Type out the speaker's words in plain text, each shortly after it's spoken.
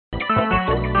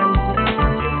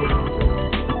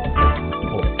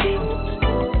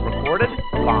Recorded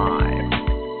live.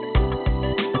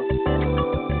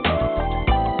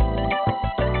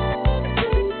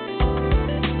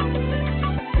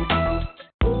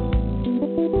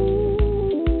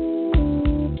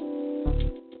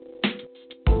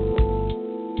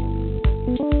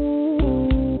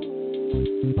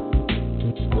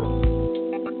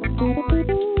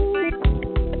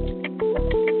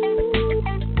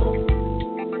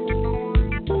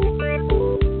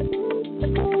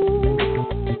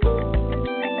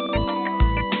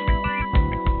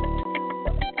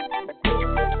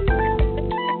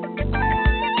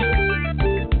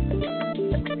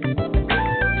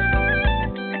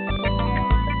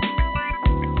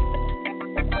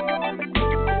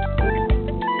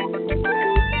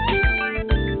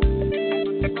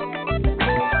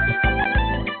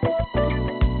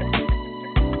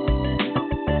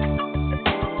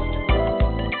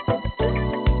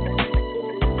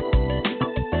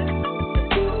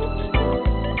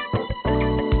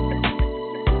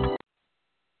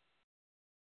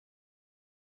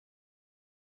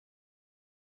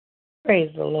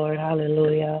 Praise the Lord.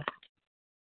 Hallelujah.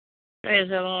 Praise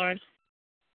the Lord.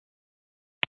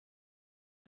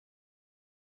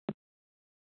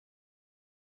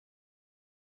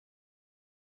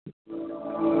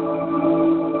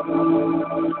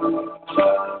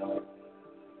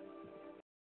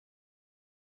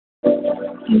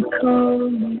 You call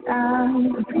me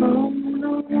out from the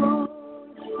wall.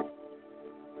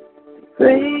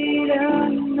 Great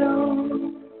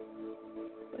unknown,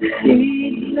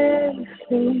 ceaseless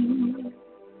thing.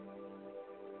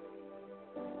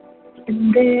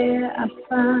 And there I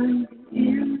find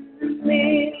in the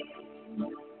midst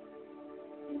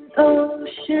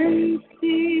ocean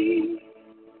sea,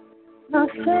 my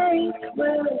faith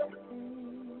will stand.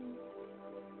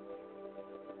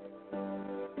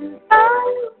 I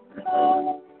will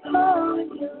call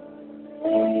upon your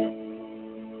name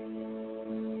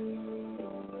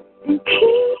and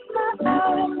keep my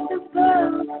eyes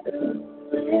above the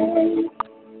waves.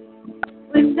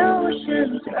 When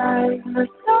oceans rise, my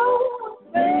soul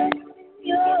rests in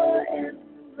your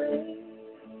embrace.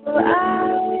 For I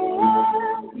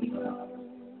am yours.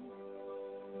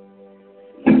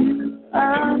 You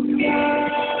are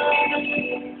mine.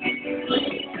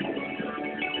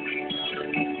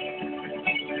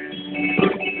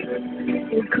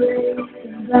 Your grace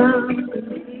and love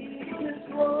is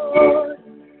war.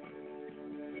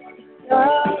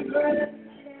 Sovereign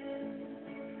hand,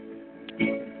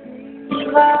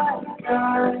 my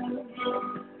God.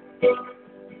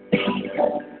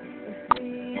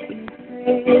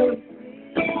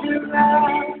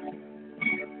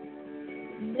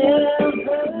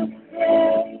 Never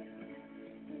say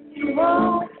you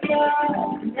won't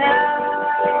stop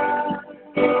now.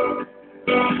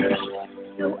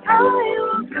 So I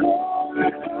will call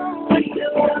upon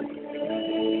your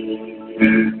name.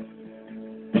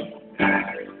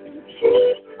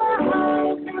 Keep my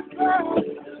eyes above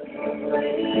the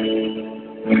waves.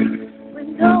 When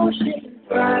oceans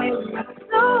rise, my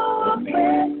soul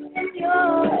rests in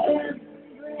your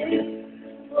embrace.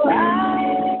 For I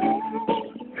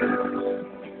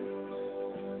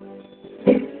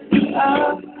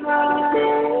am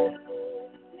mine.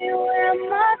 Me where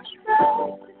my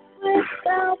trust is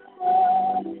without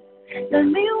borders. Let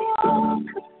me walk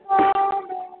upon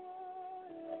the water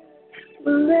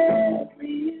wherever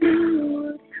you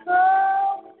would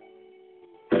call me.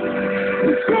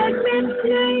 Take me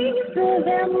deeper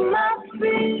than my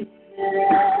feet could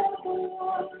ever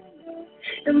wander,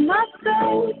 and my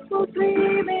faith will be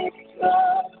made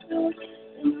stronger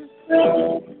in the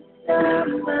presence of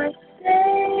my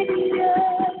Savior.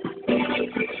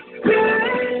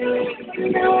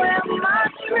 Now where my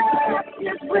trust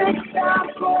is without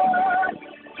borders,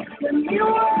 let me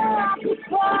walk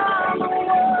upon the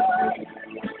water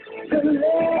to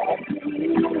let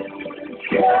you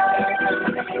go.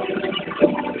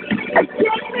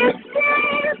 Take me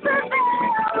deeper than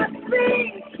my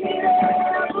feet can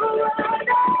ever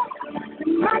wander,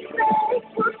 and my faith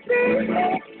will be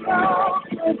made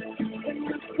stronger in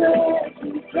the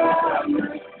presence of my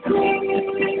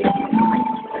Savior.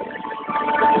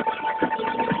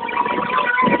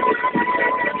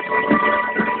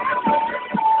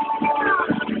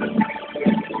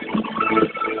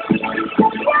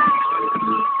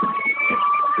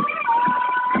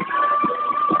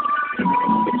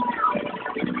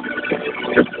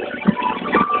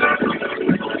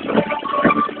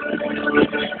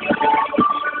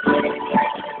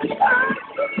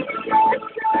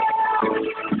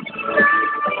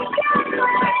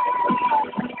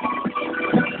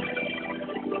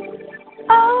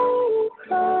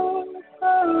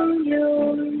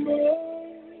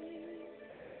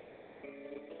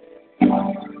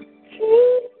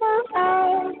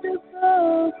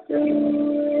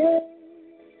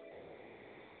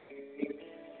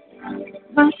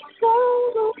 My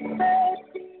soul will rest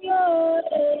in your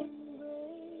embrace.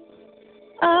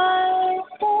 I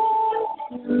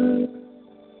thank you,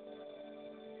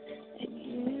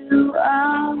 and you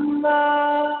are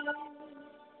mine.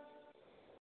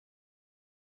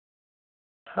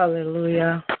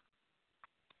 Hallelujah.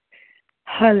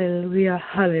 Hallelujah,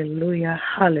 hallelujah,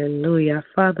 hallelujah.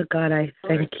 Father God, I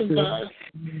thank you.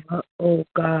 Oh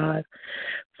God.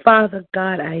 Father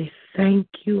God, I thank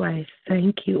you, I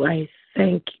thank you, I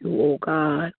thank you, oh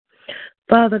God.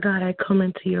 Father God, I come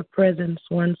into your presence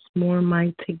once more,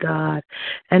 mighty God.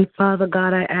 And Father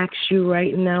God, I ask you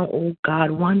right now, oh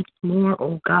God, once more,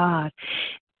 oh God.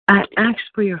 I ask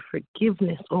for your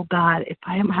forgiveness, oh God, if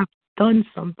I have done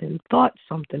something, thought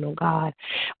something, oh God,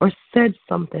 or said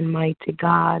something, mighty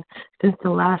God, since the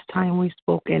last time we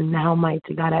spoke, and now,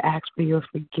 mighty God, I ask for your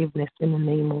forgiveness in the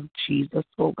name of Jesus,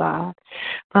 oh God.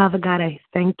 Father God, I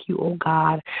thank you, oh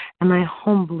God, and I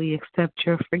humbly accept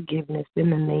your forgiveness in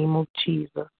the name of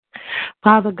Jesus.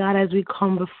 Father God, as we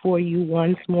come before you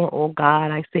once more, oh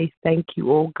God, I say thank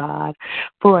you, oh God,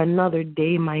 for another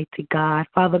day, mighty God.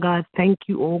 Father God, thank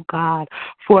you, oh God,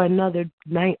 for another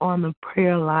night on the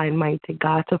prayer line, mighty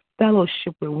God, to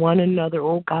fellowship with one another,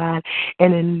 oh God,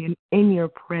 and in your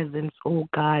presence, oh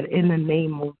God, in the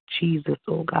name of Jesus,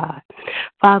 oh God.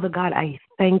 Father God, I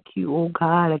thank you, oh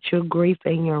God, that your grace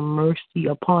and your mercy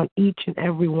upon each and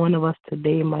every one of us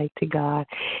today, mighty God,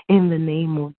 in the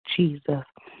name of Jesus.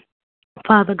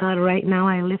 Father God, right now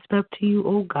I lift up to you,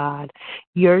 oh God,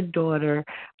 your daughter,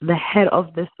 the head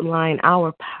of this line,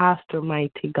 our pastor,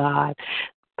 mighty God,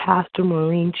 Pastor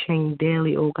Maureen Chang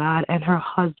Daly, oh God, and her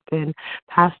husband,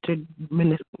 Pastor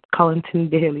Collington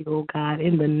Daly, oh God,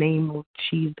 in the name of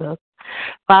Jesus.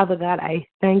 Father God, I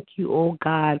thank you, oh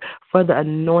God, for the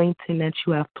anointing that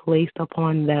you have placed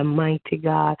upon them, mighty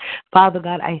God. Father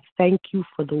God, I thank you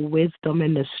for the wisdom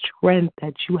and the strength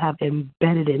that you have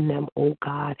embedded in them, oh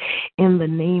God, in the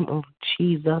name of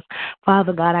Jesus.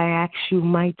 Father God, I ask you,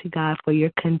 mighty God, for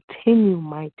your continued,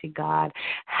 mighty God,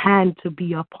 hand to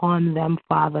be upon them,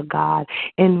 Father God,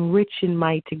 enriching,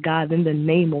 mighty God, in the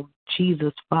name of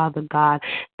Jesus, Father God,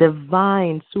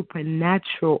 divine,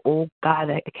 supernatural, oh God,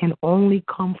 that can only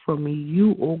come from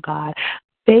you, oh God.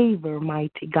 Favor,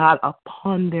 mighty God,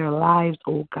 upon their lives,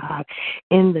 oh God,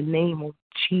 in the name of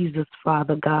Jesus,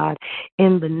 Father God,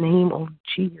 in the name of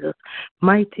Jesus.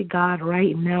 Mighty God,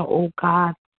 right now, oh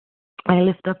God, I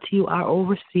lift up to you our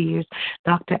overseers,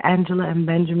 Dr. Angela and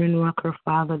Benjamin Rucker,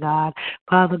 Father God.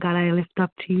 Father God, I lift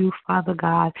up to you, Father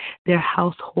God, their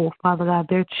household, Father God,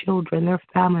 their children, their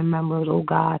family members, oh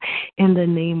God, in the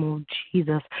name of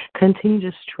Jesus. Continue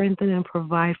to strengthen and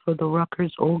provide for the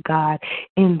Ruckers, oh God,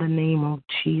 in the name of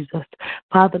Jesus.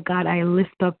 Father God, I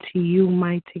lift up to you,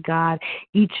 mighty God,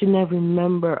 each and every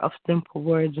member of Simple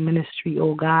Words Ministry,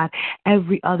 oh God,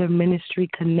 every other ministry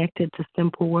connected to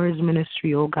Simple Words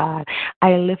Ministry, oh God.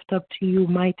 I lift up to you,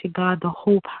 mighty God, the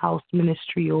Hope House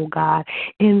Ministry, oh God,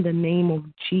 in the name of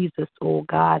Jesus, oh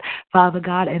God. Father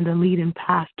God, and the leading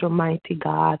pastor, mighty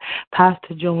God,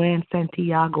 Pastor Joanne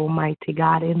Santiago, mighty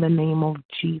God, in the name of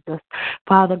Jesus.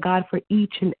 Father God, for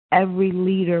each and every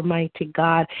leader, mighty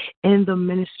God, in the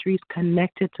ministries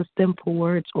connected to Simple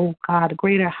Words, oh God,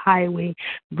 Greater Highway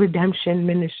Redemption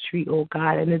Ministry, oh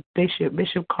God, and his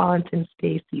Bishop Collington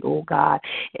Stacy, oh God,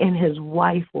 and his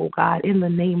wife, oh God, in the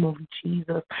name of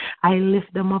Jesus. I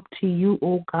lift them up to you,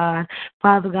 oh God.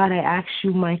 Father God, I ask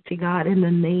you, mighty God, in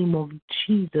the name of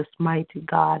Jesus, mighty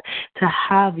God, to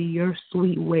have your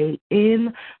sweet way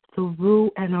in,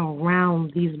 through, and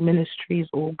around these ministries,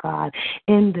 oh God,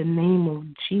 in the name of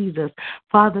Jesus.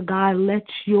 Father God, let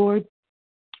your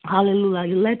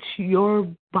hallelujah. Let your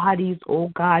bodies, oh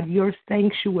God, your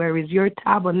sanctuaries, your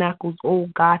tabernacles, oh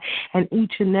God, and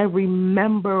each and every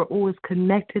member who is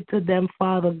connected to them,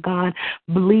 Father God,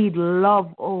 bleed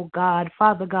love, oh God.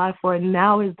 Father God, for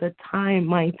now is the time,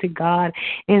 mighty God,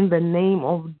 in the name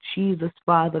of Jesus,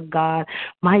 Father God.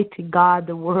 Mighty God,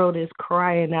 the world is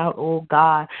crying out, oh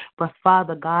God, but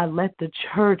Father God, let the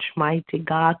church, mighty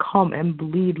God, come and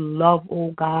bleed love,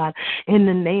 oh God. In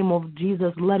the name of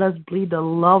Jesus, let us bleed the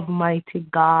love, mighty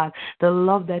God, the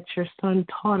love that your Son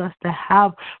taught us to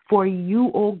have for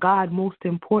you, oh God, most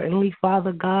importantly,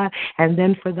 Father God, and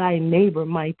then for thy neighbor,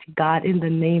 mighty God, in the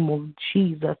name of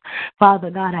Jesus.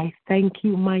 Father God, I thank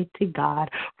you, mighty God,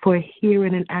 for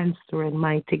hearing and answering,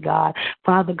 mighty God.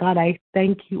 Father God, I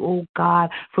thank you, oh God,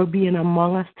 for being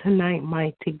among us tonight,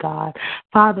 mighty God.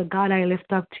 Father God, I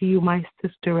lift up to you my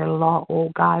sister-in-law,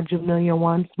 oh God, Jamelia,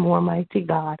 once more, mighty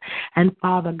God. And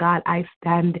Father God, I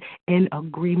stand in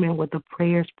agreement with the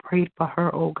prayers prayed for her,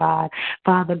 her, oh God.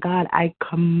 Father God, I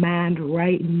command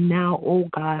right now, oh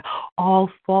God, all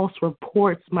false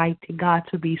reports, mighty God,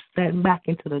 to be sent back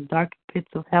into the dark pits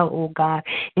of hell, oh God,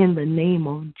 in the name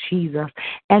of Jesus.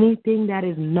 Anything that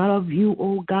is none of you,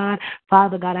 oh God,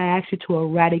 Father God, I ask you to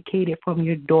eradicate it from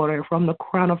your daughter, from the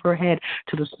crown of her head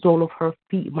to the sole of her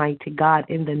feet, mighty God,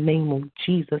 in the name of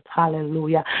Jesus.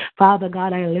 Hallelujah. Father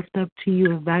God, I lift up to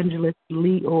you Evangelist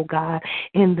Lee, oh God,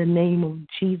 in the name of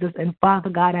Jesus. And Father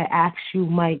God, I ask you,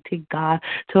 mighty God,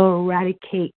 to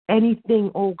eradicate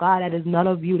anything, oh God, that is none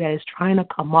of you that is trying to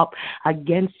come up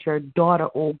against your daughter,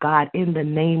 oh God, in the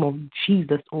name of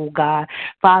Jesus, oh God.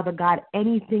 Father God,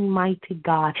 anything, mighty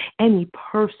God, any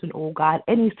person, oh God,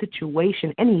 any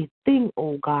situation, anything,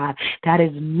 oh God, that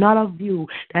is none of you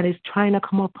that is trying to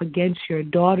come up against your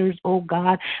daughters, oh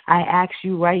God, I ask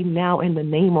you right now in the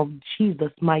name of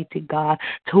Jesus, mighty God,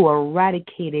 to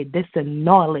eradicate it,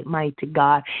 disannul it, mighty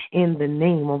God, in the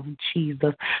name of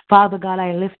Jesus. Father God,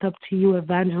 I lift up to you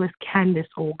Evangelist Candace,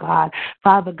 oh God.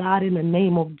 Father God, in the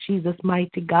name of Jesus,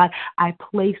 mighty God, I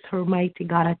place her, mighty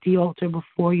God, at the altar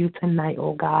before you tonight,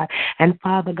 oh God. And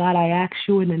Father God, I ask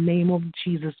you in the name of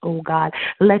Jesus, oh God,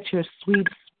 let your sweet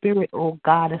Spirit, oh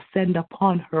God, ascend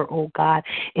upon her, oh God,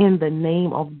 in the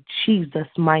name of Jesus,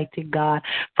 mighty God.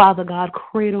 Father God,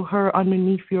 cradle her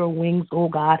underneath your wings, oh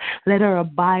God. Let her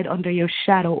abide under your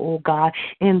shadow, oh God,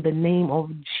 in the name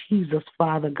of Jesus,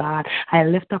 Father God. I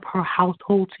lift up her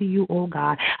household to you, oh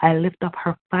God. I lift up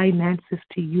her finances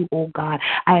to you, oh God.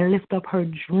 I lift up her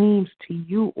dreams to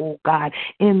you, oh God,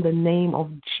 in the name of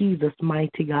Jesus,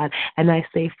 mighty God. And I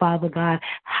say, Father God,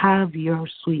 have your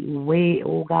sweet way,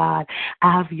 oh God.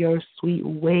 Have your sweet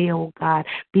way, oh God.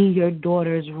 Be your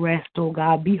daughter's rest, oh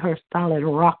God. Be her solid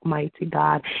rock, mighty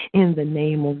God, in the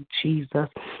name of Jesus.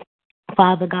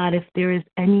 Father God, if there is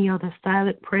any other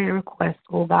silent prayer request,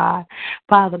 oh God,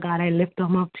 Father God, I lift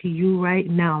them up to you right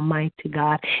now, mighty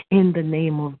God, in the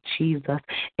name of Jesus.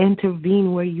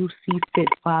 Intervene where you see fit,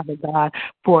 Father God,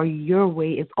 for your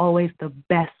way is always the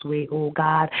best way, oh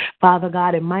God. Father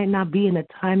God, it might not be in the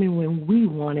timing when we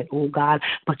want it, oh God,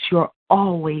 but you're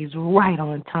always right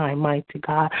on time, mighty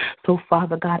God. So,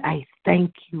 Father God, I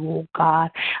thank you, oh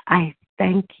God. I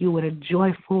thank you with a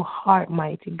joyful heart,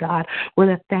 mighty God, with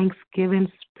a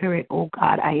thanksgiving spirit, oh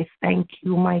God. I thank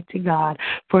you, mighty God,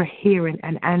 for hearing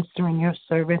and answering your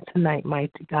servant tonight,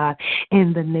 mighty God,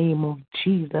 in the name of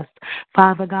Jesus.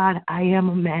 Father God, I am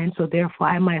a man, so therefore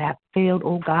I might have failed,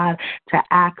 oh God, to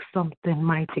ask something,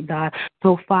 mighty God.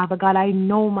 So, Father God, I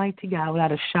know, mighty God,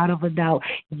 without a shadow of a doubt,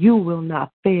 you will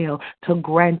not fail to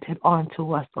grant it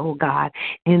unto us, oh God,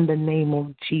 in the name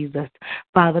of Jesus.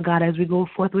 Father God, as we go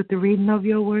forth with the reading of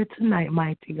your word tonight,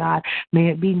 mighty God, may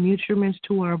it be nutriments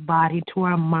to our body, to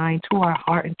our mind, to our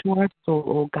heart, and to our soul,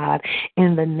 oh God,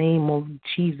 in the name of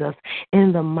Jesus.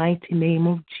 In the mighty name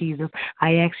of Jesus,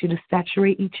 I ask you to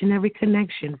saturate each and every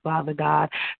connection, Father God.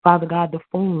 Father God, the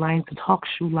phone lines, the talk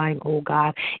shoe line, oh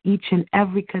God, each and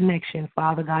every connection,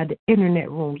 Father God, the internet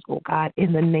rooms, oh God,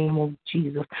 in the name of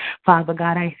Jesus. Father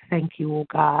God, I thank you, oh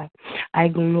God. I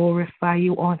glorify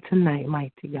you on tonight,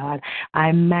 mighty God.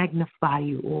 I magnify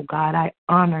you, oh God. I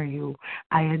honor you.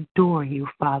 I adore you,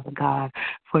 Father God.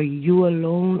 For you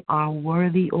alone are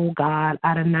worthy, O God.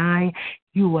 Adonai,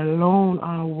 you alone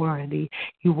are worthy.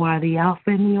 You are the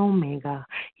Alpha and the Omega.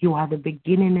 You are the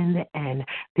beginning and the end.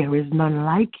 There is none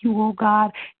like you, O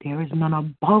God. There is none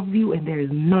above you, and there is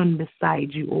none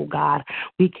beside you, O God.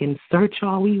 We can search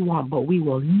all we want, but we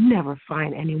will never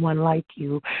find anyone like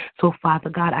you. So, Father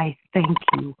God, I thank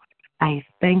you. I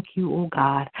thank you, O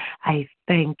God. I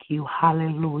thank you.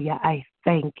 Hallelujah. I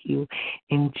thank you.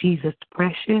 In Jesus'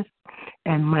 precious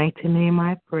and mighty name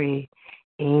I pray.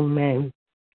 Amen.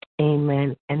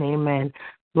 Amen and amen.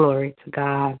 Glory to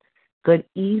God. Good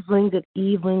evening, good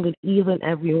evening, good evening,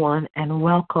 everyone, and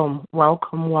welcome,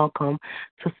 welcome, welcome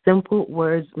to Simple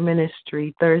Words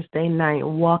Ministry Thursday night,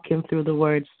 walking through the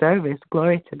Word service.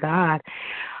 Glory to God.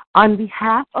 On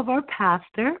behalf of our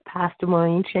pastor, Pastor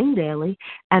Maureen Ching Daly,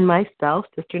 and myself,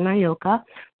 Sister Nayoka,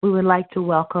 we would like to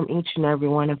welcome each and every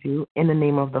one of you in the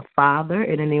name of the Father,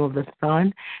 in the name of the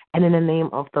Son, and in the name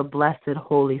of the blessed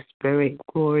Holy Spirit.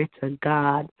 Glory to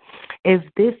God. If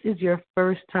this is your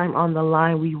first time on the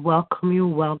line, we welcome you.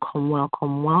 Welcome,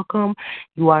 welcome, welcome.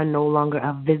 You are no longer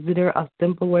a visitor of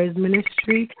Simple Words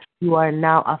Ministry. You are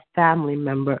now a family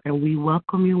member, and we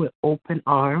welcome you with open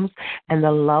arms and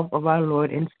the love of our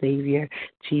Lord and Savior,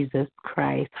 Jesus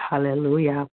Christ.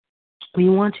 Hallelujah. We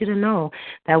want you to know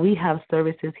that we have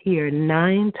services here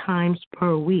 9 times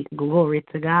per week. Glory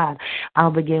to God.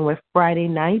 I'll begin with Friday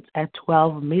nights at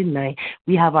 12 midnight.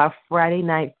 We have our Friday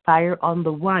night Fire on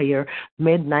the Wire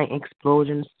midnight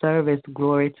explosion service.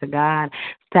 Glory to God.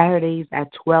 Saturdays at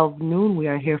 12 noon, we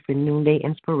are here for noonday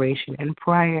inspiration and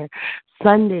prayer.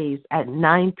 Sundays at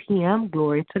 9 p.m.,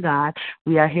 glory to God,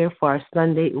 we are here for our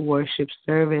Sunday worship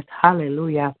service.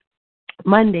 Hallelujah.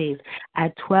 Mondays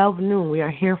at 12 noon, we are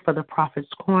here for the Prophet's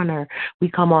Corner. We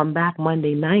come on back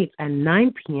Monday nights at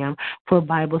 9 p.m. for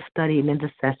Bible study and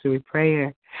intercessory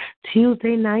prayer.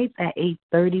 Tuesday nights at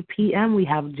 8:30 p.m., we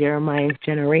have Jeremiah's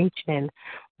Generation.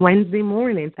 Wednesday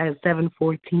mornings at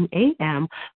 7:14 a.m.,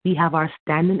 we have our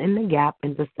Standing in the Gap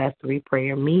intercessory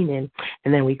prayer meeting.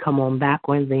 And then we come on back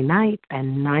Wednesday nights at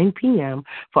 9 p.m.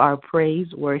 for our praise,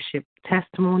 worship,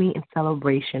 testimony, and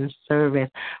celebration service.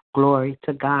 Glory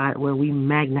to God, where we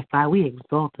magnify, we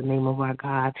exalt the name of our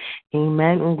God.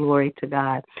 Amen, and glory to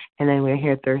God. And then we're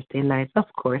here Thursday nights, of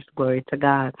course, glory to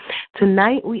God.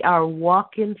 Tonight we are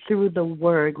walking through the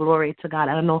Word, glory to God.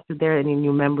 I don't know if there are any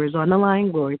new members on the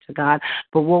line, glory to God.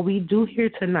 But what we do here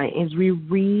tonight is we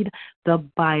read the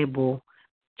Bible,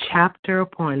 chapter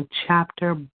upon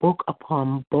chapter, book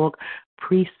upon book,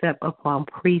 precept upon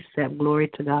precept, glory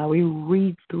to God. We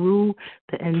read through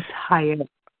the entire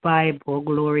Bible,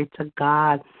 glory to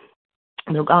God.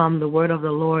 The word of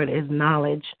the Lord is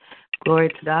knowledge, glory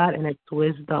to God, and it's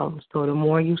wisdom. So the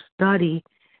more you study,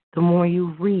 the more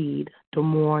you read, the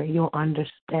more you'll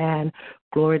understand,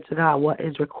 glory to God, what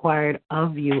is required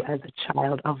of you as a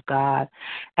child of God.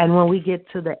 And when we get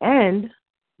to the end,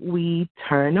 we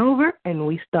turn over and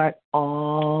we start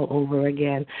all over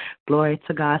again. Glory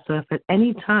to God. So if at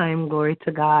any time, glory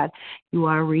to God, you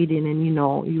are reading and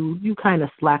you kind of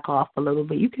slack off a little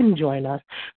bit, you can join us.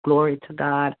 Glory to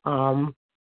God.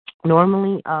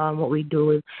 Normally, what we do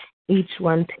is each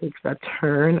one takes a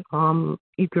turn.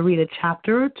 You can read a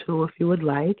chapter or two if you would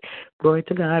like. Glory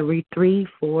to God. Read 3,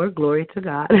 4. Glory to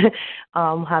God.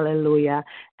 Hallelujah.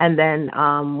 And then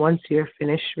once you're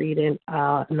finished reading,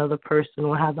 another person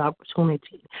will have the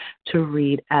opportunity to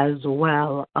read as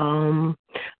well.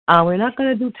 We're not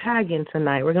gonna do tagging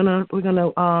tonight. We're gonna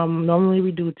normally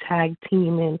we do tag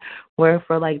teaming where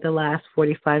for like the last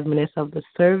 45 minutes of the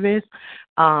service,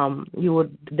 you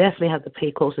would definitely have to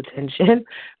pay close attention.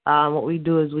 What we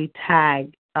do is we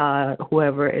tag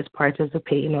whoever is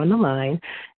participating on the line,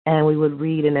 and we would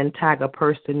read and then tag a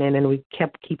person in, and we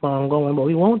keep on going. But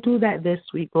we won't do that this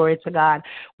week, glory to God.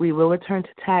 We will return to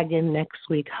tagging next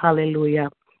week. Hallelujah.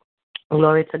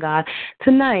 Glory to God.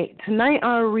 Tonight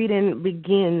our reading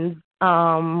begins.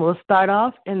 We'll start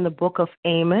off in the book of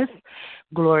Amos.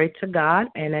 Glory to God.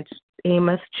 And it's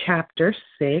Amos chapter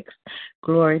 6.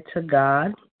 Glory to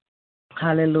God.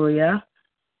 Hallelujah.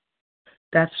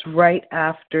 That's right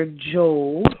after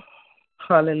Job.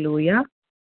 Hallelujah.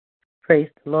 Praise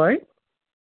the Lord.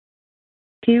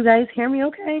 Can you guys hear me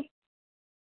okay?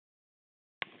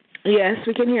 Yes,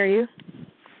 we can hear you.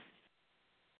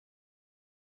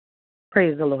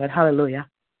 Praise the Lord. Hallelujah.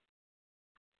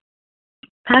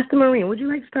 Pastor Maureen, would you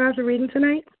like to start the reading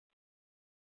tonight?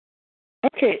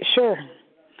 Okay, sure.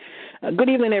 Good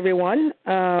evening, everyone.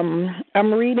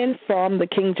 I'm reading from the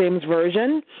King James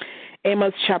Version,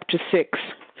 Amos chapter 6.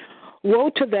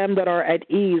 Woe to them that are at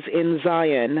ease in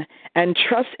Zion, and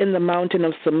trust in the mountain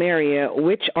of Samaria,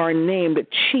 which are named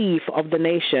chief of the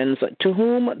nations, to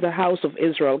whom the house of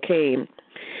Israel came.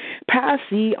 Pass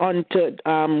ye unto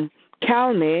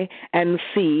Calne and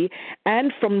see,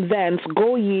 and from thence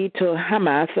go ye to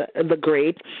Hamath the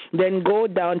great, then go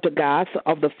down to Gath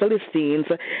of the Philistines.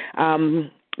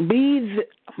 Be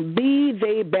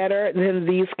they better than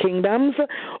these kingdoms,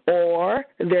 or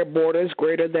their borders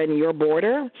greater than your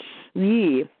border?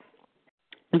 Ye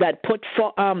that put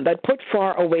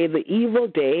far away the evil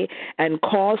day, and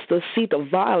cause the seat of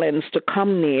violence to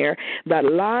come near, that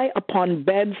lie upon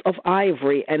beds of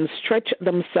ivory, and stretch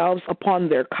themselves upon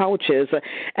their couches,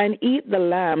 and eat the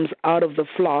lambs out of the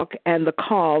flock, and the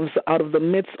calves out of the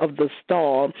midst of the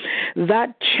stall,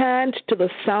 that chant to the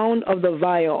sound of the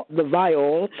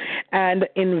viol, and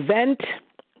invent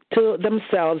to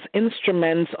themselves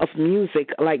instruments of music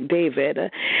like David,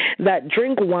 that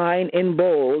drink wine in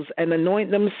bowls and anoint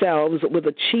themselves with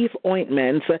the chief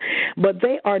ointments, but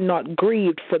they are not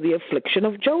grieved for the affliction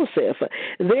of Joseph.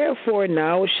 Therefore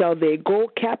now shall they go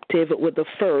captive with the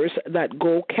first that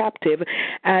go captive,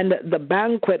 and the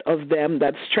banquet of them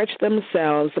that stretch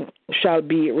themselves shall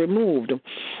be removed.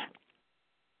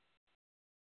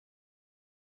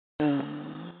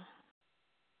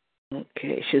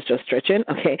 Okay, she's just stretching.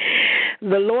 Okay.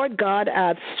 The Lord God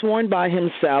hath sworn by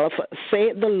himself,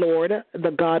 saith the Lord, the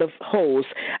God of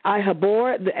hosts, I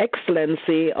abhor the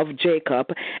excellency of Jacob,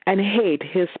 and hate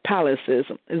his palaces.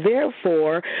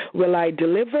 Therefore will I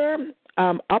deliver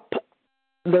up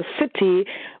the city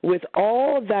with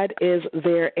all that is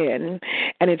therein.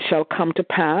 And it shall come to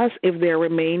pass, if there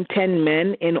remain 10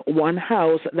 men in one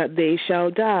house, that they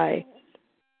shall die.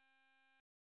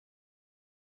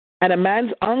 And a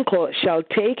man's uncle shall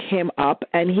take him up,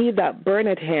 and he that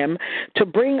burneth him, to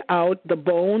bring out the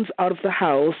bones out of the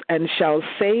house, and shall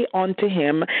say unto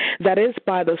him that is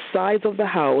by the sides of the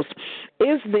house,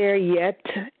 Is there yet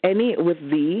any with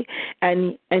thee?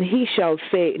 And he shall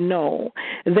say, No.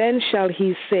 Then shall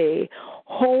he say,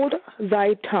 Hold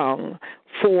thy tongue,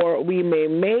 for we may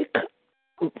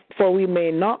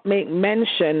not make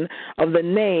mention of the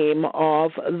name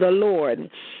of the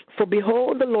Lord. For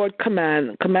behold, the Lord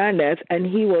commandeth, and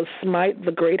he will smite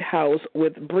the great house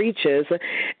with breaches,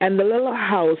 and the little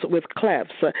house with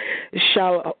clefts.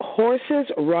 Shall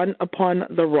horses run upon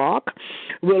the rock?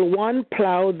 Will one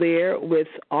plow there with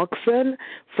oxen?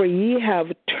 For ye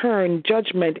have turned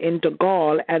judgment into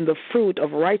gall, and the fruit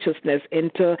of righteousness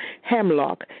into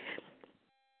hemlock.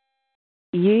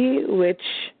 Ye which,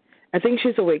 I think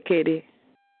she's awake, Katie.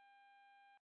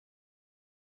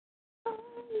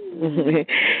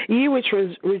 Ye which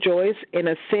rejoice in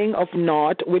a thing of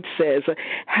naught, which says,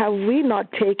 Have we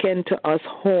not taken to us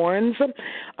horns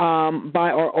by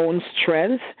our own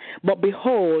strength? But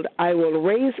behold, I will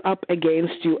raise up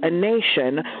against you a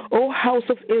nation, O house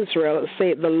of Israel,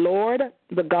 saith the Lord,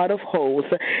 the God of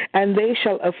hosts, and they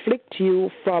shall afflict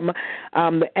you from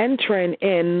the entering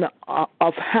in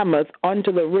of Hamath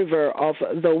unto the river of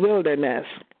the wilderness.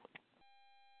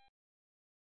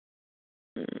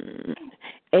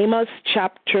 Amos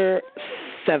chapter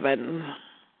 7.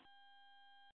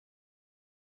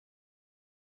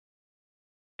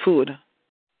 Food.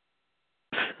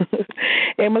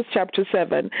 Amos chapter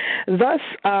 7. Thus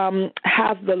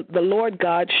hath the Lord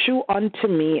God shew unto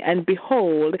me, and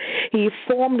behold, he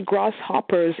formed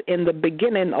grasshoppers in the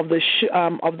beginning of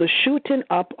the shooting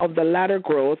up of the latter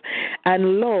growth,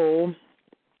 and lo,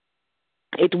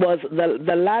 it was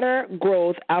the latter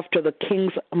growth after the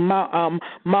king's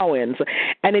mowings.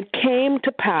 And it came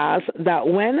to pass that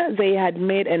when they had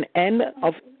made an end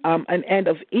of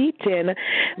eating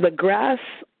the grass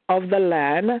of the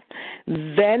land,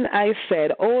 then I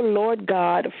said, O Lord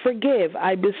God, forgive,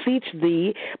 I beseech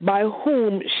thee, by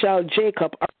whom shall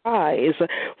Jacob arise?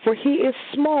 For he is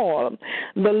small.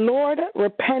 The Lord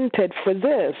repented for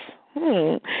this.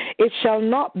 It shall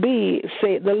not be,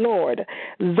 saith the Lord.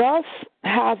 Thus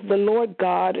hath the Lord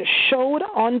God showed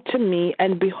unto me,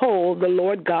 and behold, the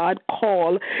Lord God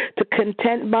called to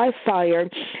content by fire,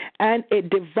 and it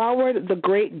devoured the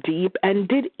great deep, and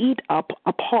did eat up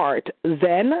a part.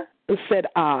 Then said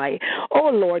I, O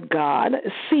Lord God,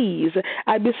 cease,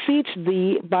 I beseech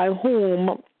thee, by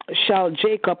whom shall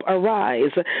Jacob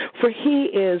arise, for he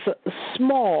is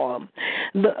small.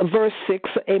 Verse 6,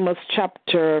 Amos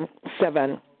chapter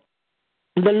 7.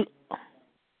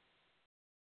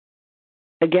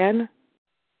 Again,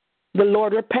 the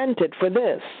Lord repented for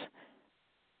this.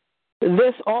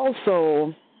 This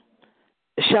also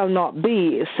shall not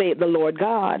be, saith the Lord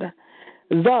God.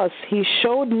 Thus he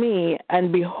showed me,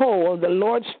 and behold, the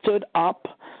Lord stood up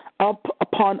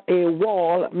upon a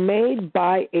wall made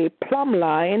by a plumb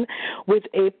line, with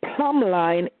a plumb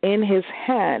line in his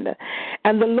hand.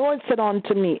 And the Lord said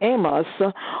unto me, Amos,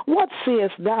 what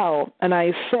seest thou? And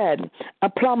I said, a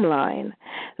plumb line.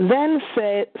 Then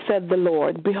said the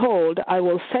Lord, behold, I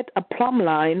will set a plumb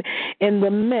line in the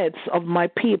midst of my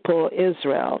people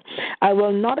Israel. I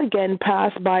will not again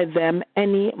pass by them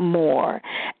any more.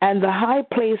 And the high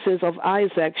places of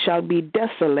Isaac shall be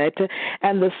desolate,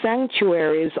 and the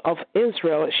sanctuaries of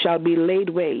Israel shall be laid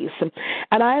waste.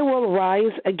 And I will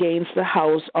rise against the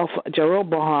house of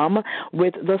Jeroboam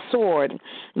with the sword.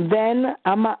 Then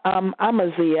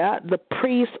Amaziah, the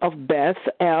priest of Beth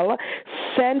El,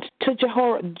 sent to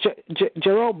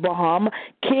Jeroboam,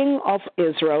 king of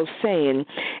Israel, saying,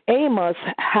 Amos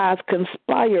hath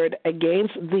conspired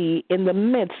against thee in the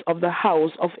midst of the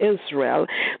house of Israel.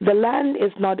 The land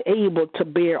is not able to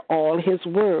bear all his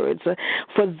words.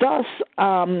 For thus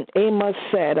Amos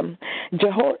said,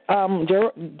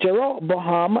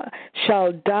 Jeroboam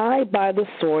shall die by the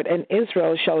sword, and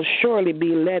Israel shall surely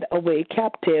be led away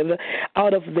captive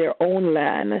out of their own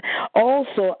land.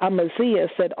 Also Amaziah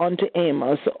said unto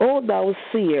Amos, O thou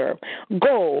seer,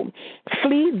 go,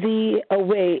 flee thee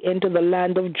away into the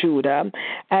land of Judah,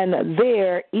 and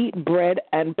there eat bread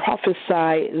and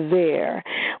prophesy there.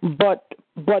 But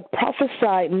but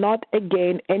prophesy not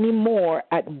again any more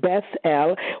at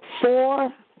Bethel,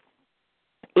 for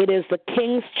it is the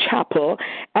king's chapel,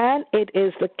 and it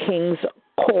is the king's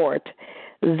court.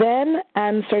 Then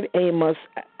answered Amos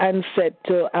and said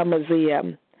to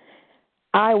Amaziah,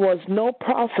 I was no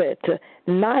prophet,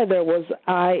 neither was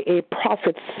I a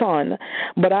prophet's son,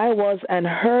 but I was an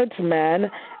herdsman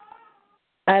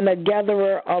and a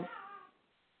gatherer of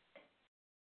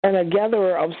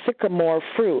sycamore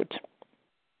fruit.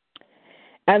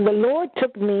 And the Lord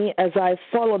took me as I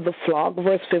followed the flock,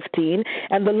 verse 15,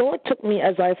 and the Lord took me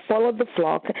as I followed the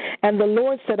flock, and the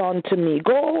Lord said unto me,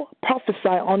 Go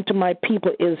prophesy unto my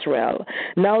people Israel.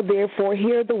 Now therefore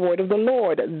hear the word of the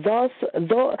Lord. Thus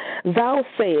thou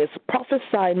sayest,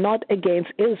 Prophesy not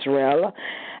against Israel,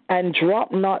 and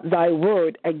drop not thy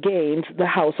word against the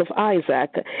house of Isaac.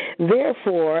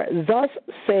 Therefore, thus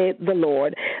saith the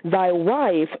Lord, thy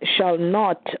wife shall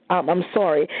not,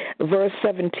 verse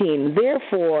 17,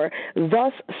 therefore,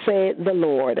 thus saith the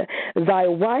Lord, thy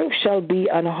wife shall be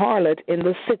an harlot in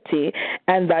the city,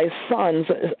 and thy sons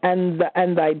and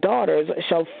thy daughters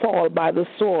shall fall by the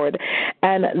sword,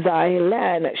 and thy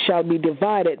land shall be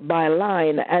divided by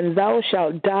line, and thou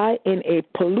shalt die in a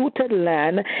polluted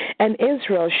land, and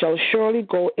Israel shall surely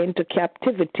go into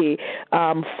captivity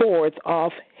forth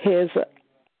of his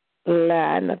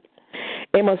land.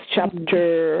 Amos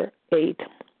chapter 8.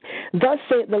 Thus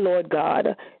saith the Lord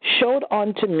God, showed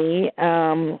unto me,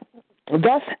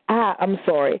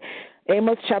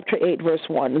 Amos chapter 8, verse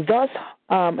 1. Thus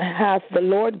hath the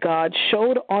Lord God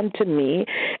showed unto me,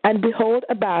 and behold,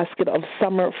 a basket of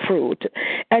summer fruit.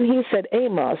 And he said,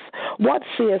 Amos, what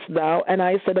seest thou? And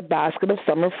I said, a basket of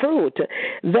summer fruit.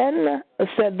 Then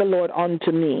said the Lord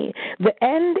unto me, the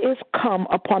end is come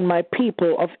upon my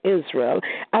people of Israel.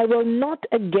 I will not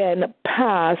again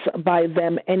pass by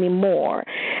them any more.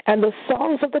 And the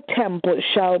songs of the temple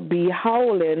shall be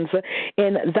howlings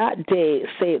in that day,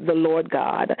 saith the Lord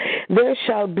God. There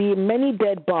shall be many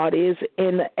dead bodies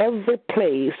in every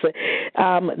place.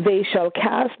 They shall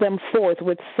cast them forth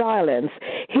with silence.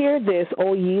 Hear this,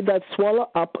 O ye that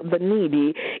swallow up the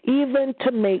needy, even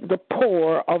to make the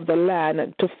poor of the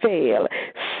land to fail,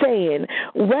 saying,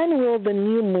 when will the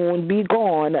new moon be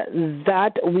gone,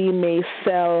 that we may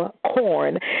sell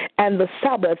corn, and the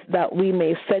Sabbath that we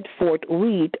may set forth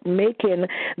wheat, making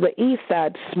the ephah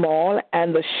small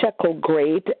and the shekel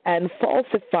great, and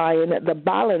falsifying the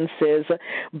balances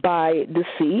by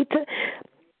deceit,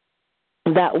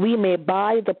 that we may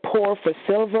buy the poor for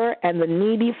silver and the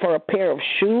needy for a pair of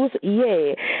shoes,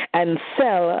 yea, and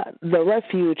sell the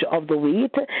refuge of the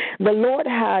wheat. The Lord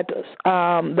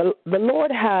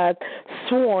had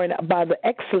sworn by the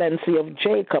excellency of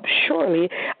Jacob, surely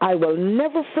I will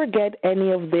never forget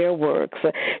any of their works.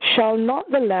 Shall not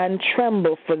the land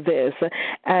tremble for this,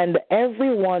 and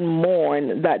every one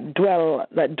mourn that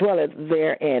dwelleth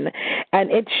therein? And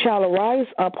it shall rise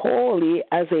up wholly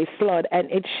as a flood,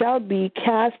 and it shall be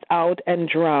cast out and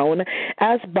drowned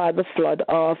as by the flood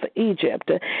of Egypt.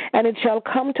 And it shall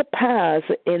come to pass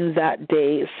in that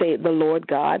day, saith the Lord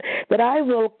God, that I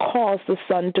will cause the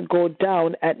sun to go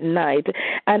down at night,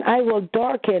 and I will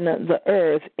darken the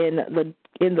earth in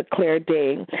the clear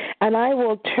day, and I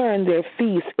will turn their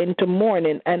feasts into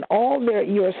mourning, and all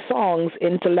your songs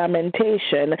into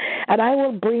lamentation, and I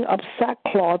will bring up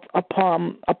sackcloth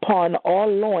upon all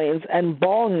loins, and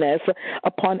baldness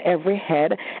upon every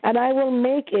head, and I will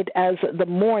make it as the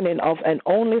mourning of an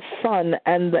only son,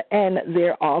 and the end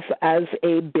thereof as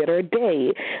a bitter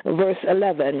day. Verse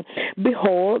 11,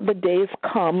 behold, the days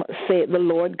come, saith the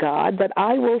Lord God, that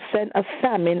I will send a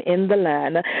famine in the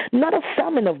land, not a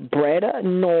famine of bread,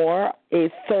 nor a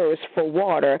thirst for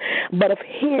water, but of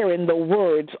hearing the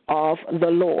words of the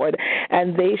Lord.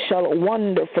 And they shall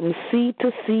wander from sea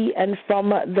to sea, and from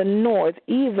the north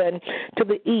even to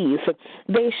the east.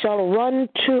 They shall run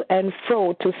to and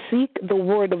fro to seek the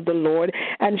word of the Lord,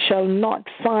 and shall not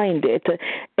find it.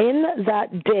 In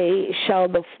that day shall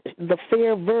the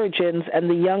fair virgins and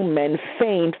the young men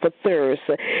faint for thirst.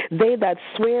 They that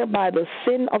swear by the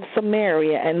sin of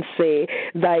Samaria, and say,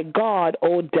 thy God,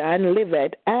 O Dan,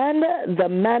 liveth, and the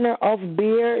manner of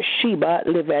Beersheba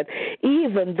liveth,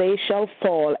 even they shall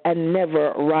fall and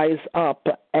never rise up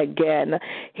again.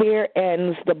 Here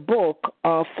ends the book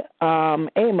of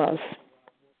Amos.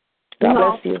 God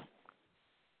bless you.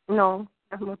 No,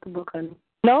 that's not the book, honey.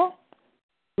 No?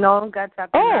 No, God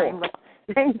chapter 9. But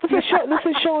this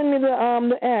is showing me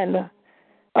the end.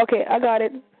 Okay, I got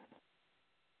it.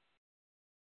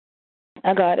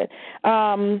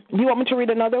 Do you want me to read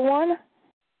another one?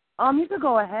 You could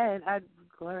go ahead. I'd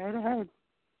go right ahead.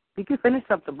 You can finish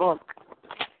up the book.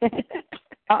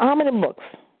 How many books?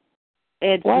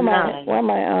 It's Why am 9. Why am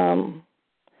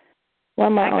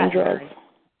I on drugs? 9.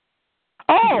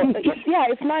 Oh,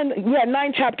 it's 9. Yeah,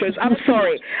 9 chapters. I'm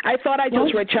sorry. I thought I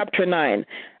just read chapter 9.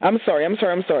 I'm sorry.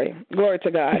 Glory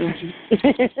to God.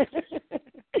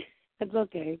 It's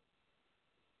okay.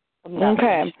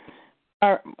 Okay.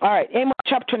 All right. Amos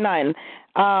chapter 9.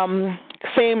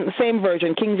 Same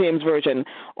version, King James version.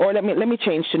 Or let me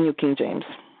change to New King James.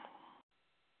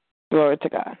 Glory to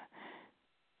God.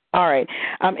 All right.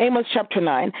 Amos chapter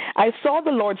 9. I saw the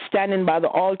Lord standing by the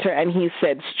altar, and he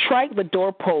said, strike the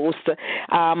doorpost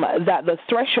that the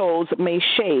thresholds may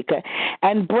shake,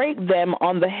 and break them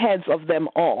on the heads of them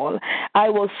all. I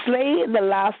will slay the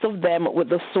last of them with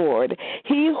the sword.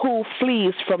 He who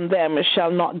flees from them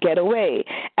shall not get away,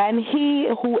 and he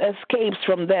who escapes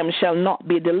from them shall not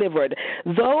be delivered.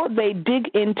 Though they dig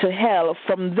into hell,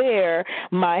 from there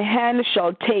my hand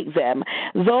shall take them.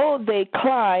 Though they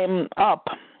climb up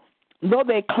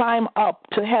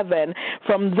to heaven,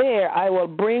 from there I will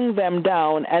bring them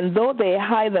down, and though they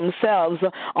hide themselves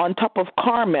on top of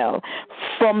Carmel,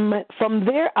 from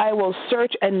there I will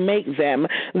search and make them.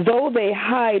 Though they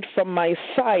hide from my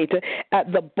sight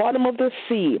at the bottom of the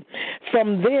sea,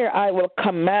 from there I will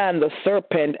command the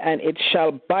serpent, and it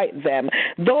shall bite them.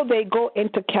 Though they go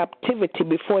into captivity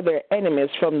before their enemies,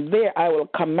 from there I will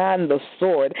command the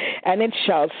sword, and it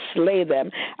shall slay them.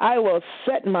 I will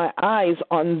set my eyes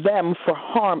on them for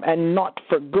harm and not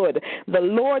for good. The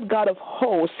Lord God of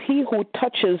hosts, he who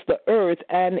touches the earth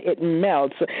and it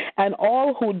melts, and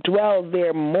all who dwell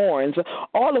there mourns.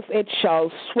 All of it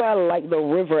shall swell like the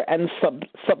river and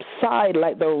subside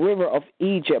like the river of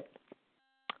Egypt.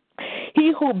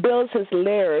 He who builds his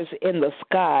lairs in the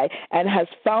sky and has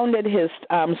founded his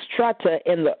strata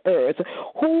in the earth,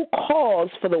 who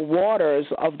calls for the waters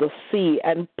of the sea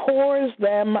and pours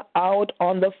them out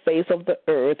on the face of the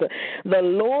earth. The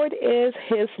Lord is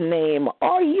his name.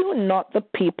 Are you not the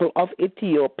people of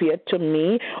Ethiopia to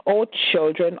me, O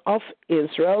children of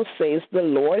Israel, says the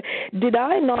Lord? Did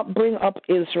I not bring up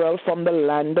Israel from the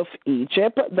land of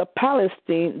Egypt, the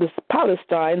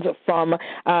Palestinians from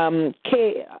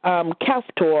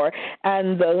Caphtor,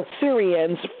 and the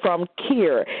Syrians from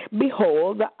Kir?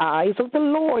 Behold, the eyes of the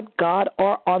Lord God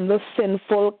are on the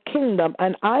sinful kingdom,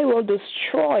 and I will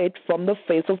destroy it from the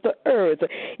face of the earth.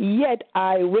 Yet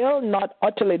I will not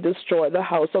utterly destroy the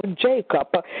house of Jacob,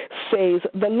 says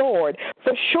the Lord.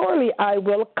 For surely I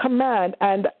will command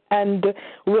and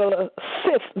will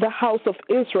sift the house of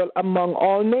Israel among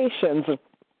all nations,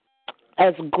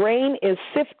 as grain is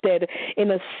sifted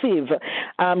in a sieve,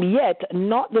 yet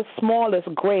not the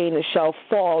smallest grain shall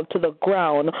fall to the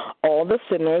ground. All the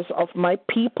sinners of my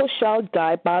people shall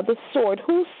die by the sword,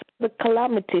 whose the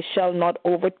calamity shall not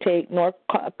overtake nor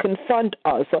confront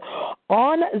us.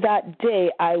 On that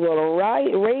day I will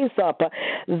raise up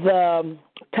the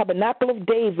tabernacle of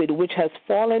David, which has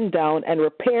fallen down, and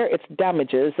repair its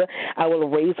damages. I will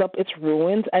raise up its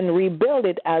ruins and rebuild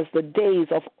it as the days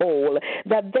of old,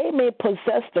 that they may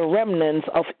possess the remnants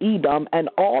of Edom and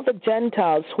all the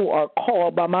Gentiles who are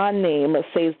called by my name,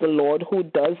 says the Lord, who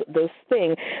does this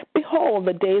thing. Behold,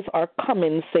 the days are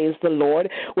coming, says the Lord,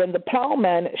 when the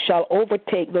plowman shall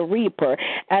overtake the reaper,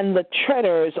 and the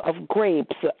treaders of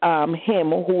grapes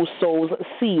him who sows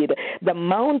seed. The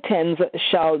mountains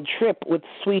shall drip with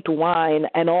sweet wine,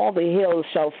 and all the hills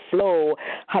shall flow,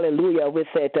 hallelujah, with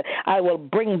it. I will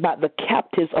bring back the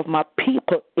captives of my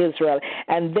people Israel,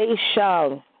 and they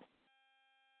shall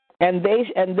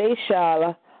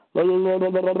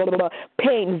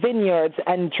paint vineyards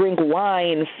and drink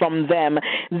wine from them.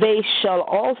 They shall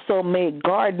also make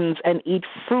gardens and eat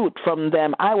fruit from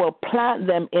them. I will plant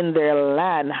them in their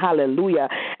land, hallelujah,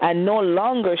 and no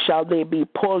longer shall they be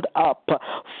pulled up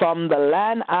from the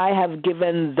land I have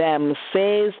given them,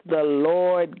 says the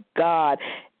Lord God.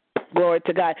 Glory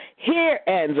to God. Here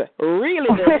ends, really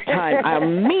this time, I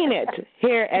mean it.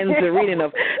 Here ends the reading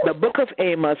of the book of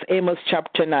Amos, Amos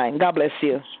chapter 9. God bless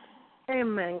you.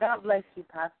 Amen. God bless you,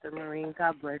 Pastor Maureen.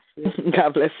 God bless you.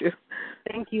 God bless you.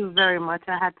 Thank you very much.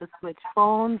 I had to switch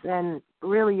phones, and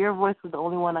really your voice was the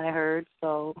only one I heard,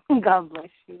 so God bless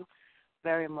you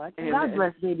very much. Amen. God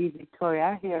bless baby Victoria.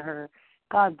 I hear her.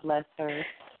 God bless her.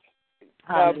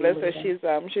 God bless her.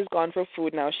 She's gone for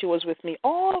food now. She was with me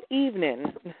all evening.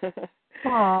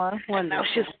 Oh, now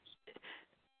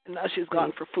she's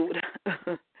gone for food.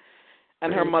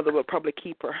 And her mother will probably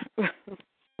keep her.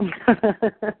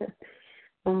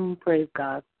 Praise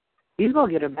God. You go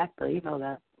get her back, though. You know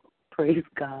that. Praise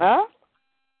God. Huh?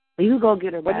 You go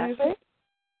get her back. What did you say?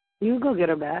 You go get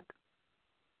her back.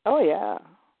 Oh, yeah.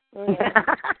 Oh,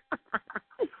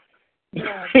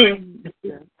 yeah.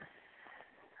 Yeah.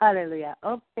 Hallelujah.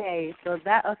 Okay, so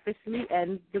that officially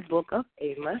ends the book of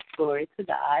Amos. Glory to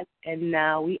God. And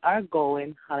now we are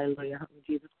going, hallelujah,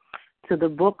 Jesus, to the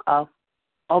book of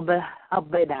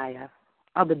Obadiah.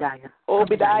 Obadiah.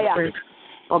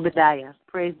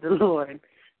 Praise the Lord.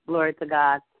 Glory to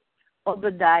God.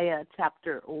 Obadiah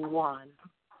chapter 1.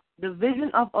 The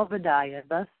vision of Obadiah,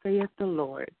 thus saith the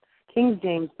Lord. King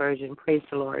James Version, praise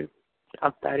the Lord.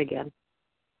 I'll start again.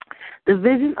 The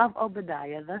vision of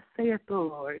Obadiah, thus saith the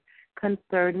Lord,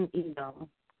 concerning Edom.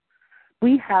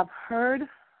 We have heard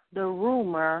the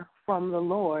rumor from the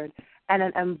Lord, and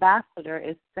an ambassador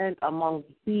is sent among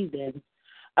the heathen.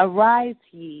 Arise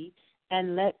ye,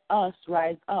 and let us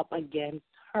rise up against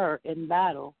her in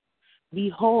battle.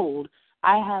 Behold,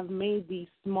 I have made thee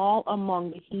small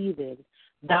among the heathen.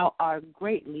 Thou art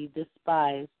greatly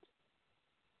despised.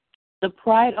 The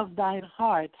pride of thine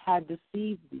heart had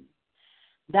deceived thee.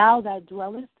 Thou that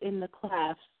dwellest in the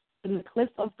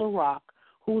cliffs of the rock,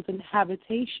 whose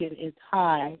habitation is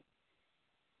high,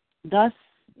 thus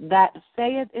that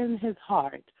saith in his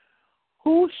heart,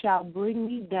 who shall bring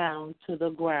me down to the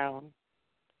ground?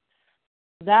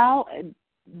 Though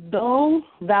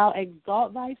thou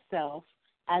exalt thyself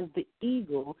as the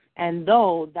eagle, and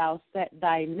though thou set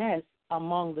thy nest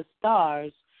among the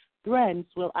stars, thence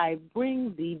will I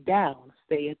bring thee down,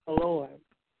 saith the Lord.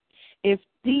 If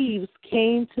thieves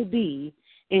came to thee,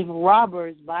 if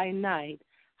robbers by night,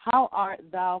 how art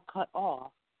thou cut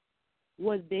off?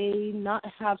 Would they not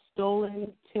have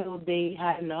stolen till they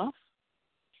had enough?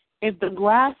 If the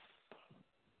grape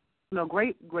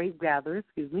gatherers,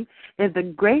 if the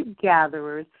grape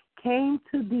gatherers came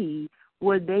to thee,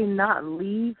 would they not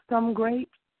leave some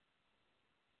grapes?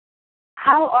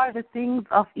 How are the things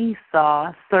of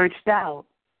Esau searched out?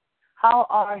 How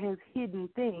are his hidden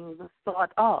things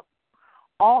sought up?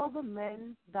 All the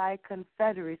men thy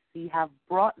confederacy have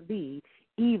brought thee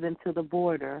even to the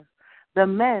border. The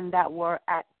men that were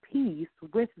at peace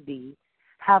with thee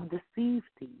have deceived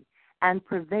thee and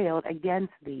prevailed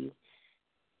against thee.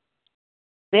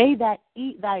 They that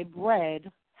eat thy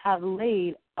bread have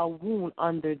laid a wound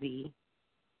under thee.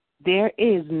 There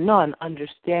is none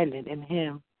understanding in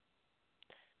him.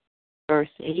 Verse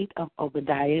 8 of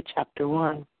Obadiah chapter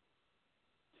 1.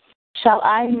 Shall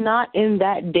I not in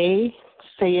that day,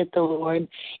 saith the Lord,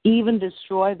 even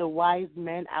destroy the wise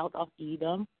men out of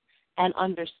Edom, and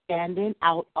understanding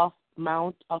out of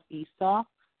Mount of Esau,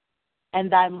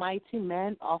 and thy mighty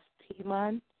men of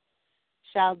Teman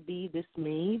shall be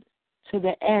dismayed, to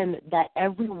the end that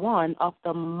every one of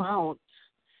the mount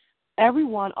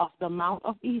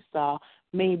of Esau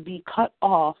may be cut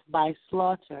off by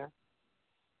slaughter.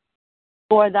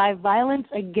 For thy violence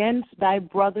against thy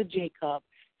brother Jacob,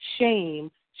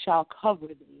 shame shall cover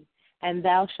thee, and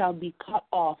thou shalt be cut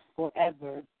off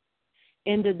forever.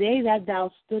 In the day that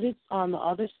thou stoodest on the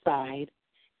other side,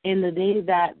 in the day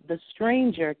that the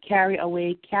stranger carry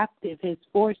away captive his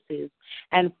forces,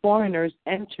 and foreigners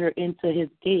enter into his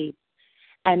gates,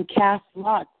 and cast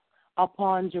lots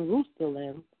upon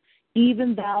Jerusalem,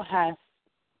 even thou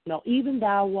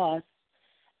wast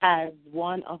as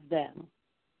one of them.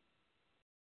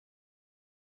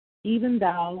 Even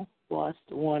thou wast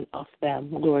one of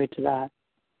them. Glory to God.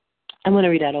 I'm going to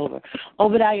read that over.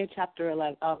 Obadiah chapter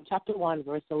 1,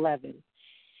 verse 11.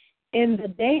 In the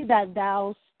day that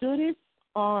thou stoodest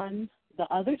on the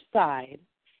other side,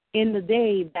 in the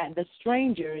day that the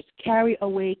strangers carry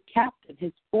away captive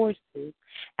his forces,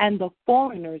 and the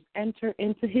foreigners enter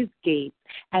into his gates,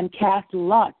 and cast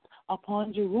lots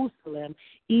upon Jerusalem,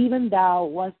 even thou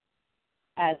wast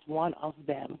as one of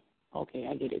them. Okay,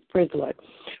 I get it. Praise the Lord.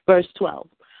 Verse 12.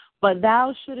 But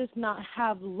thou shouldest not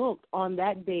have looked on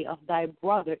that day of thy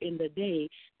brother in the day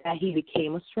that he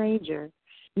became a stranger.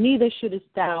 Neither shouldest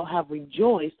thou have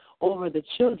rejoiced over the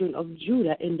children of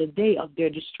Judah in the day of their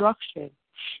destruction.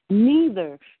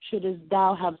 Neither shouldest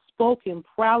thou have spoken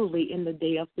proudly in the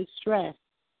day of distress.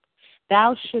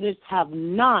 Thou shouldest have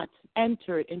not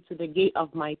entered into the gate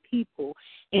of my people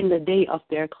in the day of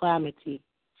their calamity.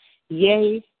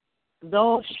 Yea,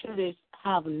 thou shouldest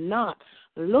have not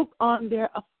looked on their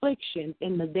afflictions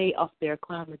in the day of their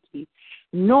calamity,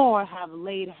 nor have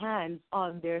laid hands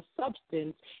on their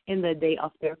substance in the day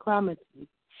of their calamity.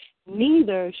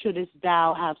 Neither shouldest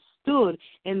thou have stood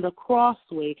in the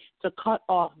crossway to cut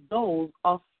off those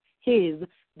of his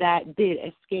that did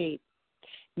escape.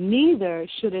 Neither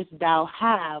shouldest thou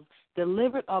have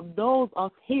delivered up those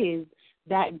of his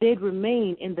that did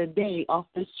remain in the day of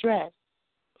distress.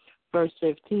 Verse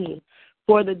 15.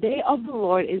 For the day of the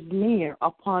Lord is near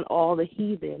upon all the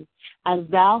heathen. As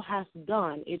thou hast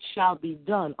done, it shall be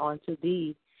done unto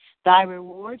thee. Thy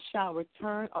reward shall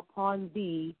return upon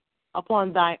thee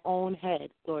upon thy own head.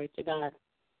 Glory to God.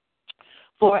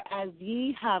 For as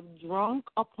ye have drunk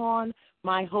upon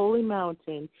my holy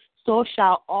mountain, so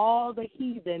shall all the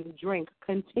heathen drink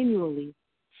continually.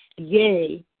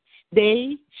 Yea,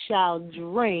 they shall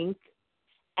drink,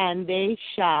 and they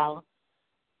shall,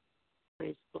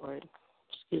 praise the Lord,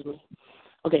 excuse me.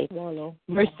 Okay,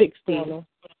 verse 16.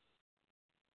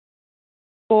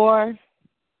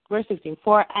 Verse 16,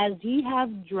 for as ye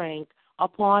have drank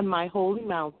upon my holy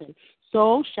mountain,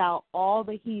 so shall all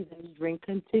the heathens drink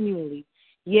continually.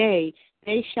 Yea,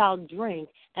 they shall drink,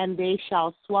 and they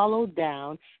shall swallow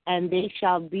down, and they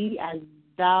shall be as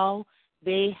though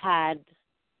they had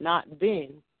not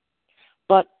been.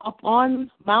 But upon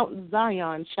Mount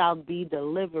Zion shall be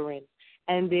deliverance,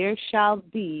 and there shall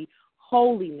be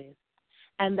holiness,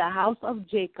 and the house of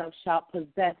Jacob shall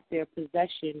possess their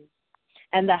possessions.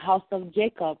 And the house of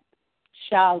Jacob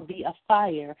shall be a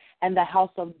fire, and the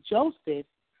house of Joseph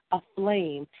a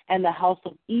flame, and the house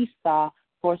of Esau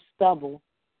for stubble.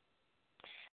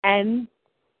 And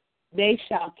they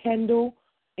shall kindle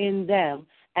in them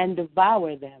and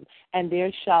devour them, and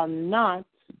there shall not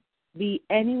be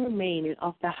any remaining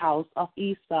of the house of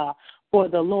Esau, for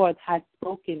the Lord hath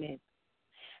spoken it.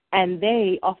 And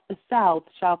they of the south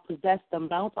shall possess the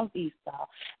mount of Esau,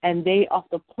 and they of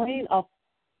the plain of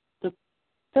the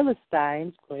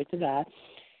Philistines, glory to God,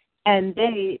 and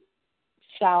they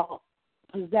shall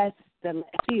possess the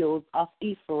fields of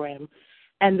Ephraim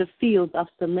and the fields of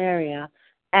Samaria,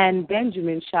 and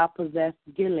Benjamin shall possess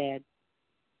Gilead.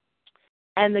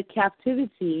 And the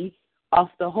captivity of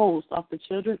the host of the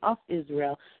children of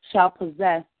Israel shall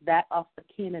possess that of the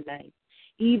Canaanites,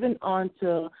 even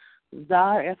unto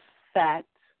Zarephath,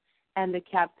 and the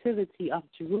captivity of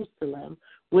Jerusalem,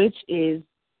 which is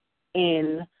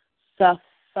in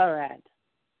Sepharad,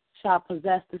 shall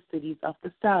possess the cities of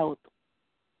the south.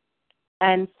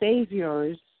 And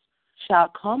saviors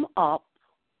shall come up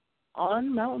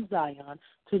on Mount Zion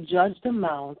to judge the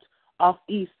mount of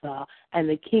Esau, and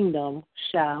the kingdom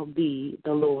shall be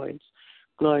the Lord's.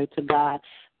 Glory to God.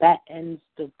 That ends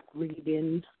the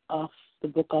reading of the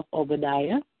book of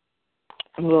Obadiah.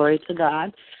 Glory to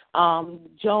God.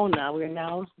 Jonah, we're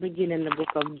now beginning the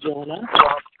book of Jonah.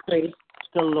 Praise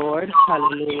the Lord.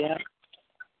 Hallelujah.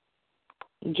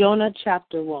 Jonah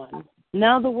chapter 1.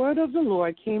 Now the word of the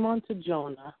Lord came unto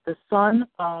Jonah, the son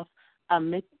of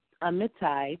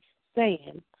Amittai,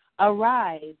 saying,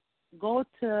 Arise, go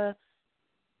to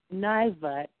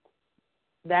Nineveh,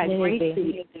 that great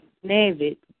city.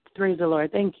 Nineveh, praise the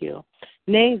Lord, thank you.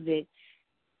 Nineveh,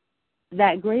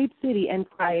 that great city, and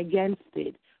cry against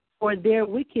it, for their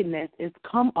wickedness is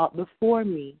come up before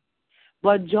me.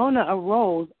 But Jonah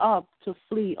arose up to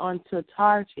flee unto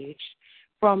Tarshish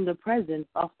from the presence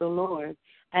of the Lord,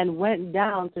 and went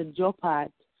down to Joppa,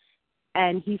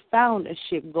 and he found a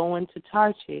ship going to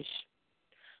Tarshish.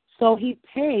 So he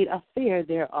paid a fare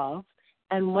thereof,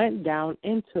 and went down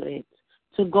into it,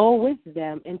 to go with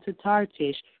them into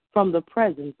Tarshish from the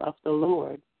presence of the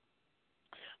Lord.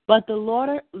 But the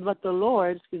Lord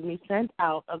sent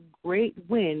out a great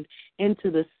wind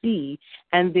into the sea,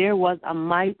 and there was a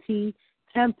mighty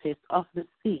tempest of the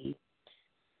sea,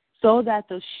 so that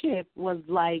the ship was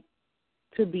like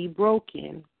to be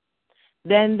broken.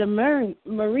 Then the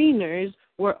mariners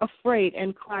were afraid,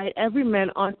 and cried every man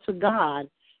unto God,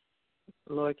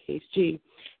 lowercase g,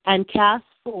 and cast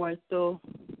forth the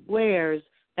wares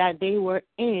that they were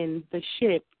in the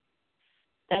ship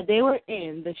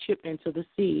into the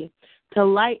sea, to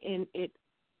lighten it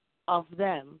of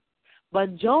them.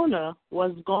 But Jonah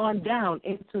was gone down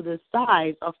into the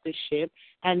sides of the ship,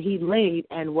 and he laid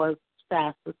and was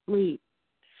fast asleep.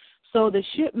 So the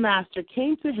shipmaster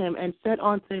came to him and said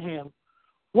unto him,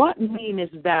 What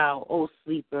meanest thou, O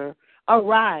sleeper?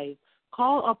 Arise,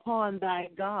 call upon thy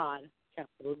God,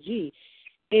 capital G,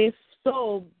 if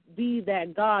so be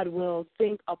that God will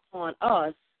think upon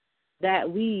us, that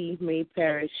we may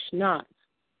perish not.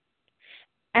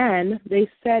 And they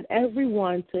said every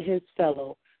one to his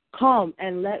fellow, Come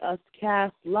and let us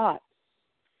cast lots,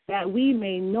 that we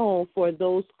may know for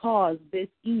those cause this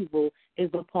evil is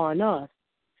upon us.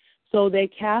 So they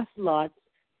cast lots,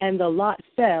 and the lot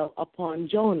fell upon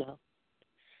Jonah.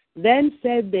 Then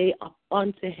said they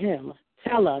unto him,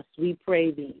 Tell us, we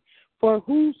pray thee, for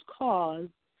whose cause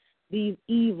this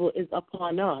evil is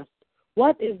upon us?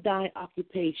 What is thy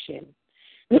occupation?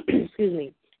 Excuse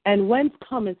me. And whence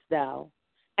comest thou?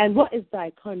 And what is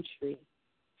thy country?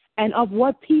 And of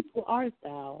what people art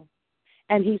thou?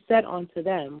 And he said unto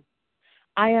them,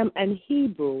 I am an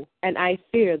Hebrew, and I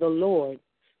fear the Lord,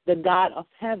 the God of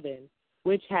heaven,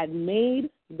 which had made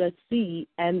the sea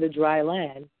and the dry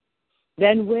land.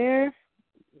 Then where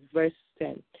verse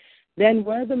 10. Then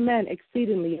were the men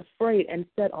exceedingly afraid and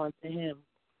said unto him,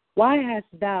 Why hast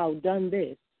thou done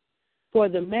this? For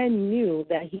the men knew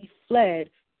that he fled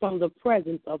from the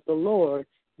presence of the Lord,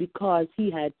 because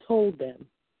he had told them.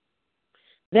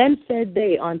 Then said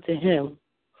they unto him,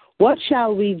 What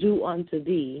shall we do unto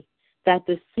thee, that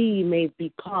the sea may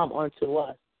be calm unto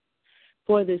us?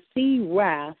 For the sea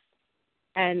wrath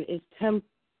and is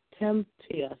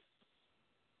tempestuous.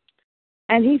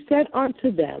 And he said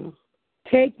unto them,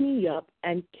 Take me up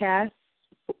and cast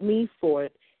me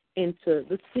forth into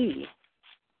the sea.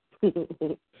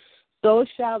 So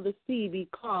shall the sea be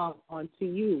calm unto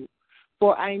you.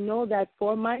 For I know that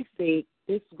for my sake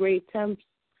this great tempest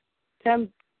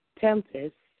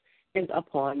is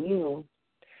upon you.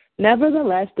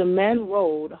 Nevertheless, the men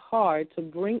rowed hard to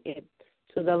bring it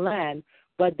to the land,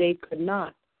 but they could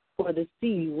not, for the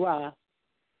sea wrath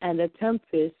and the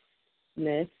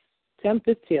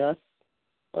tempestuous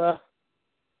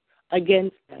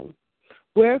against them.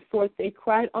 Wherefore they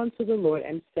cried unto the Lord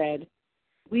and said,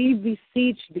 We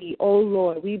beseech thee, O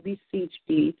Lord, we beseech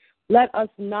thee, let us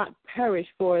not perish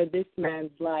for this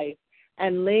man's life,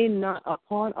 and lay not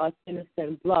upon us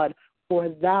innocent blood, for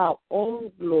thou,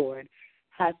 O Lord,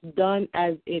 hast done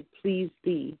as it pleased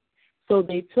thee. So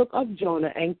they took up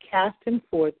Jonah and cast him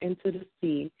forth into the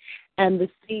sea, and the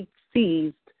sea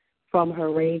ceased from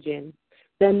her raging.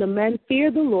 Then the men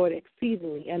feared the Lord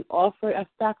exceedingly, and offered a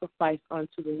sacrifice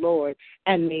unto the Lord,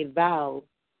 and made vows.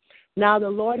 Now the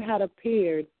Lord had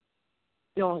appeared,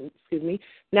 now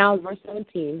verse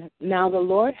 17, now the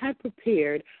Lord had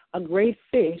prepared a great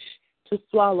fish to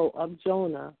swallow up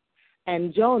Jonah,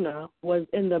 and Jonah was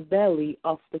in the belly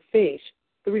of the fish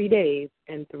 3 days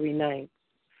and 3 nights.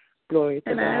 Glory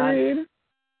to God.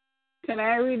 Can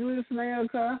I read Miss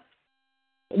Nayoka?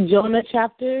 Jonah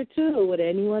chapter 2. Would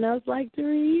anyone else like to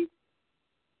read?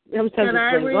 Can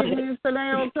I read Miss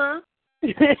Nayoka?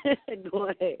 Go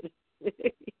ahead.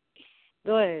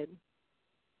 Go ahead.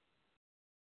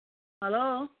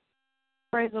 Hello?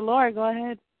 Praise the Lord. Go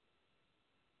ahead.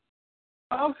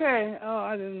 Okay. Oh,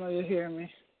 I didn't know you hear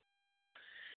me.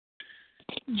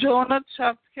 Jonah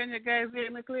chapter, can you guys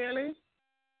hear me clearly?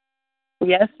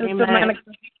 Yes, Sister Monica.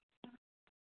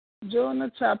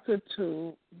 Jonah chapter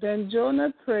 2. Then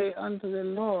Jonah prayed unto the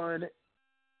Lord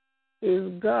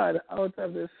his God out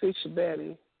of the fish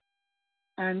belly,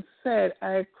 and said,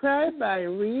 I cried by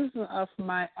reason of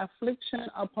my affliction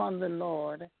upon the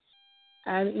Lord,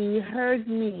 and he heard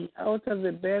me out of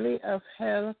the belly of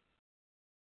hell.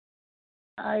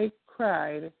 I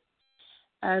cried,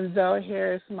 and thou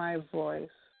hearest my voice.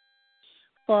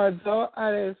 For thou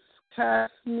hast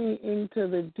cast me into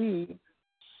the deep,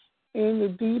 in the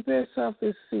deepest of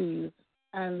the seas,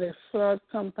 and the flood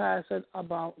compasseth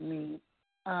about me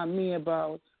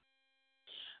about.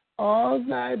 All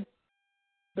thy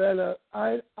billows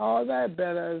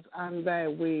and thy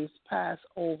waves pass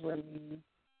over me.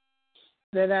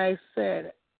 Then I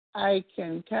said, I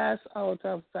can cast out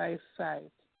of thy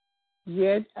sight,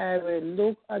 yet I will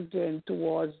look again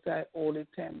towards thy holy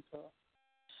temple.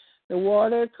 The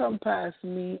water compassed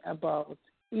me about,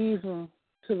 even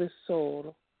to the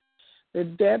soul. The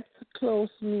depth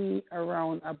closed me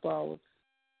around about.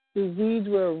 The weeds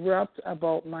were wrapped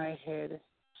about my head.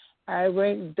 I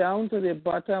went down to the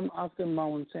bottom of the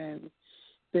mountain.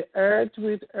 The earth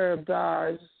with her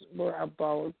bars were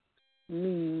about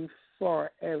me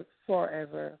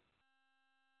forever.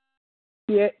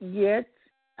 Yet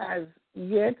as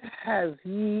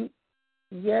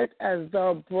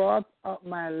thou brought up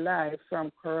my life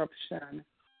from corruption,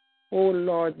 O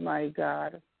Lord my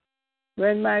God.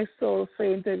 When my soul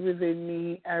fainted within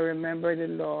me, I remembered the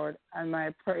Lord, and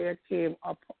my prayer came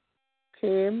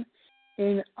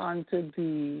in unto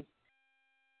thee,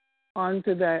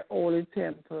 unto thy holy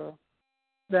temple,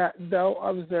 that thou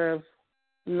observe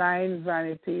lying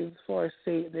vanities,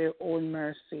 forsake their own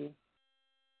mercy.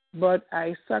 But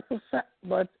I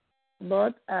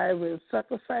will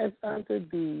sacrifice unto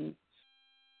thee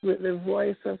with the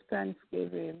voice of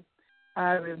thanksgiving.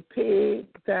 I will pay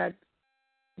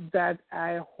that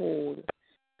I hold.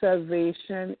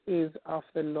 Salvation is of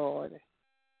the Lord.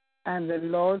 And the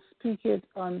Lord speaketh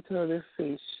unto the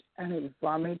fish, and it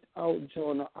vomit out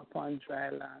Jonah upon dry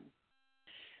land.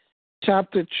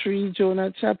 Chapter 3,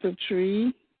 Jonah chapter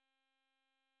 3.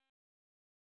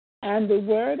 And the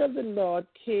word of the Lord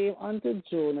came unto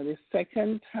Jonah the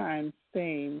second time,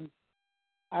 saying,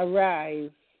 Arise,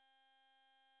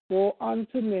 go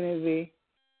unto Nineveh,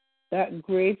 that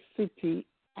great city,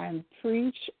 and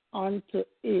preach unto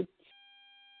it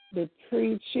the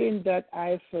preaching that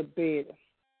I forbid.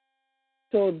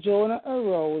 So Jonah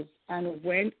arose and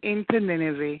went into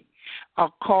Nineveh,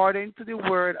 according to the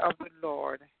word of the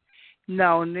Lord.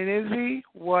 Now Nineveh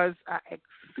was an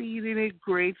exceedingly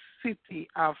great city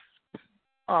of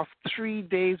 3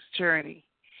 days' journey.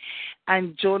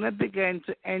 And Jonah began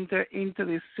to enter into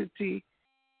the city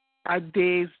a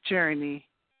day's journey.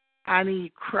 And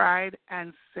he cried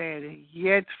and said,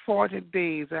 Yet 40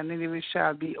 days, and Nineveh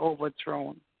shall be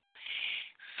overthrown.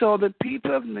 So the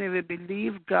people of Nineveh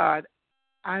believed God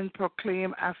and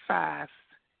proclaimed a fast,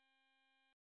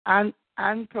 and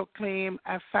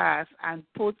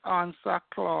put on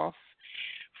sackcloth,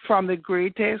 from the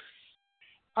greatest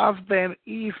of them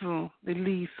even the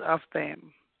least of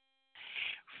them.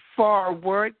 For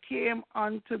word came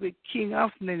unto the king of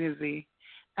Nineveh,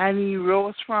 and he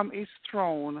rose from his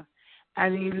throne,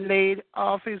 and he laid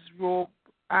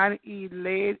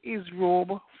his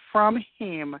robe from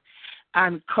him,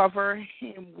 and covered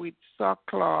him with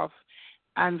sackcloth,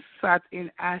 and sat in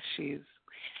ashes.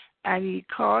 And he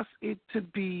caused it to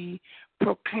be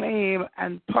proclaimed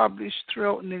and published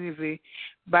throughout Nineveh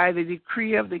by the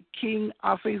decree of the king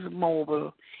of his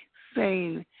noble,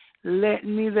 saying, Let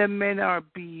neither men nor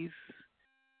beasts,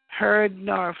 herd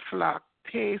nor flock,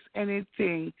 taste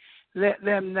anything, let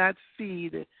them not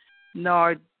feed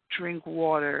nor drink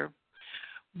water.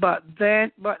 But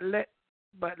let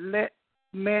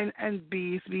men and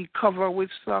beasts be covered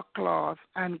with sackcloth,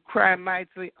 and cry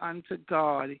mightily unto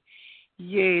God.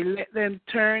 Yea, let them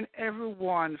turn every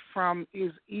one from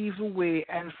his evil way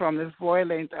and from the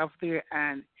violence of their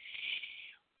hand.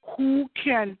 Who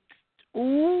can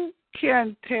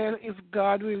tell if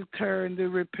God will turn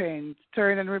and repent?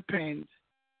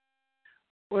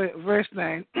 Wait, verse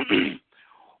 9.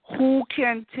 Who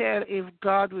can tell if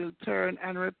God will turn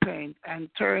and repent and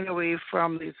turn away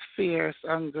from this fierce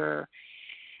anger,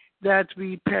 that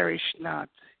we perish not?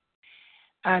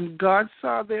 And God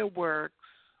saw their works,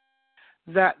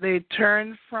 that they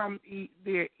turned from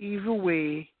their evil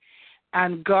way,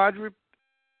 and God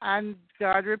repent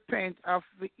of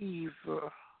the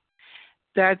evil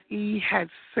that he had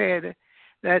said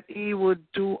that he would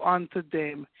do unto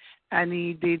them, and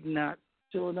he did not.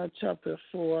 Jonah chapter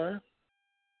 4.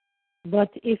 But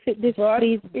if it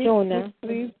displeased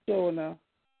Jonah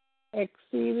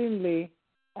exceedingly,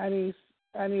 and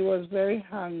he was very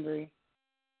hungry,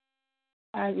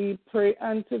 and he prayed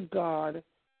unto God,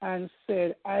 and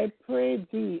said, I pray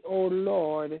thee, O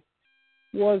Lord,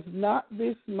 was not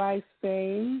this my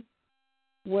saying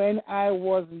when I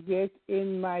was yet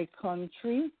in my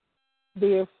country?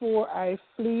 Therefore I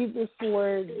flee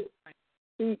before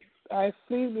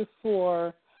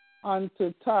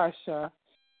unto Tarshish,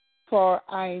 for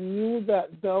I knew that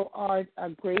thou art a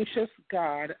gracious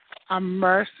God, a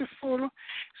merciful,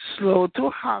 slow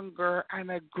to hunger, and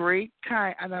of great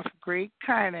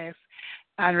kindness,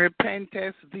 and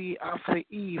repentest thee of the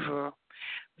evil.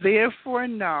 Therefore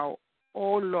now,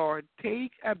 O Lord,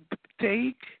 take, I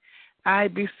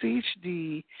beseech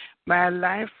thee, my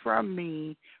life from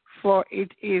me, for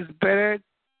it is better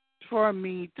for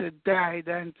me to die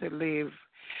than to live.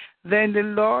 Then the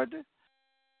Lord,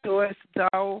 doest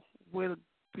thou wilt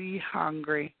be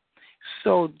hungry.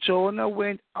 So Jonah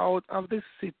went out of the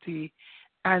city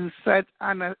and sat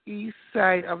on the east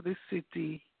side of the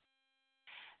city,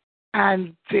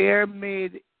 and there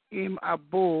made him a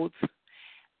boat,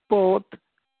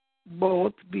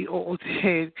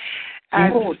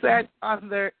 and sat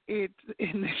under it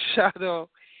in the shadow,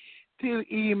 till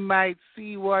he might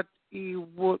see what he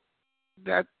would.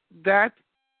 Let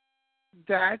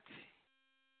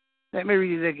me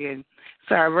read it again.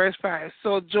 Sorry, verse 5.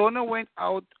 So Jonah went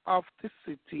out of the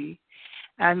city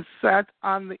and sat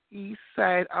on the east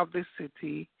side of the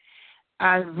city,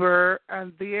 and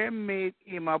there made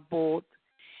him a boat,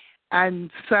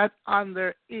 and sat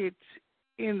under it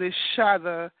in the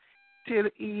shadow, till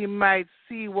he might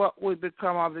see what would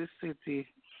become of the city.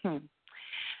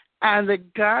 And the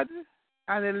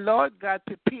Lord God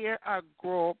prepared a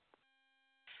grove,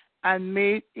 and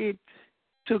made it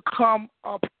to come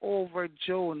up over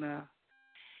Jonah,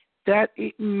 that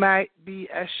it might be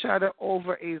a shadow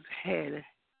over his head,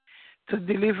 to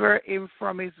deliver him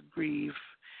from his grief.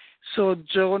 So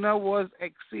Jonah was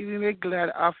exceedingly glad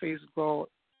of his growth.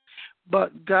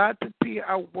 But God prepared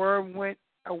a worm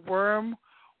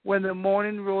when the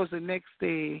morning rose the next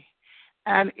day,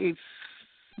 and it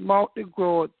smote the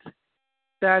growth,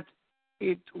 that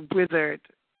it withered.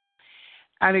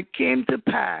 And it came to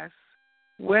pass,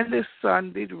 when the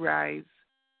sun did rise,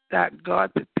 that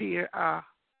God prepared a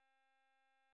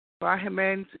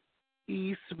vehement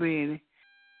east wind,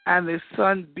 and the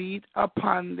sun beat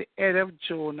upon the head of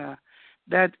Jonah,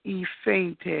 that he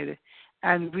fainted,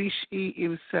 and wished he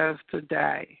himself to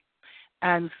die.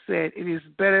 and said, It is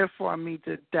better for me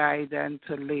to die than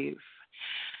to live.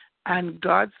 And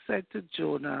God said to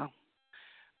Jonah,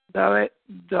 Thou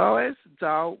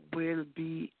will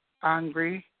be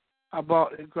angry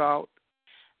about the drought.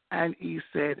 And he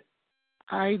said,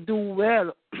 I do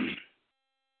well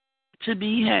to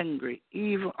be hungry,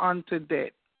 even unto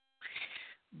death.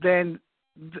 Then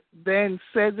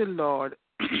said the Lord,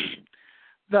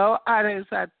 Thou hadst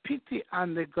had pity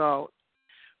on the drought,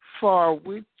 for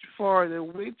the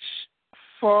which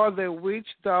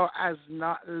thou hast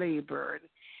not labored,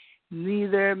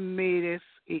 neither madest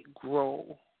it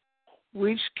grow,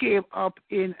 which came up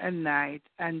in a night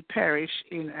and perished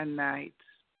in a night.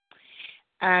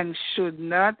 And should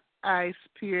not I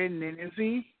spare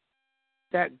Nineveh,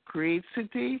 that great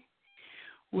city,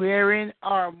 wherein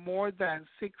are more than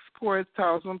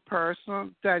 600,000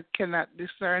 persons that cannot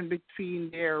discern between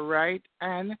their right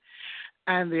hand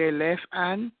and their left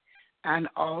hand, and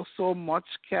also much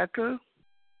cattle?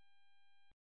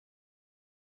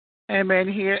 Amen.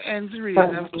 Here ends the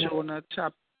reading of Jonah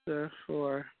chapter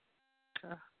 4.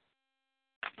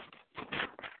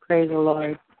 Praise the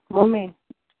Lord. Mommy.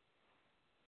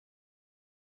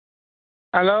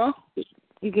 Hello?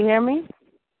 You can hear me?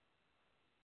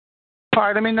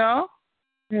 Pardon me now?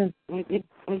 You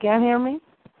can't hear me?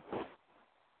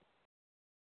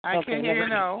 I can hear you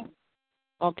now.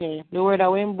 Okay. The word I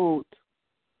went boot.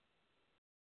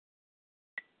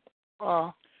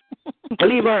 Oh.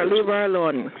 Leave her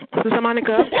alone. Sister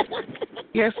Monica?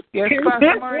 Yes,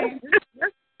 Pastor Marie.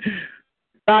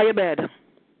 By your bed.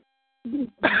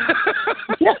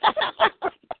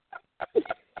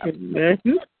 Amen.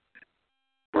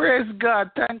 Praise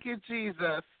God. Thank you,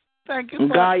 Jesus. Thank you,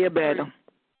 By your bed.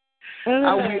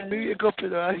 I will wake up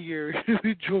in our ear.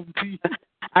 Jumpy.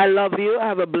 I love you.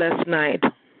 Have a blessed night.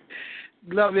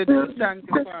 Love you too. Thank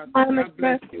you, Pastor. God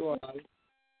bless you all.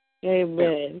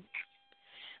 Amen.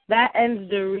 That ends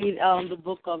the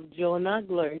book of Jonah.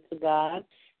 Glory to God.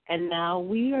 And now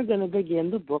we are going to begin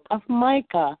the book of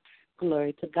Micah.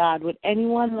 Glory to God. Would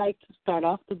anyone like to start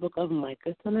off the book of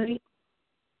Micah tonight?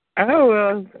 Oh,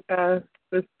 well,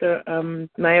 Sister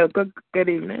Naoka, good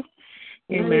evening.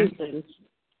 Amen.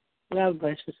 God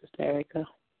bless you, Sister Erica.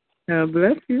 God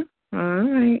bless you. All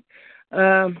right.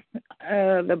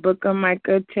 The book of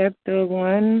Micah, chapter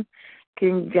 1,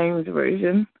 King James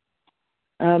Version.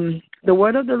 The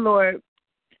word of the Lord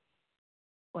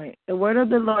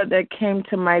that came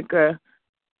to Micah,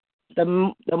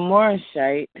 the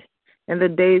Morashite, in the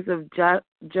days of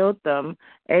Jotham,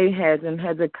 Ahaz, and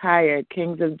Hezekiah,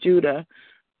 kings of Judah,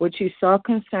 which he saw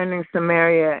concerning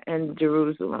Samaria and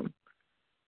Jerusalem.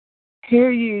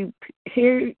 Hear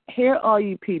all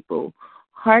you people,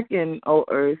 hearken, O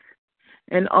earth,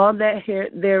 and all that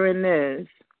therein is,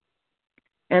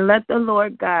 and let the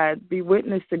Lord God be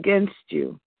witness against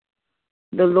you,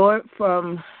 the Lord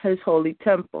from his holy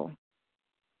temple.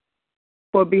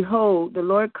 For behold, the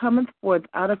Lord cometh forth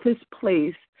out of his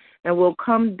place, and will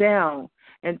come down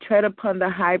and tread upon the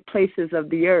high places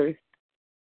of the earth.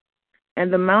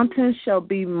 And the mountains shall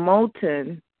be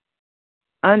molten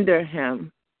under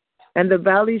him, and the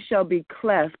valleys shall be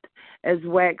cleft as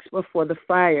wax before the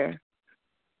fire.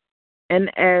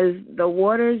 And as the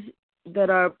waters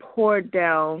that are poured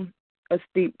down a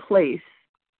steep place.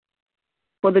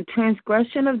 For the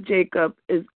transgression of Jacob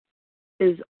is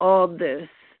all this,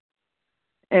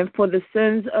 and for the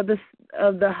sins of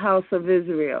the house of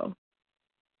Israel.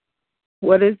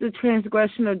 What is the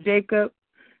transgression of Jacob?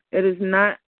 It is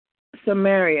not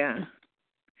Samaria.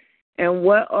 And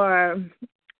what are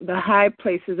the high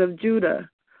places of Judah?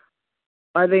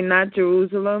 Are they not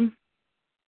Jerusalem?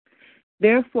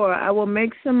 Therefore I will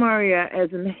make Samaria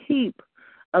as an heap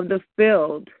of the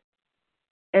field,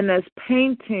 and as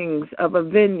paintings of a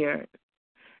vineyard.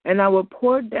 And I will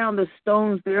pour down the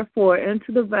stones, therefore,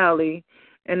 into the valley,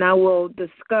 and I will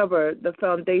discover the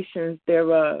foundations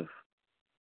thereof.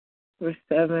 Verse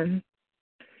 7.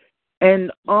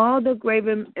 And all the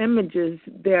graven images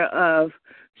thereof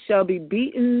shall be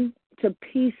beaten to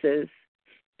pieces,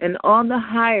 and all the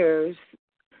hires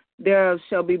thereof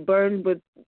shall be burned with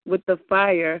the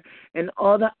fire, and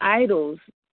all the idols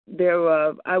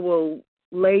thereof I will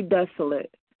lay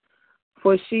desolate.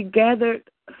 For she gathered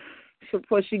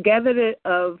it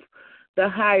of the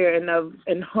hire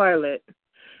and harlot,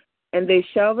 and they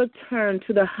shall return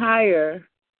to the hire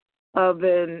of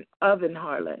an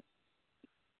harlot.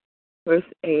 Verse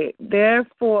 8.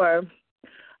 Therefore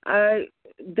I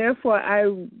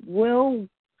will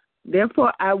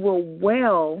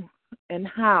wail and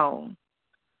howl.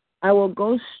 I will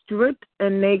go stripped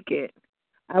and naked.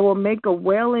 I will make a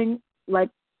wailing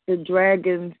like the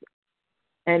dragons,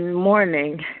 and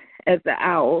mourning as the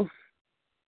owls.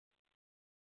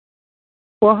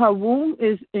 For her womb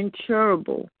is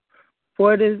incurable,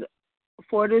 for it is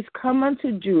come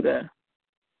unto Judah.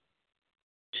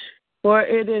 For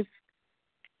it is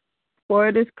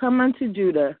come unto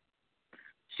Judah.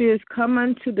 She is come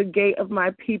unto the gate of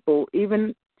my people,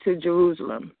 even to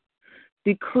Jerusalem.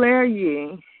 Declare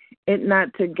ye it not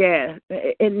at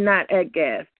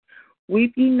Gath.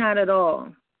 Weep ye not at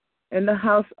all. In the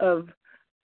house of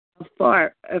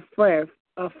Ephraim,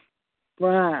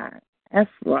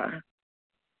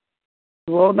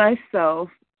 roll thyself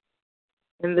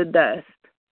in the dust.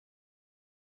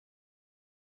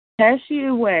 Pass ye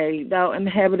away, thou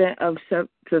inhabitant of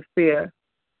Sephir,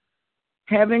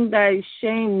 having thy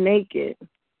shame naked,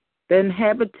 the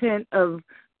inhabitant of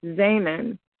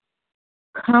Zanan.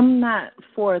 Come not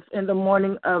forth in the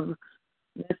morning of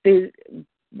Bethuel.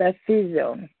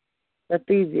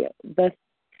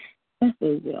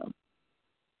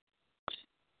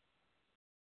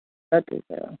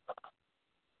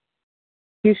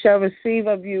 He shall receive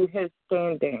of you his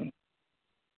standing.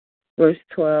 Verse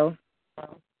 12.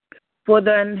 For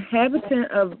the inhabitant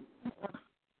of,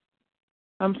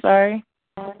 I'm sorry?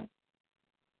 Can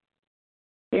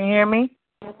you hear me?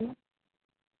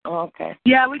 Oh, okay.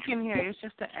 Yeah, we can hear you. It's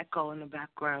just an echo in the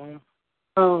background.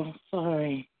 Oh,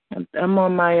 sorry. I'm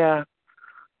on my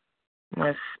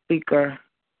my speaker.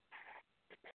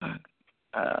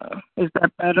 Is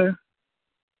that better?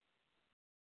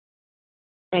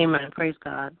 Amen. Praise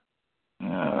God. All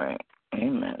right.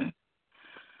 Amen.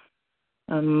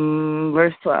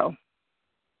 Verse 12.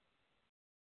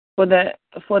 For the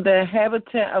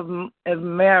inhabitant of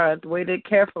Marath waited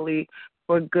carefully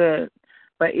for good,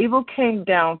 but evil came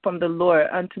down from the Lord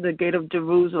unto the gate of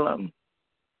Jerusalem.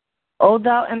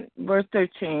 Verse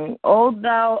 13. O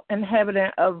thou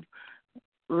inhabitant of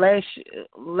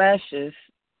Lashes,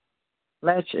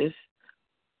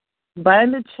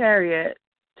 bind the chariot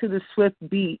to the swift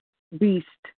beast,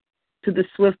 to the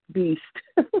swift beast.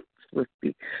 Swift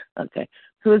beast. Okay.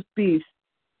 Swift beast.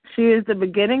 She is the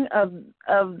beginning of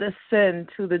the sin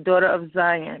to the daughter of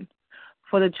Zion,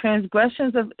 for the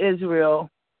transgressions of Israel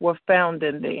were found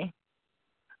in thee.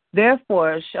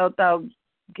 Therefore shalt thou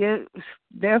give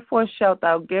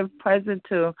present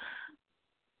to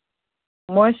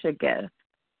Morsheth,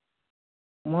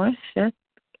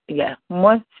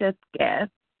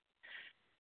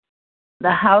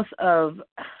 the house of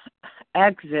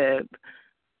Achzib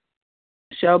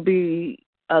shall be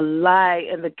a lie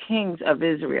in the kings of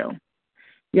Israel.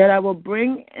 Yet I will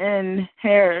bring in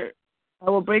heir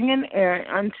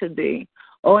unto thee,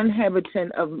 O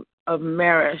inhabitant of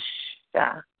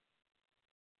Mareshah.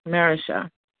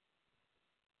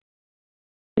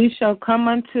 He shall come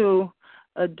unto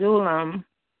Adullam,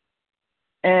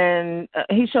 and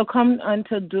he shall come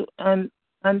unto Adullam,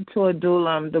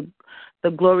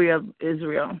 the glory of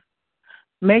Israel.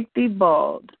 Make thee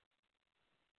bald,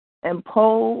 and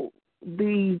poll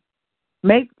thee.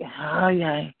 Make thee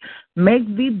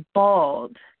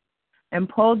bald, and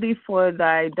poll thee for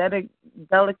thy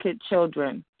delicate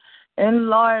children.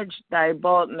 Enlarge thy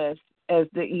baldness as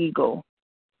the eagle,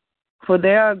 for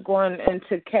they are gone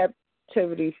into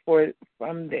captivity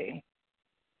from thee.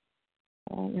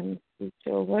 Let me switch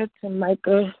over to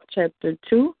Micah chapter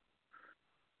 2,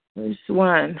 verse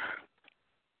 1.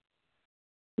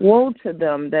 Woe to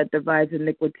them that devise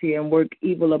iniquity and work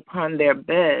evil upon their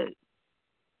beds.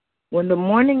 When the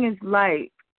morning is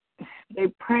light, they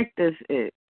practice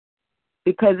it,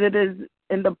 because it is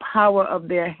in the power of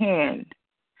their hand.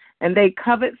 And they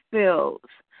covet fields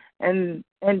and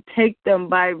take them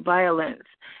by violence,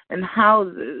 and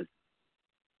houses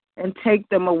and take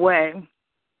them away.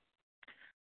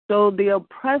 So they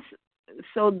oppress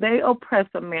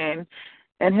a man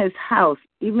and his house,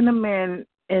 even a man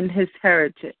and his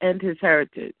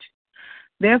heritage.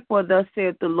 Therefore, thus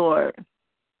saith the Lord,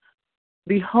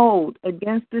 behold,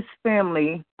 against this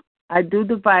family I do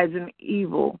devise an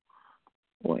evil.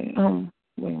 Wait,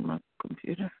 my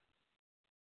computer.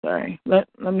 Sorry. Let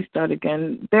me start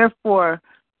again. Therefore,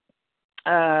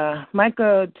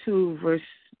 Micah 2, verse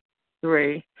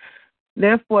 3.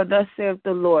 Therefore, thus saith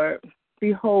the Lord,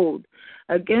 behold,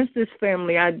 against this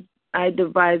family I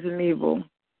devise an evil,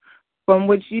 from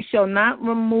which ye shall not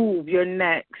remove your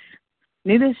necks,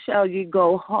 neither shall ye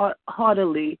go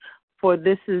haughtily, for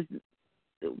this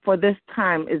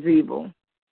time is evil.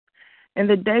 In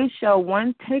the day shall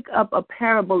one take up a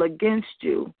parable against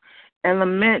you, and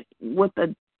lament with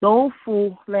a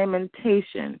doleful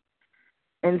lamentation,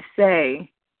 and say,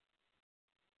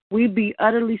 we be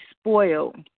utterly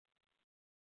spoiled.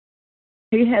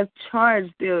 He hath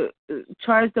charged the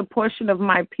portion of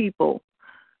my people.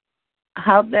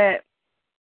 how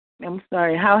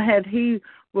had he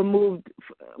removed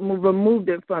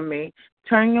it from me?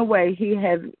 Turning away, he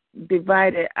has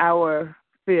divided our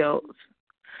fields.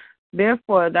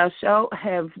 Therefore, thou shalt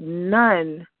have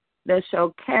none that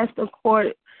shall cast a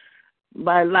cord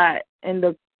by lot in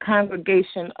the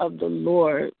congregation of the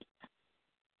Lord.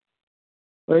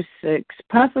 Verse 6,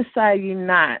 prophesy ye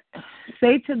not.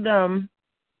 Say to them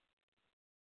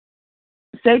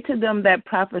that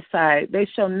prophesy, they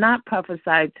shall not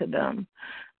prophesy to them,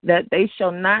 that they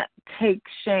shall not take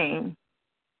shame.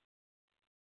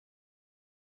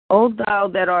 O thou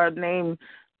that art named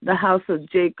the house of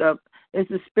Jacob, is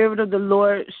the spirit of the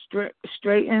Lord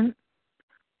straitened?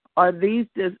 Are these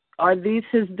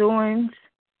his doings?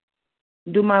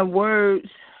 Do my words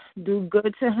do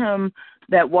good to him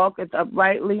that walketh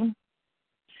uprightly?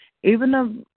 Even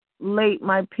of late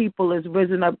my people is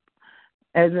risen up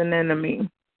as an enemy.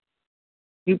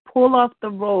 You pull off the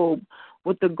robe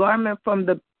with the garment from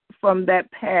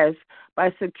that pass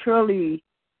by securely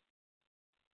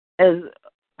as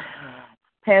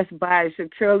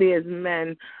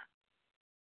men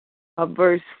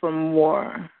averse from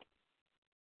war.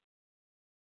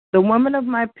 The women of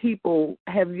my people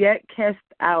have yet cast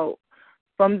out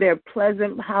from their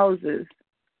pleasant houses,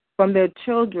 from their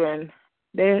children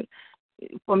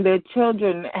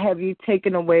have you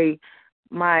taken away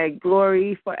my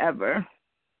glory forever.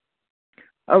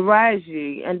 Arise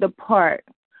ye and depart,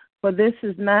 for this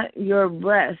is not your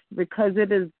rest, because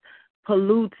it is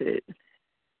polluted.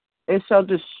 It shall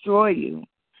destroy you,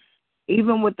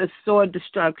 even with the sword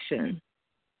destruction.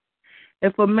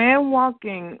 If a man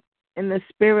walking in the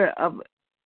spirit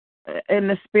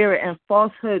and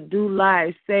falsehood do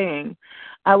lie, saying,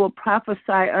 I will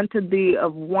prophesy unto thee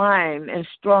of wine and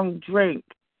strong drink,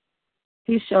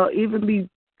 he shall even be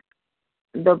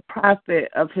the prophet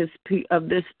of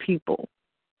this people.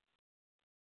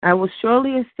 I will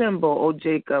surely assemble, O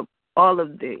Jacob, all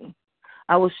of thee.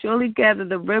 I will surely gather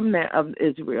the remnant of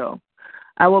Israel.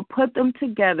 I will put them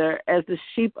together as the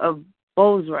sheep of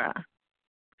Bozrah,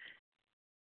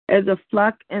 as a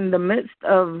flock in the midst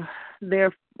of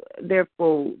their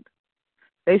fold.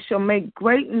 They shall make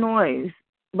great noise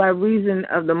by reason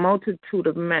of the multitude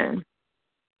of men.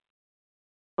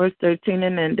 Verse 13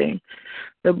 and ending.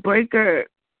 The breaker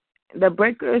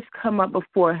is come up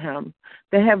before him.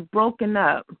 They have broken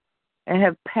up and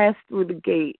have passed through the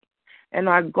gate and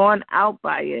are gone out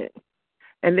by it.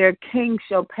 And their king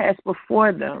shall pass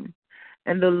before them,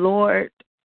 and the Lord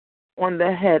on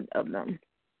the head of them.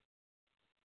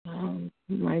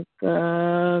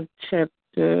 Micah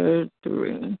chapter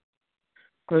 3,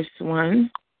 verse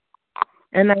 1.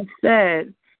 And I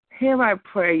said, hear I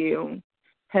pray you,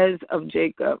 heads of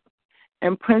Jacob,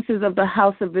 and princes of the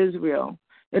house of Israel.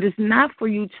 Is it not for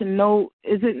you to know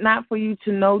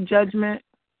judgment?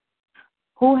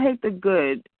 Who hate the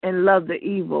good and love the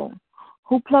evil?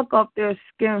 Who pluck off their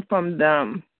skin from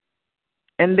them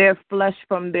and their flesh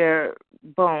from their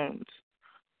bones?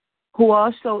 Who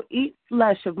also eat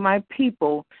flesh of my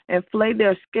people and flay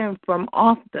their skin from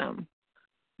off them?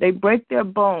 They break their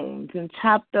bones and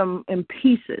chop them in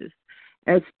pieces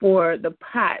as for the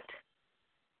pot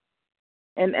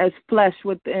and as flesh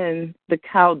within the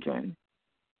cauldron.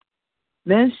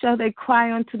 Then shall they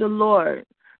cry unto the Lord,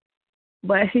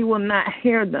 but he will not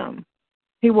hear them.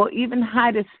 He will even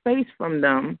hide his face from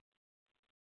them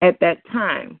at that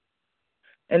time.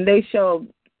 And they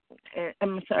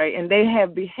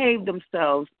have behaved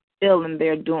themselves ill in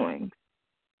their doings.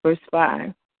 Verse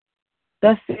 5.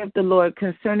 Thus saith the Lord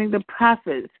concerning the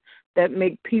prophets that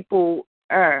make people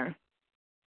err,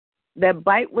 that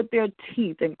bite with their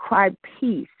teeth and cry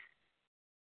peace.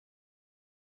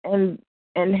 And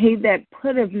he that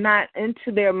putteth not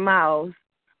into their mouths,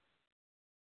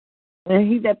 and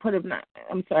he that putteth not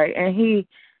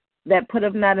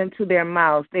into their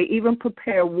mouths, they even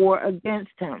prepare war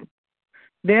against him.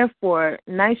 Therefore,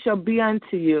 night shall be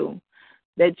unto you,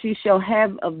 that ye shall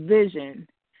have a vision,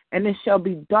 and it shall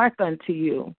be dark unto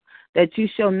you, that ye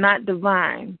shall not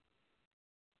divine.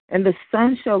 And the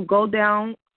sun shall go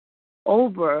down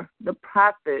over the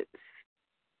prophets,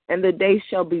 and the day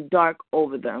shall be dark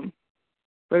over them.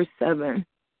 Verse 7.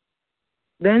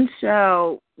 Then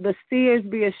shall the seers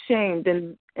be ashamed,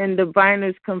 and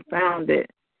diviners confounded.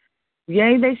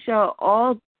 Yea, they shall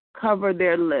all cover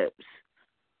their lips.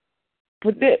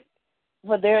 For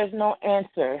there is no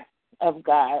answer of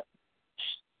God.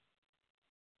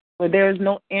 For there is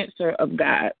no answer of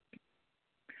God.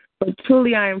 But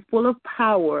truly I am full of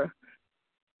power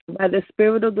by the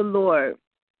Spirit of the Lord,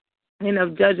 and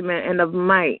of judgment and of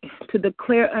might, to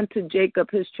declare unto Jacob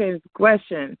his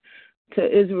transgression,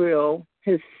 to Israel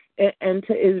his and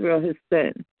to Israel his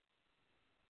sin.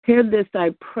 Hear this,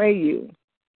 I pray you,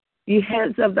 ye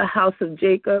heads of the house of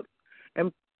Jacob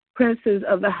and princes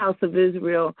of the house of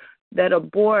Israel, that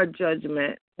abhor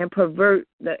judgment and pervert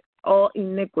all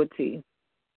iniquity.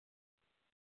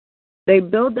 They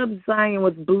build up Zion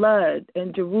with blood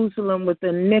and Jerusalem with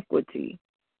iniquity.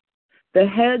 The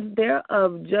heads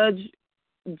thereof judge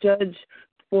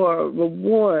for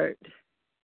reward,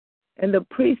 and the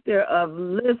priests thereof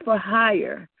live for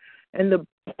hire, and the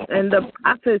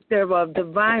prophets thereof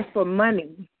divine for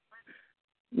money.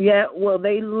 Yet will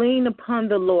they lean upon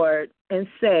the Lord and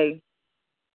say,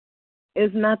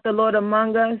 is not the Lord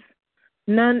among us?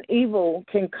 None evil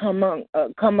can come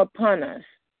upon us.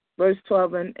 Verse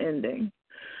 12 and ending.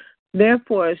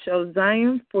 Therefore shall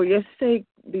Zion for your sake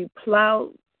be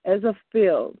plowed as a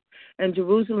field, and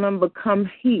Jerusalem become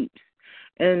heaps,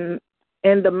 and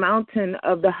the mountain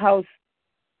of the house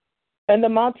as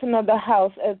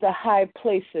the high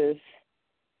places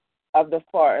of the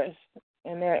forest.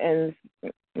 And there ends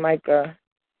Micah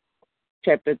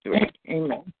chapter 3.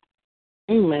 Amen.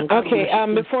 Amen. Okay,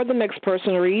 before the next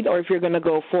person read, or if you're going to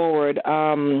go forward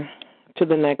to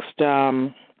the next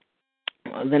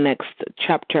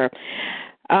chapter,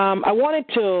 I wanted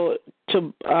to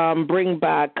bring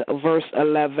back verse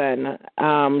 11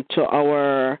 to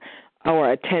our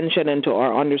attention and to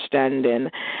our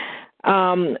understanding.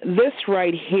 This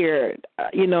right here,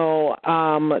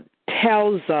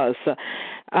 tells us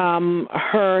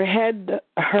her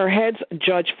heads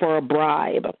judge for a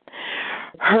bribe,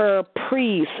 her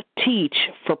priests teach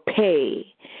for pay,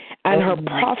 and her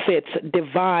prophets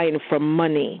divine for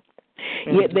money.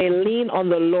 Yet they lean on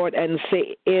the Lord and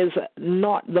say, is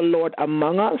not the Lord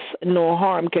among us? No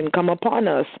harm can come upon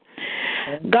us.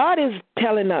 God is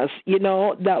telling us,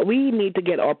 that we need to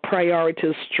get our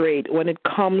priorities straight when it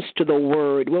comes to the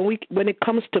word, when it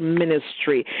comes to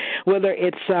ministry, whether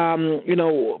it's,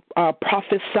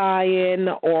 prophesying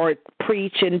or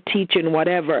preaching, teaching,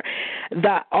 whatever,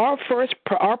 that our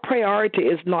priority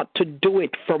is not to do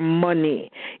it for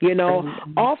money.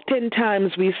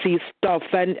 Oftentimes we see stuff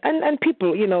and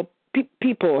people,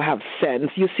 people have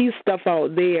sense. You see stuff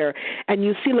out there, and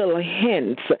you see little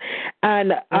hints,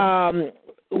 and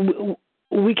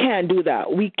we can't do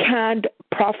that. We can't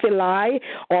prophesy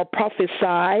or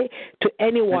prophesy to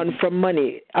anyone for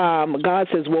money. God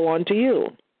says, woe unto you.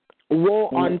 Woe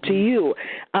unto you.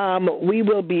 We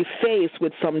will be faced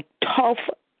with some tough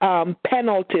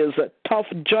penalties, tough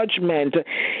judgment,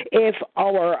 if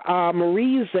our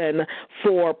reason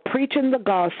for preaching the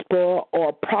gospel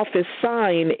or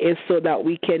prophesying is so that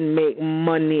we can make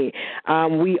money.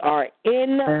 We are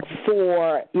in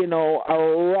for,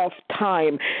 a rough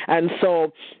time. And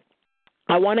so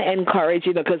I want to encourage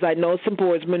you, because I know Simple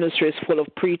Words Ministry is full of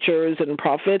preachers and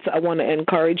prophets. I want to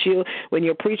encourage you, when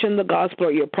you're preaching the gospel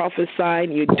or you're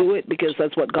prophesying, you do it because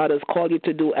that's what God has called you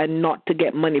to do, and not to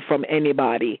get money from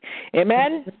anybody.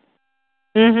 Amen?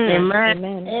 Mm-hmm. Amen.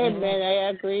 Amen. I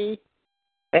agree.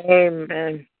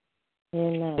 Amen.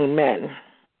 Amen. Amen.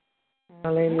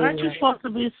 Hallelujah. Aren't you supposed to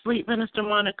be asleep, Minister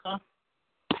Monica?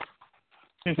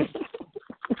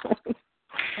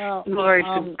 Glory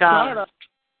to God.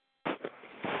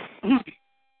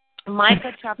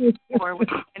 Micah chapter 4. Would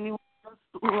anyone else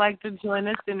would like to join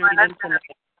us in reading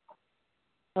tonight?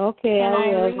 Okay, I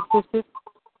will.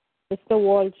 Mr.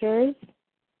 Walters,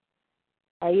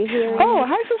 are you here? Oh,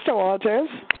 hi, Sister Walters.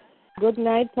 Good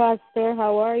night, Pastor.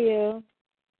 How are you?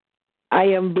 I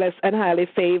am blessed and highly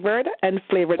favored and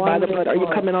flavored by the blood. Are you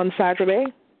coming on Saturday?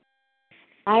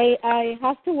 I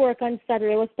have to work on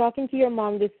Saturday. I was talking to your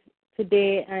mom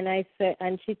today, and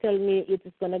she told me it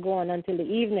is going to go on until the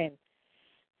evening.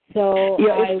 So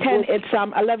yeah, it's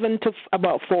 11 to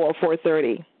about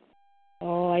 4:30.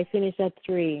 Oh, I finish at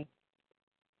 3.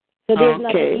 So there's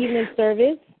not an evening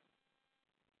service?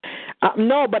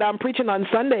 No, but I'm preaching on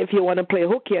Sunday. If you want to play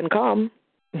hooky and come.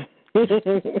 So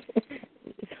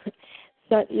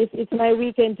it's my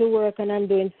weekend to work, and I'm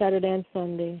doing Saturday and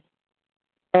Sunday.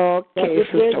 Okay,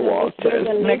 Sister Walters.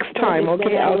 Next time,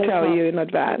 okay? I'll tell you in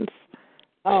advance.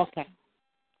 Okay.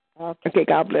 Okay,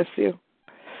 God bless you.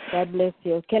 God bless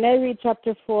you. Can I read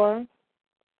chapter 4?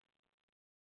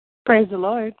 Praise the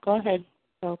Lord. Go ahead.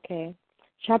 Okay.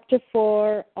 Chapter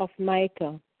 4 of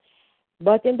Micah.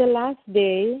 But in the last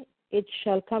day it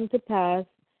shall come to pass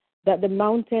that the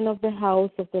mountain of the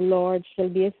house of the Lord shall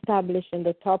be established in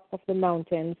the top of the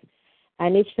mountains,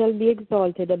 and it shall be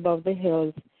exalted above the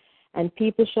hills, and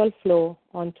people shall flow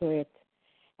unto it.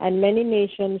 And many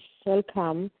nations shall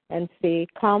come and say,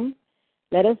 Come,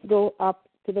 let us go up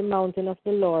to the mountain of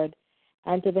the Lord,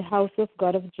 and to the house of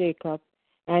God of Jacob,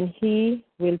 and he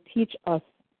will teach us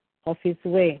of his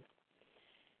way.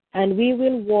 And we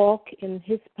will walk in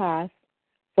his path,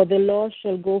 for the law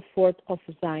shall go forth of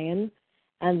Zion,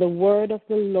 and the word of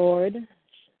the Lord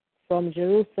from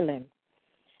Jerusalem.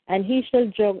 And he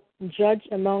shall judge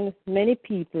among many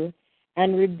people,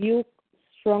 and rebuke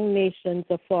strong nations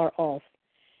afar off.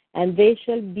 And they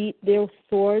shall beat their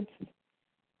swords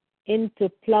into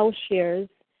plowshares,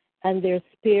 and their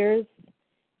spears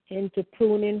into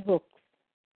pruning hooks.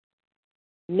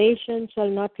 Nation shall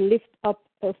not lift up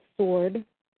a sword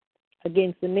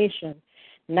against the nation,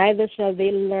 neither shall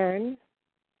they learn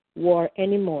war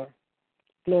any more.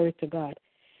 Glory to God.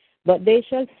 But they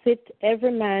shall sit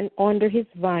every man under his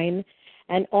vine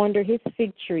and under his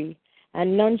fig tree,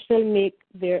 and none shall make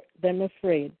them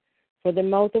afraid, for the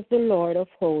mouth of the Lord of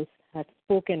hosts hath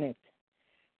spoken it.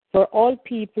 For all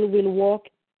people will walk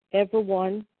every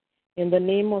one in the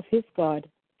name of his God,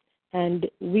 and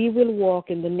we will walk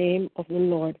in the name of the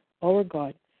Lord our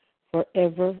God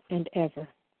forever and ever.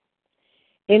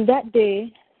 In that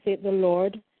day, saith the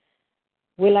Lord,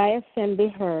 will I assemble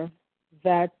her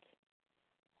that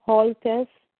halteth,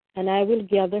 and I will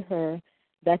gather her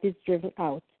that is driven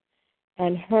out,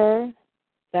 and her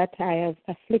that I have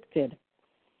afflicted.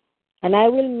 And I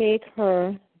will make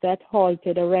her that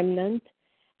halted a remnant,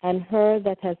 and her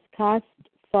that has cast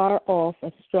far off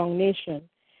a strong nation.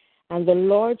 And the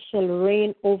Lord shall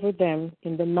reign over them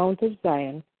in the mount of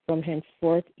Zion from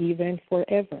henceforth even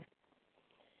forever.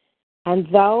 And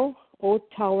thou, O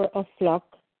tower of flock,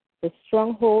 the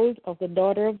stronghold of the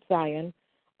daughter of Zion,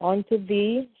 unto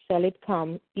thee shall it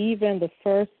come, even the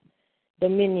first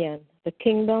dominion. The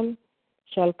kingdom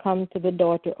shall come to the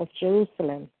daughter of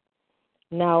Jerusalem.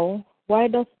 Now, why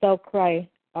dost thou cry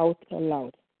out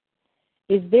aloud?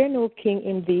 Is there no king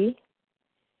in thee?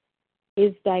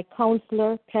 Is thy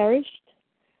counselor perished?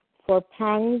 For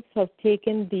pangs have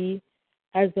taken thee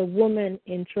as a woman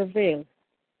in travail.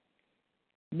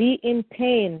 Be in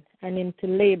pain and into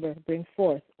labor bring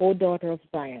forth, O daughter of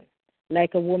Zion,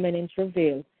 like a woman in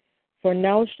travail. For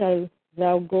now shalt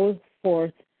thou go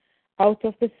forth out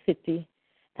of the city,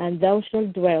 and thou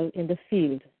shalt dwell in the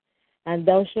field, and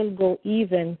thou shalt go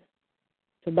even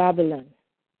to Babylon.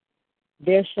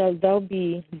 There shalt thou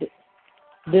be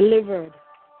delivered.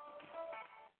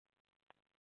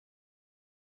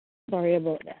 Sorry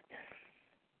about that.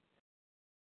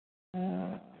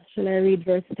 Shall I read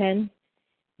verse 10?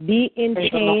 Be in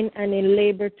pain and in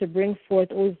labor to bring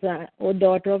forth, O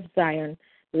daughter of Zion,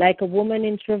 like a woman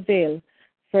in travail.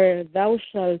 For thou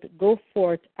shalt go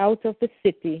forth out of the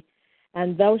city,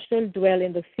 and thou shalt dwell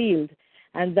in the field,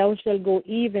 and thou shalt go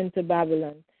even to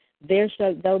Babylon. There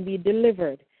shalt thou be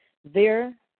delivered.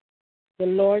 There the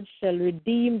Lord shall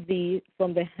redeem thee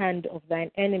from the hand of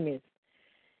thine enemies.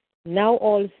 Now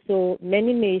also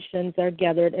many nations are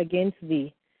gathered against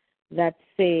thee, that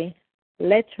say,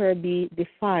 let her be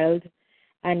defiled,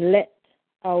 and let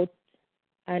our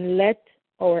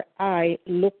eye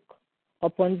look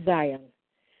upon Zion.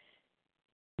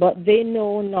 But they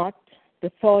know not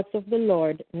the thoughts of the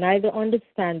Lord, neither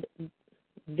understand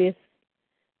they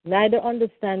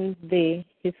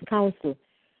his counsel.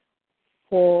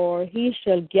 For he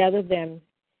shall gather them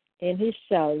in his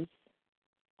shells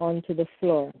unto the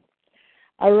floor.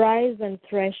 Arise and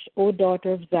thresh, O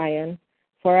daughter of Zion,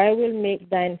 for I will make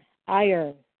thine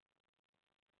iron,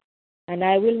 and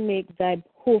I will make thy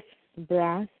hoofs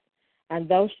brass, and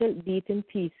thou shalt beat in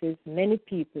pieces many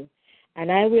people,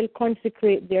 and I will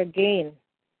consecrate their gain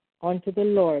unto the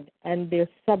Lord, and their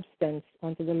substance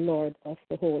unto the Lord of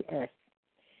the whole earth.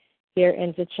 Here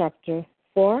ends chapter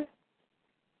 4.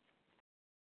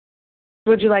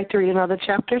 Would you like to read another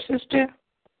chapter, sister?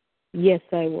 Yes,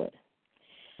 I would.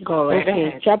 Go right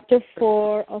ahead. Chapter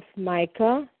 4 of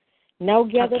Micah. Now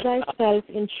gather thyself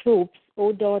in troops,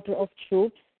 O daughter of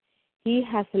troops. He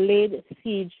hath laid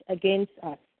siege against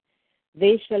us.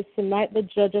 They shall smite the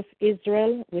judge of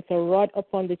Israel with a rod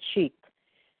upon the cheek.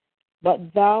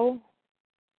 But thou,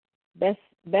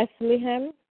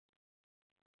 Bethlehem,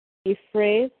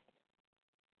 Ephraim,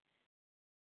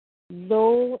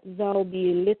 though thou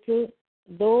be little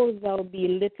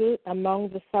among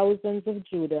the thousands of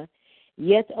Judah,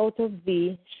 yet out of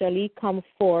thee shall he come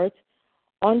forth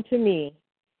unto me,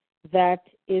 that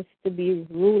is to be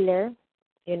ruler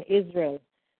in Israel.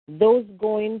 Those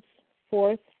goings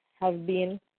forth have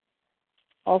been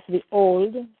of the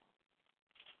old,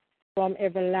 from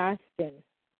everlasting.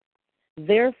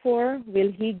 Therefore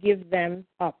will he give them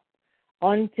up,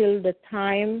 until the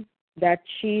time that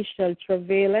she shall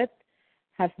travaileth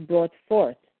hath brought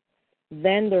forth.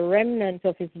 Then the remnant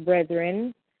of his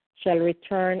brethren shall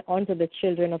return unto the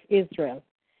children of Israel.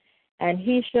 And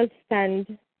he shall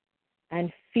stand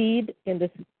and feed in the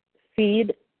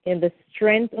feed in the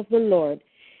strength of the Lord,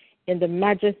 in the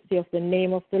majesty of the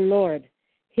name of the Lord,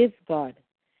 his God.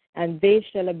 And they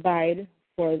shall abide,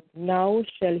 for now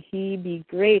shall he be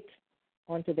great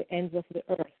unto the ends of the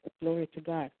earth. Glory to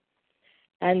God.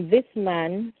 And this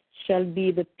man shall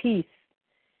be the peace,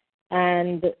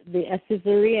 and the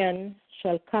Assyrian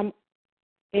shall come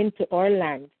into our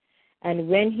land. And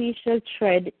when he shall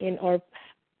tread in our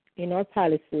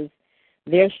palaces,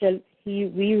 there shall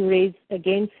we raise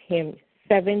against him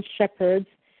 7 shepherds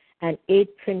and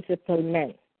 8 principal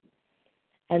men.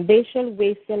 And they shall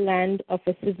waste the land of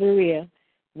Assyria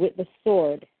with the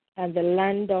sword, and the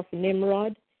land of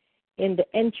Nimrod in the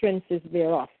entrances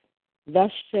thereof.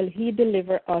 Thus shall he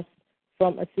deliver us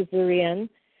from Assyrian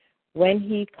when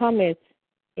he cometh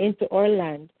into our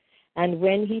land, and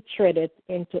when he treadeth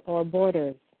into our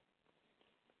borders.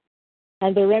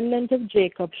 And the remnant of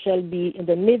Jacob shall be in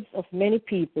the midst of many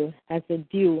people, as the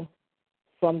dew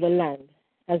from the land,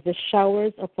 as the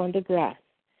showers upon the grass,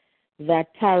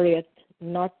 that tarrieth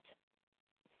not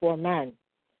for man,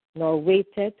 nor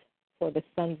waiteth for the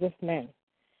sons of men.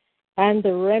 And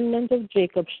the remnant of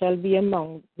Jacob shall be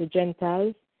among the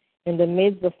Gentiles, in the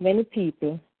midst of many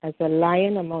people, as a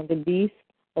lion among the beasts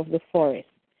of the forest,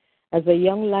 as a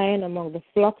young lion among the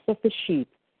flocks of the sheep,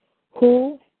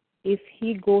 who, if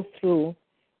he go through,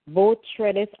 both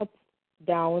treadeth up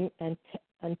down and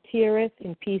teareth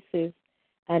in pieces,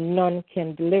 and none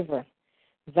can deliver.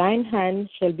 Thine hand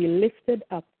shall be lifted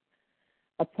up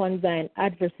upon thine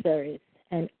adversaries,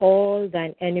 and all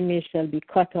thine enemies shall be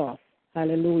cut off.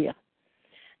 Hallelujah.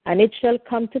 And it shall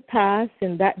come to pass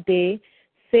in that day,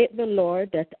 saith the Lord,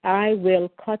 that I will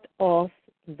cut off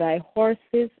thy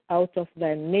horses out of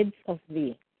thy midst of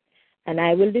thee, and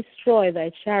I will destroy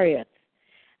thy chariots,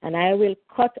 and I will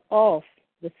cut off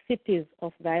the cities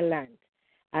of thy land,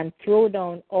 and throw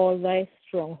down all thy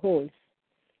strongholds.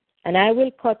 And I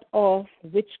will cut off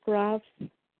witchcraft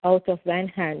out of thine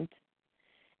hand,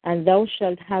 and thou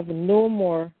shalt have no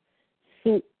more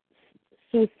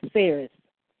soothsayers.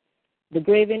 The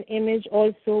graven image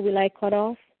also will I cut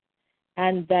off,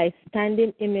 and thy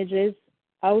standing images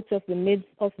out of the midst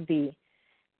of thee,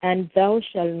 and thou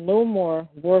shalt no more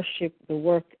worship the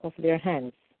work of their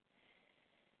hands.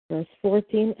 Verse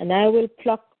 14, and I will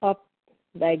pluck up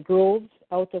thy groves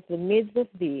out of the midst of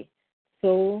thee,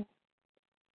 so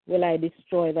will I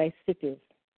destroy thy cities.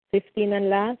 15 and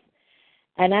last,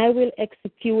 and I will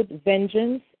execute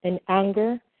vengeance and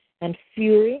anger and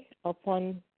fury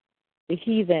upon the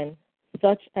heathen,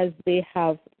 such as they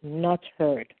have not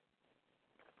heard.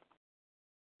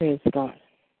 Praise God.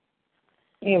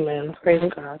 Amen.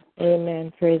 Praise God.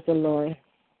 Amen. Praise the Lord.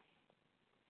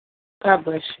 God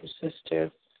bless you,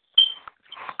 sister.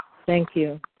 Thank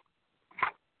you.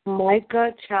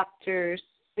 Micah chapter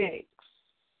 6.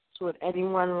 Would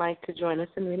anyone like to join us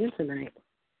in reading tonight?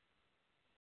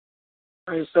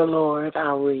 Praise the Lord.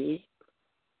 I'll read.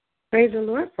 Praise the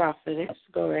Lord, prophetess.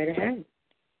 Go right ahead.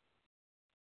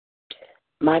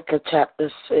 Micah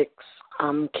chapter 6,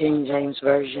 King James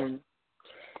Version.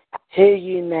 Hear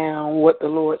ye now what the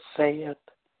Lord saith.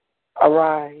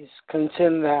 Arise,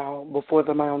 contend thou before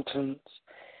the mountains,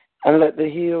 and let the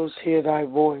hills hear thy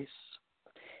voice.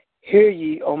 Hear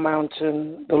ye, O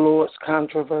mountain, the Lord's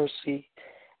controversy,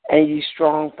 and ye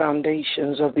strong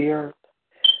foundations of the earth.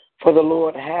 For the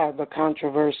Lord hath a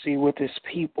controversy with his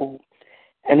people,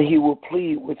 and he will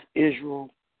plead with Israel.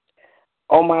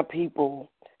 O my people,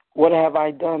 what have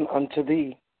I done unto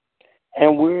thee?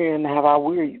 And wherein have I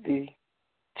wearied thee?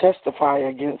 Testify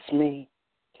against me.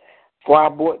 For I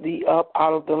brought thee up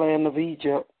out of the land of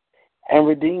Egypt, and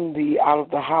redeemed thee out of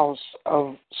the house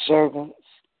of servants.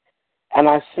 And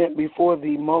I sent before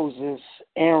thee Moses,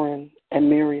 Aaron, and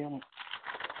Miriam.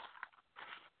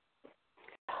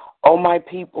 O my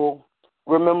people,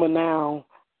 remember now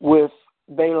with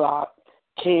Balak,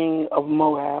 king of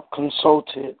Moab,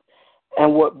 consulted,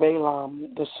 and what Balaam,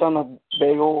 the son of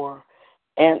Beor,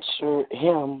 answered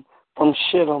him from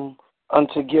Shittim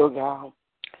unto Gilgal,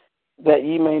 that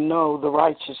ye may know the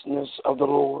righteousness of the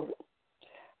Lord.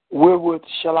 Wherewith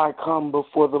shall I come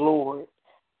before the Lord,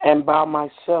 and bow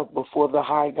myself before the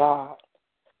high God?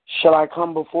 Shall I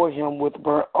come before him with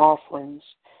burnt offerings,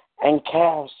 and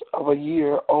calves of a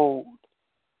year old?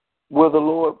 Will the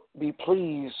Lord be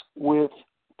pleased with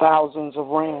thousands of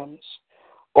rams,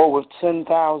 or with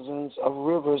 10,000s of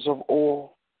rivers of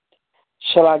oil?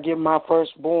 Shall I give my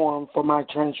firstborn for my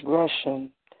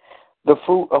transgression, the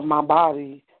fruit of my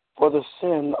body for the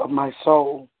sin of my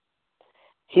soul?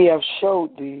 He hath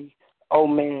showed thee, O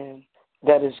man,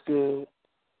 that is good.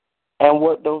 And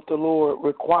what doth the Lord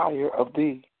require of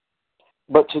thee,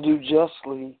 but to do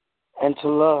justly, and to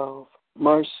love,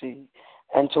 mercy,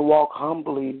 and to walk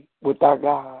humbly with our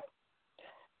God.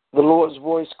 The Lord's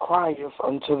voice crieth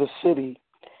unto the city,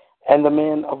 and the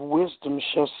man of wisdom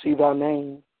shall see thy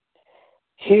name.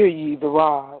 Hear ye the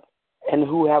rod, and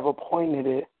who have appointed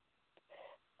it?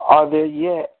 Are there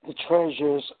yet the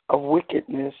treasures of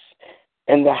wickedness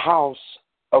in the house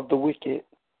of the wicked,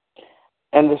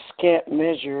 and the scant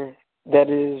measure that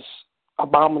is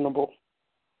abominable?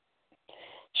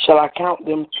 Shall I count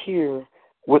them pure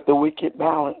with the wicked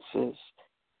balances,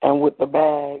 and with the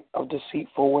bag of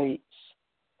deceitful weights?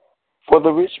 For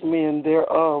the rich men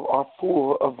thereof are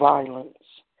full of violence,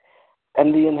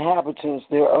 and the inhabitants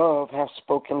thereof have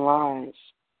spoken lies,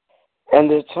 and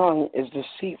their tongue is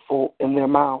deceitful in their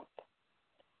mouth.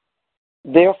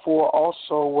 Therefore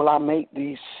also will I make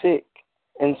thee sick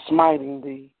in smiting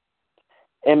thee,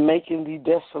 and making thee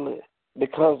desolate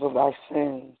because of thy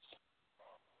sins.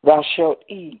 Thou shalt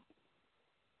eat,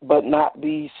 but not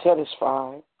be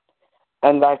satisfied,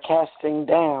 and thy casting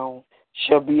down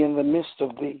shall be in the midst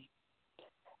of thee.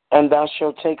 And thou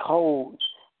shalt take hold,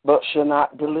 but shall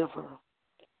not deliver.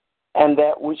 And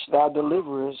that which thou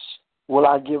deliverest will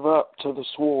I give up to the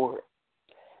sword.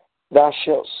 Thou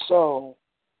shalt sow,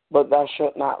 but thou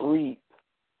shalt not reap.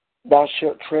 Thou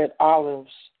shalt tread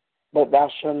olives, but thou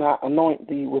shalt not anoint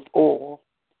thee with oil.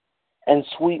 And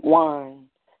sweet wine,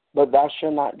 but thou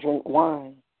shalt not drink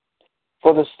wine.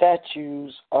 For the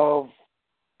statutes of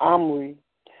Omri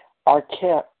are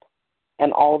kept,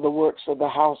 and all the works of the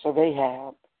house of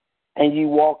Ahab. And ye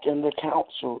walk in the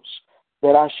counsels,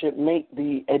 that I should make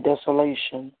thee a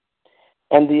desolation,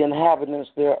 and the inhabitants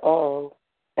thereof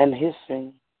an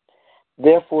hissing.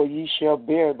 Therefore ye shall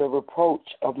bear the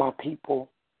reproach of my people.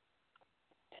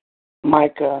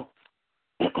 Micah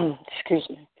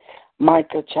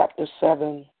chapter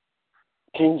 7,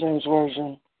 King James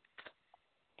Version.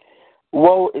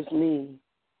 Woe is me,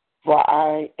 for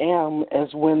I am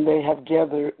as when they have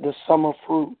gathered the summer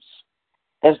fruits.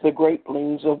 As the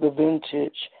grapelings of the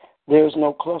vintage, there is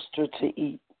no cluster to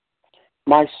eat.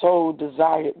 My soul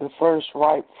desired the first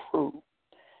ripe fruit.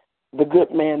 The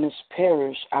good man is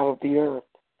perished out of the earth,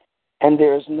 and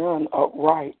there is none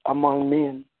upright among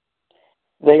men.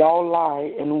 They all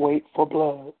lie in wait for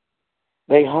blood.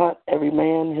 They hunt every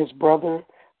man his brother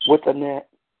with a net,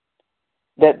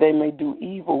 that they may do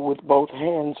evil with both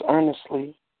hands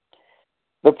earnestly.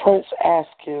 The prince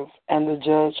asketh, and the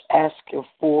judge asketh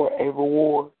for a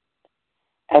reward.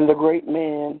 And the great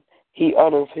man, he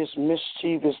uttereth his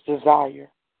mischievous desire,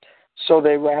 so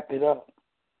they wrap it up.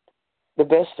 The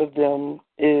best of them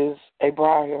is a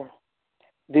briar.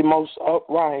 The most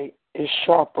upright is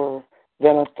sharper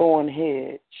than a thorn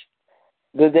hedge.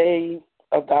 The day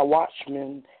of thy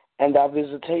watchman and thy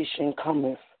visitation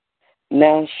cometh.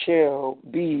 Now shall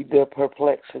be their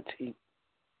perplexity.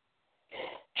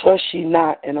 Trust ye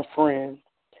not in a friend.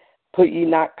 Put ye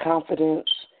not confidence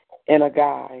in a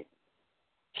guide.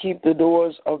 Keep the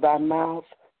doors of thy mouth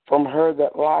from her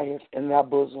that lieth in thy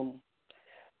bosom.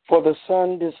 For the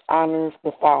son dishonoreth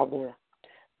the father.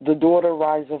 The daughter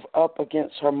riseth up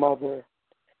against her mother.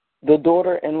 The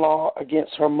daughter-in-law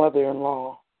against her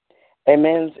mother-in-law. A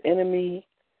man's enemy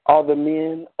are the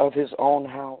men of his own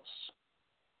house.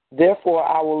 Therefore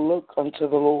I will look unto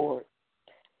the Lord.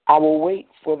 I will wait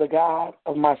for the God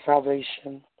of my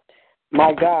salvation.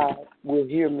 My God will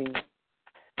hear me.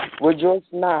 Rejoice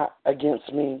not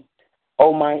against me,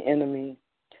 O my enemy.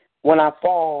 When I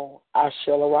fall, I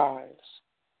shall arise.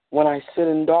 When I sit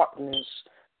in darkness,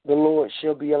 the Lord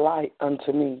shall be a light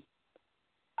unto me.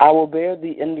 I will bear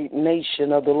the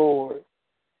indignation of the Lord,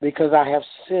 because I have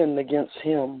sinned against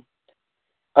him,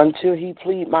 until he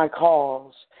plead my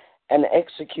cause and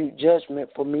execute judgment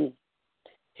for me.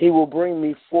 He will bring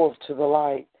me forth to the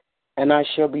light, and I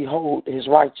shall behold his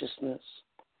righteousness.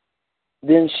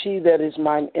 Then she that is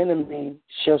mine enemy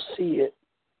shall see it,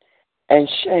 and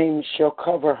shame shall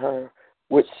cover her,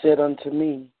 which said unto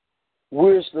me,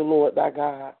 Where is the Lord thy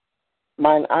God?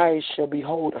 Mine eyes shall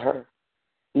behold her.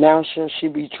 Now shall she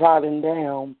be trodden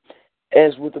down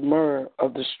as with the myrrh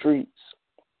of the streets.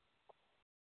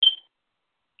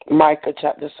 Micah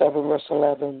chapter 7, verse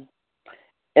 11.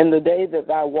 In the day that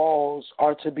thy walls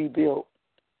are to be built,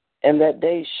 in that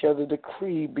day shall the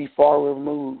decree be far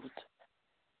removed.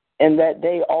 In that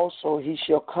day also he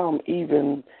shall come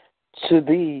even to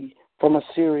thee from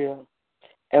Assyria,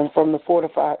 and from the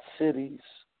fortified cities,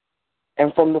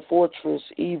 and from the fortress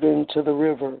even to the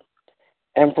river,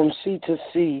 and from sea to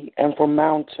sea, and from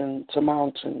mountain to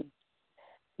mountain.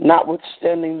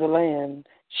 Notwithstanding the land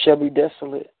shall be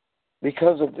desolate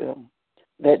because of them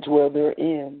that dwell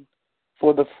therein,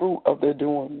 for the fruit of their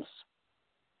doings.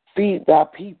 Feed thy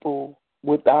people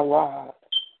with thy rod.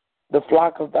 the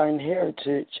flock of thine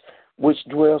heritage, which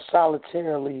dwell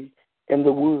solitarily in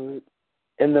the wood,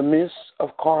 in the midst of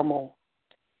Carmel.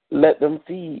 Let them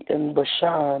feed in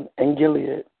Bashan and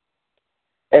Gilead,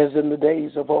 as in the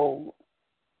days of old,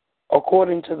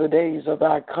 according to the days of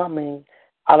thy coming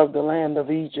out of the land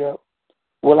of Egypt,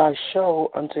 will I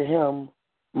show unto him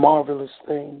marvelous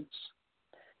things.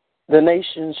 The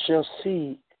nations shall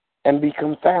see and be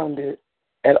confounded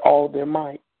at all their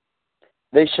might.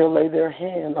 They shall lay their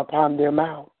hand upon their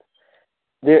mouth.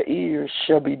 Their ears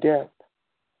shall be deaf.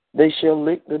 They shall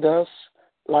lick the dust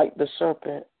like the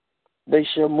serpent. They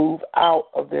shall move out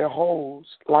of their holes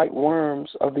like worms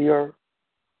of the earth.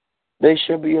 They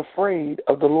shall be afraid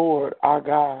of the Lord our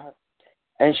God,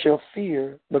 and shall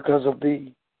fear because of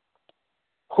thee.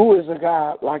 Who is a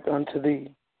God like unto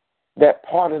thee, that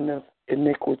pardoneth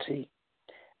iniquity,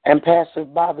 and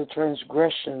passeth by the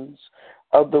transgressions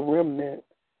of the remnant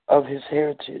of his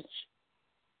heritage?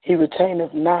 He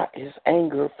retaineth not his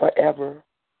anger forever,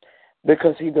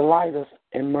 because he delighteth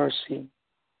in mercy.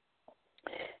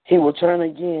 He will turn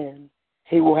again.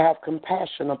 He will have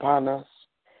compassion upon us.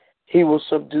 He will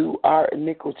subdue our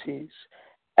iniquities,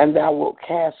 and thou wilt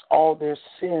cast all their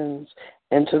sins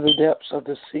into the depths of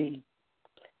the sea.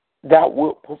 Thou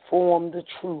wilt perform the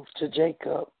truth to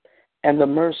Jacob and the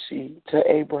mercy to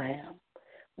Abraham,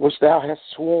 which thou hast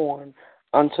sworn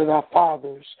unto thy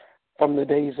fathers from the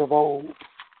days of old.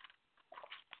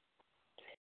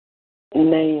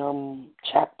 Nahum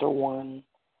chapter 1,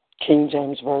 King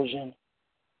James Version.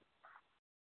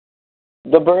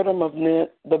 The burden of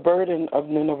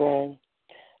Nineveh,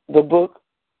 the book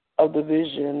of the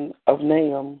vision of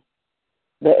Nahum,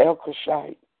 the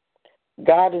Elkoshite.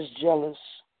 God is jealous,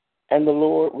 and the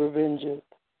Lord revengeth.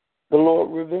 The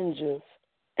Lord revengeth,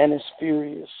 and is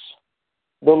furious.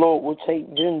 The Lord will take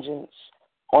vengeance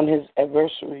on his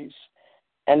adversaries,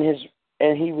 and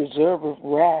he reserveth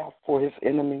wrath for his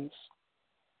enemies.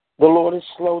 The Lord is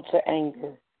slow to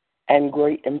anger, and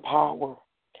great in power,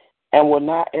 and will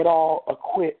not at all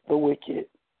acquit the wicked.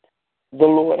 The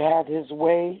Lord hath his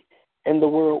way in the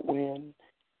whirlwind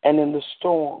and in the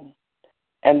storm,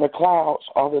 and the clouds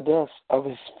are the dust of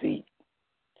his feet.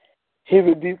 He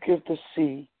rebuketh the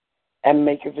sea, and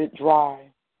maketh it dry,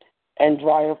 and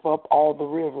drieth up all the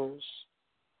rivers.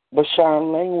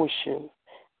 Bashan languisheth,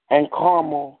 and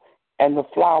Carmel and the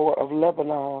flower of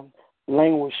Lebanon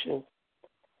languisheth.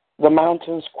 The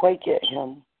mountains quake at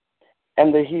him,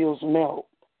 and the hills melt,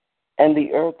 and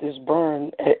the earth is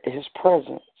burned at his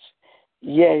presence,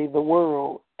 yea, the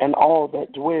world and all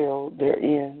that dwell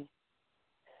therein.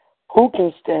 Who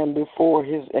can stand before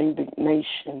his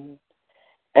indignation,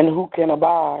 and who can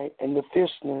abide in the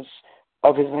fierceness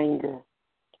of his anger?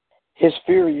 His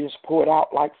fury is poured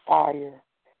out like fire,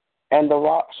 and the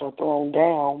rocks are thrown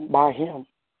down by him.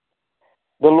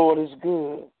 The Lord is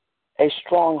good, a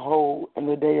stronghold in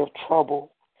the day of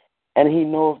trouble, and he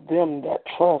knoweth them that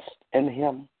trust in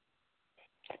him.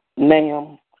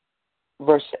 Nahum,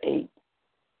 verse 8.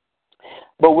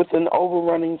 But with an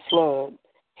overrunning flood,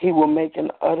 he will make an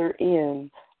utter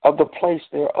end of the place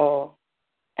thereof,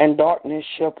 and darkness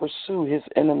shall pursue his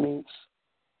enemies.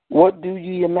 What do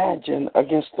ye imagine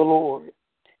against the Lord?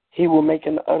 He will make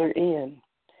an utter end.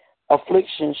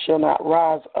 Affliction shall not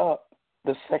rise up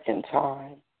the second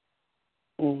time.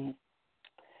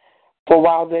 For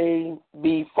while they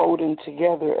be folding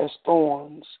together as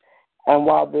thorns, and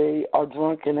while they are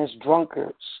drunken as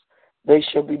drunkards, they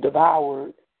shall be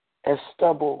devoured as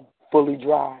stubble fully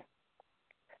dry.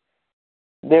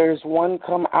 There is one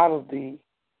come out of thee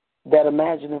that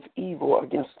imagineth evil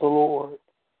against the Lord,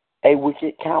 a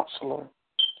wicked counselor.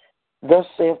 Thus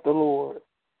saith the Lord,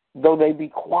 though they be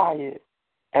quiet,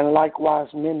 and likewise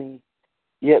many,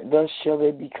 yet thus shall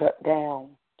they be cut down.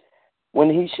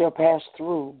 When he shall pass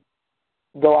through,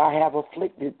 though I have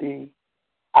afflicted thee,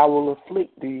 I will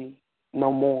afflict thee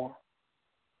no more.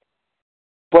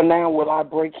 For now will I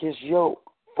break his yoke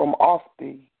from off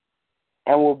thee,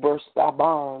 and will burst thy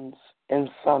bonds in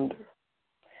sunder.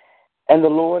 And the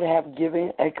Lord hath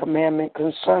given a commandment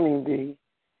concerning thee,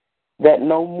 that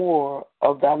no more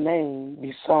of thy name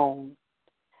be sown.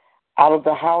 Out of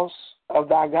the house of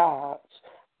thy gods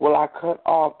will I cut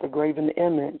off the graven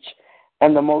image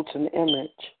and the molten image.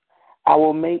 I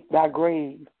will make thy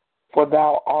grave, for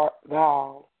thou art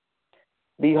thou.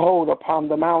 Behold, upon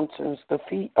the mountains the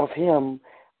feet of him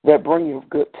that bringeth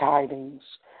good tidings,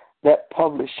 that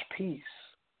publish peace.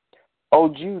 O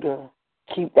Judah,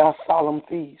 keep thy solemn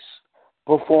feasts,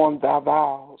 perform thy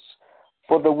vows,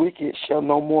 for the wicked shall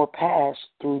no more pass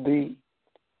through thee.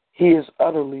 He is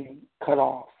utterly cut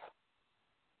off.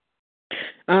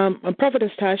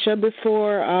 Prophetess Tasha,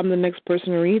 before the next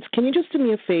person reads, can you just do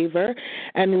me a favor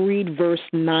and read verse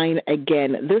 9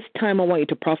 again? This time I want you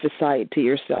to prophesy to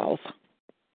yourself.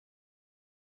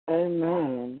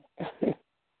 Amen.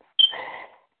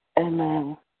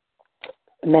 Amen.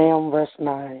 Nahum, verse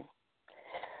 9.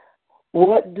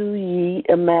 What do ye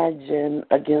imagine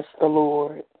against the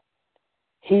Lord?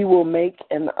 He will make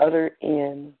an utter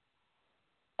end.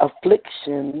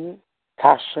 Affliction,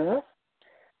 Tasha,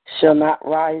 shall not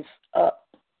rise up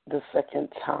the second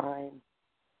time.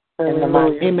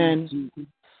 Amen.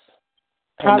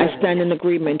 I stand in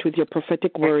agreement with your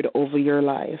prophetic word over your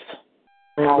life.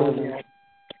 Hallelujah.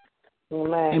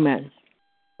 Amen.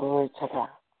 Glory to God.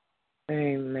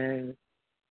 Amen.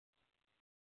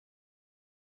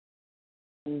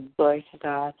 Glory to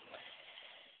God.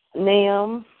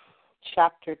 Nahum,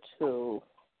 chapter 2.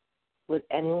 Would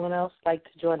anyone else like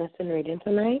to join us in reading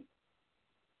tonight?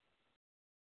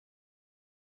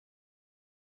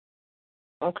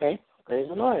 Okay, praise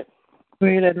the Lord.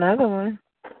 Read another one.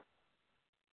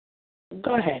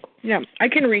 Go ahead. Yeah, I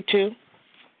can read too.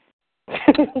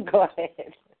 Go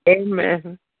ahead.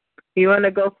 Amen. You want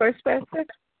to go first, Pastor?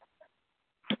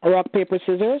 Rock, paper,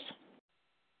 scissors?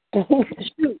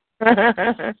 Shoot.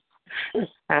 I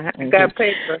got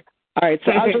paper. All right,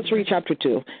 so I'll just read chapter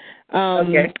 2.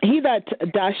 Okay. He that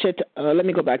dasheth, let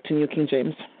me go back to New King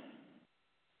James.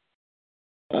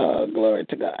 Glory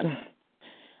to God.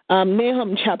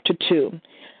 Nahum chapter 2.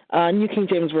 New King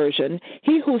James Version.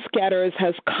 He who scatters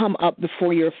has come up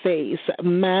before your face.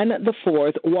 Man the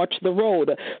fourth, watch the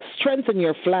road. Strengthen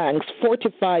your flanks.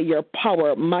 Fortify your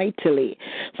power mightily.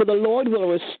 For the Lord will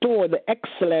restore the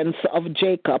excellence of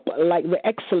Jacob like the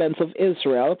excellence of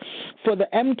Israel. For the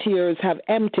emptiers have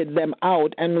emptied them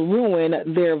out and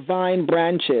ruined their vine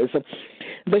branches.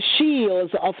 The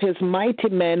shields of his mighty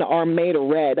men are made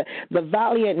red. The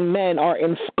valiant men are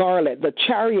in scarlet. The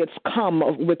chariots come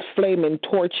with flaming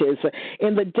torches.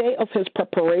 In the day of his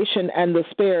preparation, and the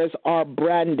spears are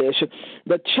brandished.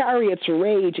 The chariots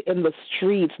rage in the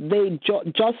streets. They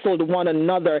jostled one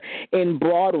another in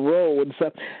broad roads.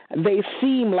 They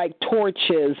seem like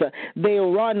torches. They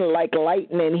run like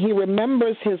lightning. He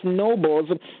remembers his nobles.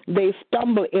 They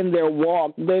stumble in their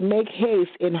walk. They make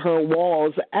haste in her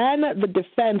walls, and the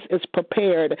defense is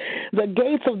prepared. The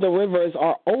gates of the rivers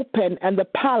are open, and the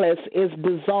palace is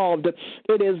dissolved.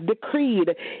 It is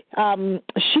decreed,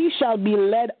 she shall be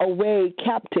led away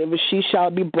captive, she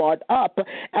shall be brought up,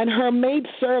 and her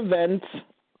maidservants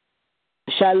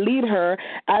shall lead her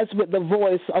as with the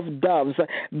voice of doves,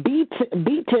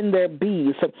 beating their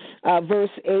beasts. Verse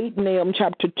 8, Nahum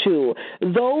chapter 2.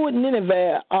 Though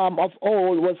Nineveh of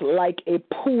old was like a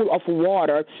pool of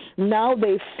water, now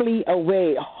they flee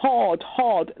away. Halt,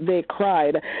 halt, they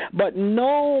cried, but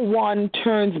no one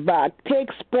turns back. Take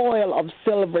spoil of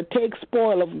silver, take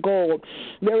spoil of gold.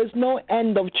 There is no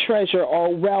end of treasure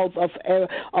or wealth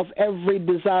of every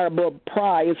desirable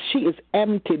prize. She is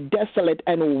empty, desolate,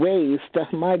 and waste.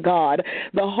 My God,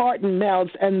 the heart melts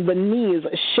and the knees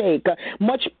shake.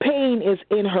 Much pain is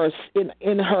in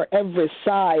her every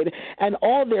side, and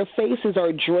all their faces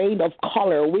are drained of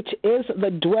color, which is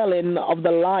the dwelling of the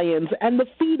lions and the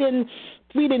feeding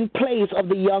place of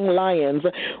the young lions,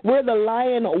 where the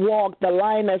lion walked, the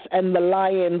lioness and the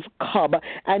lion's cub,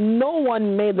 and no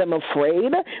one made them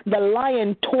afraid. The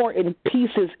lion tore in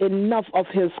pieces enough of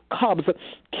his cubs,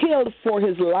 killed for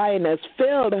his lioness,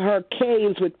 filled her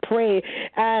caves with prey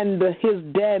and his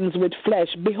dens with flesh.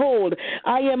 Behold,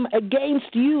 I am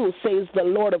against you, says the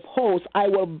Lord of hosts. I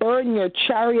will burn your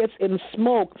chariots in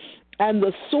smoke, and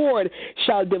the sword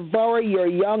shall devour your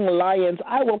young lions.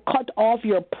 I will cut off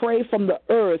your prey from the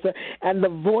earth, and the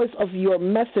voice of your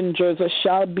messengers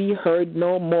shall be heard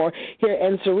no more. Here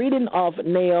ends the reading of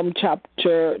Nahum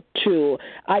chapter 2.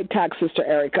 I tag Sister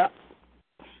Erica.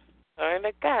 Glory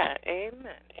to God.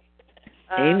 Amen.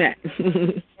 Amen.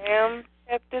 Nahum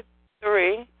chapter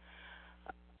 3.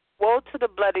 Woe to the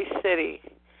bloody city.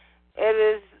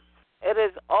 It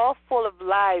is all full of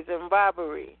lies and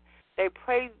robbery. They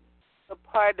pray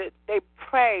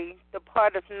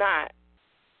departeth not.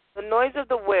 The noise of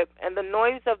the whip and the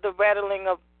noise of the rattling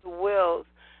of the wheels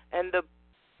and the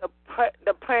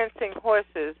prancing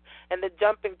horses and the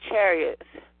jumping chariots.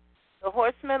 The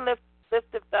horseman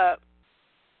lifteth up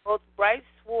both bright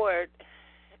sword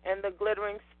and the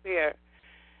glittering spear.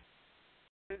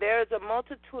 And there is a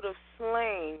multitude of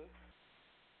slain.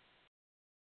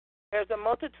 There is a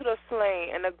multitude of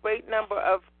slain and a great number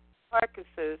of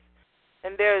carcasses,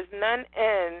 and there is none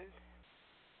end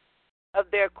of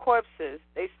their corpses.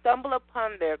 They stumble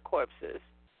upon their corpses.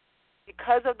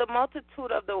 Because of the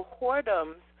multitude of the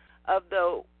whoredoms of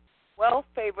the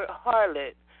well-favored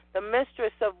harlot, the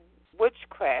mistress of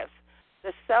witchcraft,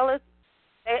 that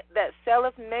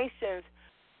selleth nations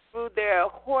through their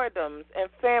whoredoms and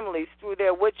families through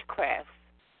their witchcrafts.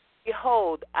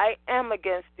 Behold, I am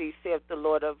against thee, saith the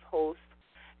Lord of hosts,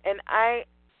 and I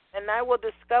will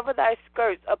discover thy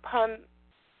skirts upon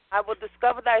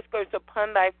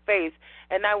thy face,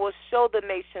 and I will show the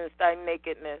nations thy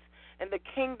nakedness, and the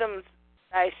kingdoms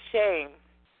thy shame.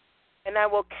 And I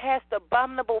will cast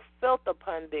abominable filth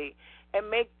upon thee, and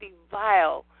make thee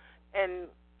vile, and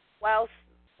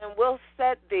will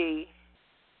set thee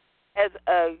as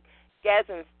a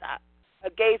gazing stock.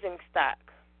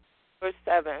 Verse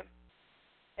 7.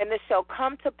 And it shall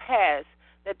come to pass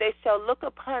that they shall look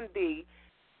upon thee,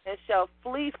 and shall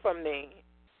flee from thee,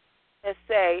 and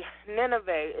say,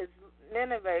 Nineveh is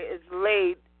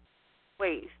laid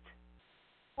waste.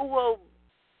 Who will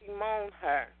bemoan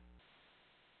her?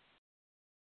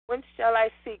 When shall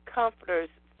I seek comforters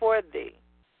for thee?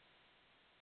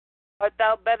 Art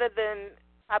thou better than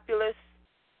populace?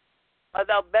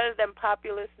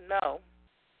 No.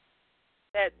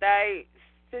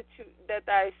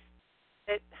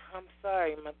 I'm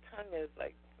sorry, my tongue is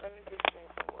like. Let me just drink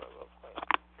some water real quick.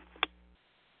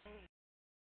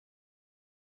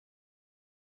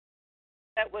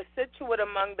 That was situate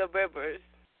among the rivers,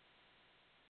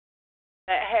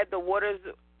 that had the waters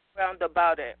round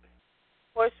about it.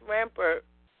 Horse rampart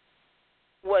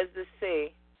was the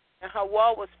sea, and her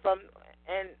wall was from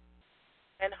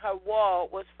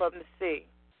the sea.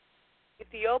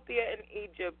 Ethiopia and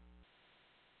Egypt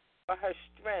were her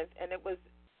strength, and it was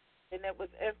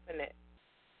infinite.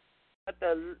 But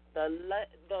the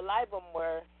Libum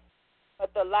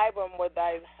were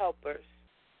thy helpers.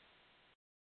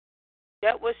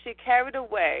 Yet was she carried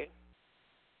away.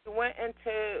 She went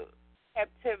into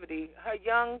captivity. Her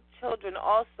young children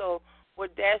also were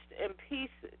dashed in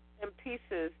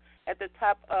pieces at the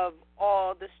top of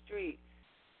all the streets.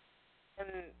 And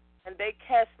they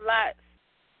cast lots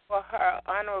for her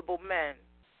honorable men.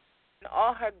 And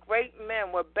all her great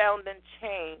men were bound in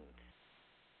chains.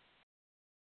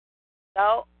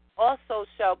 Thou also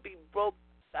shalt be drunken.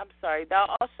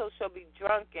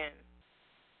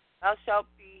 Thou shalt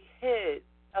be hid.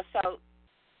 Thou shalt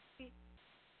be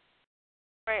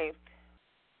strength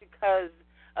because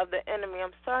of the enemy.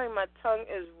 I'm sorry, my tongue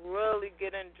is really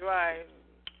getting dry.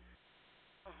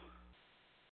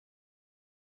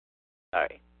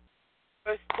 Sorry.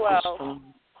 Verse 12.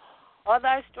 All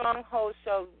thy strongholds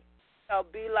shall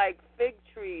be like fig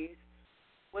trees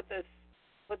with the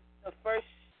first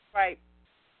stripe.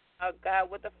 Oh God,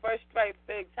 with the first stripe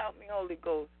figs. Help me, Holy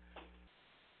Ghost.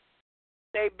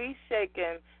 They be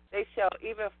shaken, they shall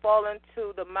even fall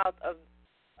into the mouth of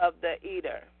the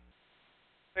eater.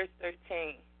 Verse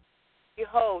 13.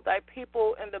 Behold, thy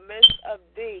people in the midst of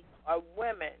thee are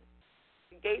women.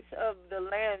 The gates of the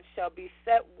land shall be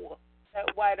set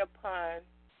wide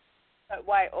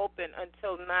open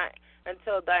until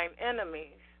thine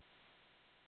enemies.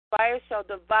 Fire shall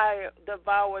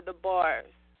devour the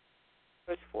bars.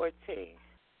 Verse 14.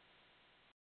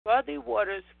 Draw thee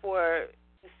waters for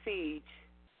the siege.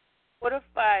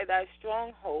 Fortify thy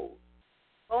stronghold.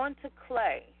 Go into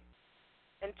clay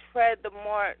and tread the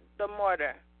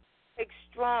mortar. Take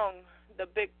strong the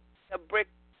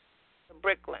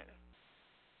brickland.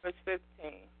 Verse 15.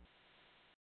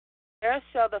 There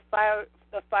shall the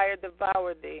fire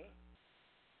devour thee.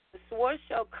 The sword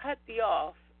shall cut thee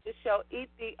off. It shall eat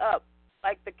thee up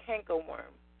like the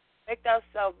cankerworm. Make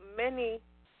thyself many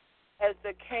as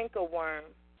the cankerworm.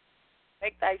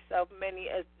 Make thyself many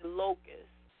as the locust.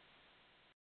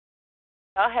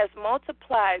 Thou hast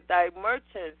multiplied thy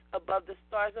merchants above the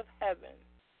stars of heaven.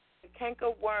 The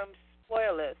cankerworm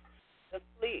spoileth the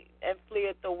fleet and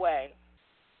fleeth away.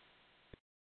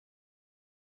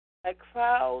 Thy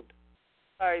crown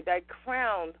are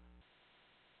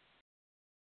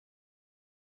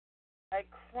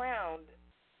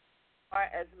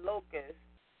as locusts,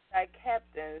 thy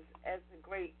captains as the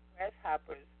great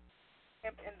grasshoppers,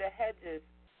 camped in the hedges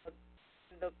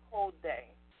in the cold day.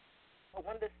 But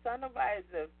when the sun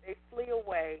ariseth, they flee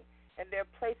away, and their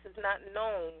place is not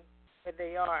known where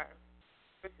they are.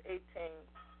 Verse 18.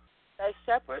 Thy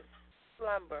shepherds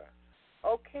slumber,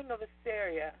 O king of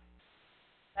Assyria.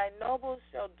 Thy nobles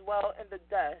shall dwell in the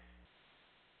dust.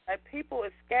 Thy people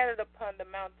is scattered upon the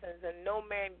mountains, and no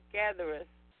man gathereth.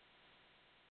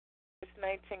 Verse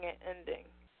 19 and ending.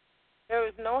 There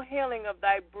is no healing of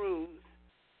thy bruise.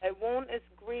 Thy wound is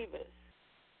grievous.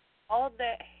 All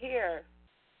that hear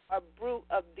a brute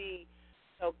of thee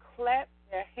shall clap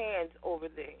their hands over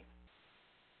thee.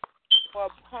 For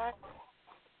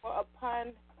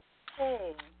upon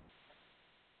whom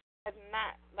hath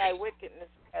thy wickedness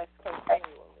past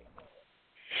continually.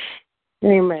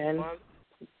 Amen.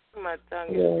 My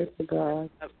tongue Glory to God.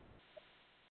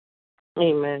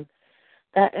 Amen.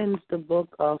 That ends the book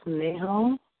of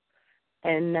Nahum.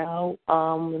 And now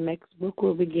the next book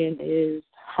we'll begin is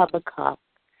Habakkuk.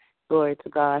 Glory to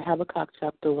God. Habakkuk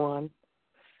chapter 1.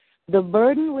 The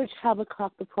burden which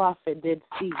Habakkuk the prophet did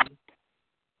see.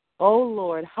 O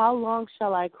Lord, how long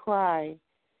shall I cry,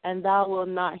 and thou wilt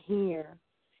not hear?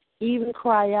 Even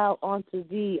cry out unto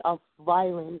thee of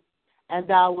violence, and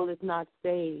thou wilt not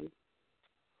save.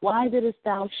 Why didst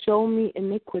thou show me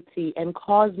iniquity, and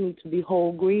cause me to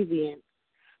behold grievance?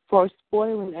 For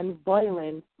spoiling and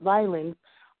violence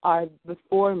are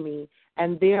before me,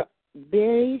 and there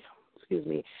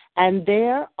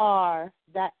are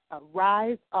that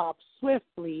rise up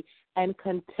swiftly and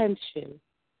contention.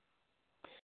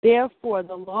 Therefore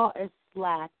the law is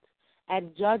slacked,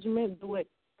 and judgment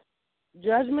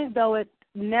though it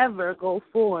never go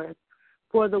forth.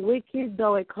 For the wicked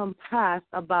though it compass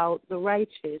about the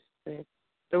righteous.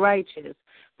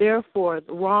 Therefore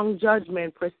the wrong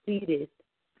judgment proceedeth.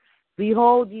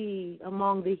 Behold ye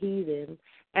among the heathen,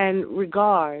 and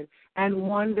regard, and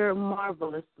wonder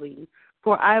marvelously.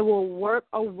 For I will work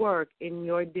a work in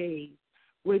your days,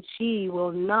 which ye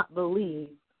will not believe,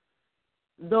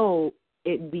 though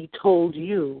it be told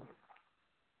you.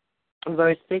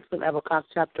 Verse 6 of Habakkuk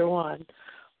chapter 1.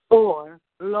 For,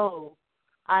 lo,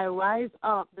 I rise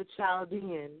up the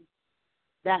Chaldeans,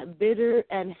 that bitter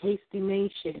and hasty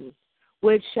nation,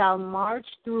 which shall march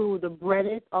through the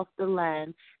breadth of the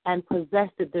land and possess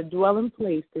the dwelling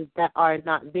places that are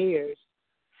not theirs.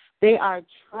 They are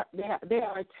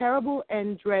terrible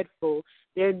and dreadful.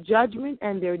 Their judgment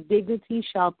and their dignity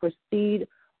shall proceed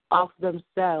of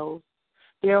themselves.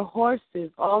 Their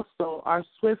horses also are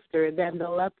swifter than the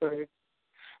leopards,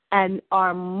 and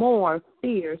are more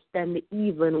fierce than the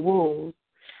even wolves.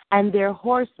 And their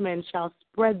horsemen shall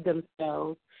spread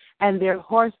themselves, and their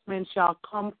horsemen shall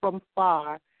come from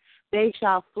far. They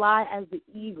shall fly as the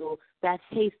eagle that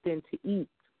hasten to eat.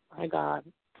 My God.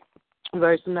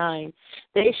 Verse 9.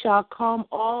 They shall come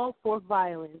all for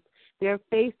violence. Their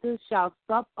faces shall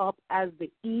sup up as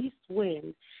the east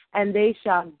wind, and they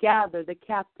shall gather the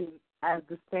captives as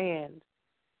the sand.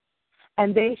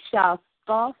 And they shall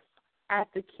scoff at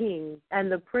the kings,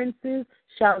 and the princes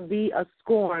shall be a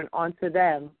scorn unto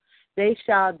them. They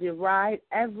shall deride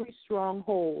every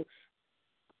stronghold,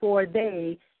 for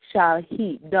they shall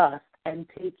heap dust and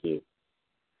take it.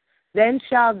 Then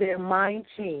shall their mind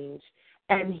change,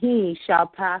 and he shall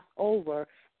pass over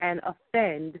and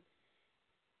offend,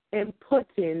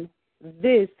 imputing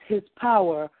this his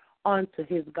power unto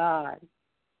his God.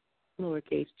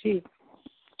 Lowercase g.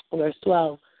 Verse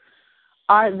 12.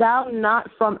 Art thou not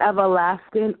from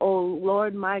everlasting, O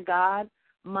Lord my God,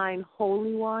 mine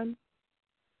Holy One?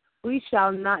 We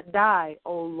shall not die,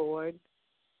 O Lord.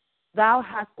 Thou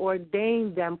hast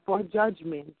ordained them for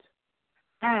judgment,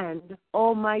 and,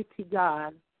 Almighty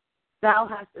God, thou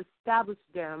hast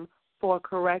established them for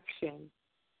correction.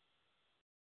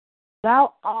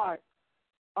 Thou art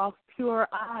of pure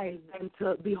eyes than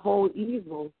to behold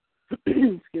evil,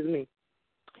 excuse me,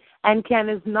 and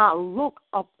canst not look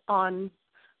on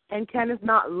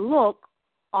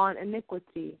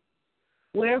iniquity.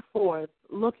 Wherefore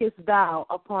lookest thou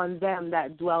upon them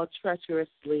that dwell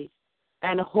treacherously,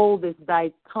 and holdest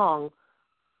thy tongue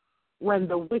when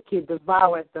the wicked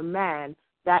devoureth the man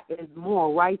that is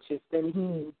more righteous than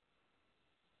he,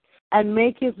 and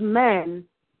maketh men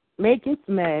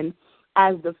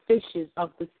as the fishes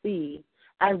of the sea,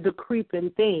 as the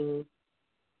creeping things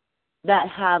that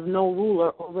have no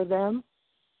ruler over them?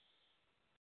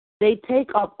 They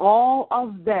take up all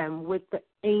of them with the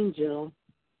angel.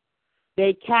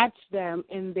 They catch them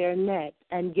in their net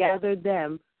and gather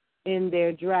them in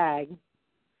their drag.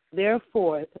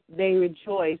 Therefore they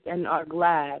rejoice and are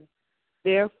glad.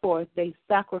 Therefore they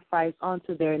sacrifice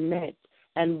unto their net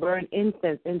and burn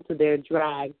incense into their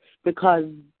drag, because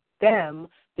them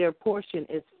their portion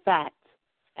is fat,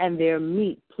 and their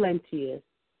meat plenteous.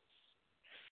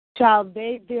 Shall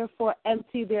they therefore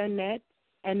empty their net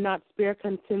and not spare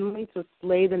continually to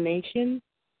slay the nation?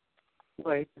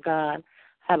 Glory to God.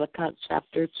 Habakkuk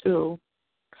chapter 2.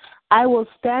 I will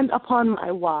stand upon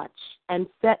my watch and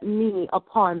set me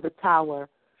upon the tower,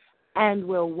 and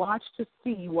will watch to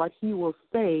see what he will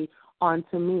say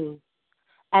unto me,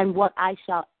 and what I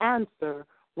shall answer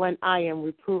when I am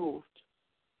reproved.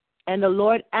 And the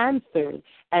Lord answered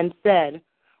and said,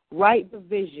 Write the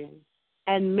vision,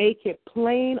 and make it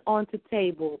plain upon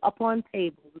tables,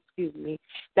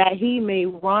 that he may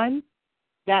run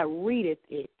that readeth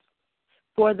it.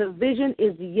 For the vision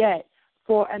is yet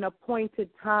for an appointed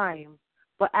time,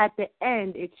 but at the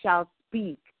end it shall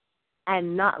speak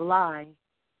and not lie.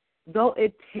 Though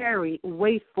it tarry,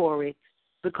 wait for it,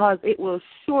 because it will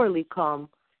surely come,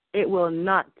 it will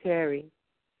not tarry.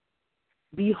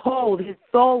 Behold, his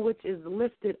soul which is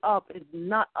lifted up is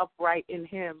not upright in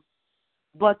him,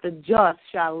 but the just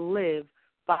shall live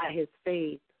by his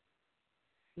faith.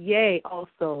 Yea,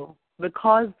 also,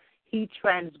 because he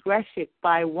transgresseth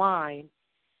by wine,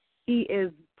 he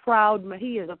is a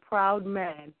proud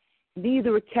man,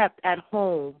 neither kept at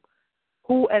home,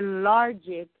 who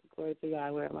enlargeth, glory to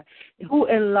God, where am I? Who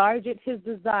enlargeth his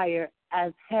desire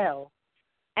as hell,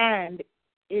 and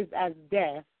is as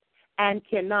death, and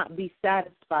cannot be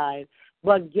satisfied,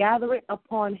 but gathereth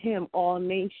upon him all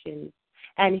nations,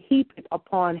 and heapeth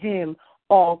upon him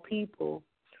all people.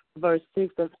 Verse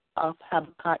 6 of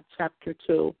Habakkuk chapter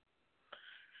 2.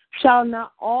 Shall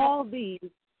not all these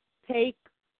take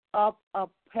up a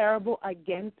parable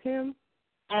against him,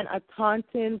 and a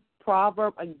taunting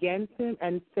proverb against him,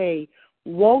 and say,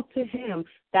 Woe to him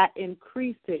that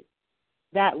increaseth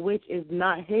that which is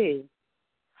not his?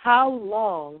 How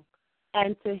long?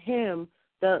 And to him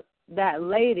that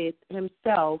ladeth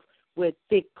himself with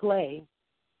thick clay.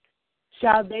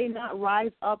 Shall they not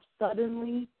rise up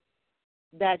suddenly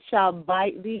that shall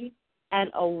bite thee,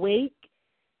 and awake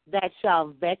that shall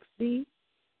vex thee,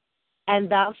 and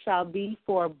thou shalt be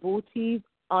for booty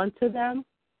unto them?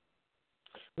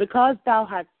 Because thou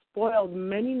hast spoiled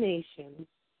many nations,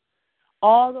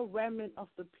 all the remnant of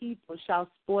the people shall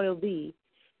spoil thee,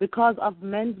 because of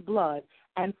men's blood,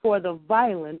 and for the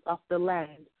violence of the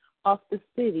land, of the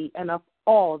city, and of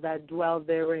all that dwell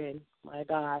therein. My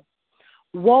God.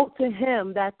 Woe to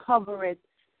him that covereth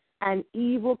an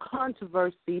evil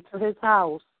controversy to his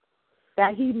house,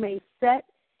 that he may set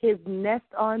his nest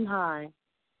on high,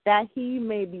 that he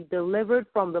may be delivered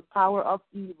from the power of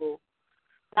evil.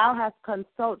 Thou hast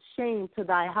consulted shame to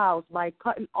thy house by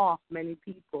cutting off many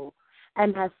people,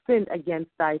 and hast sinned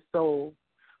against thy soul.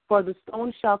 For the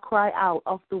stone shall cry out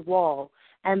of the wall,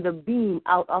 and the beam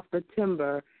out of the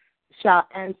timber shall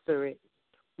answer it.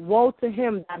 Woe to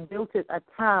him that buildeth a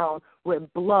town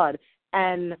with blood,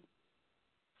 and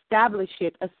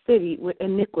establisheth a city with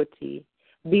iniquity.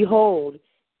 Behold,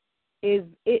 is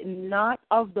it not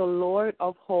of the Lord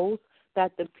of hosts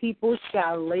that the people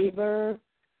shall labor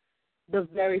the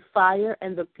very fire,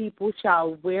 and the people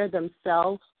shall wear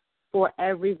themselves for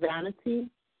every vanity?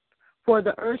 For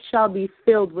the earth shall be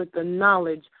filled with the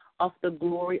knowledge of the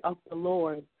glory of the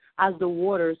Lord, as the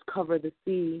waters cover the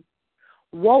sea.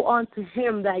 Woe unto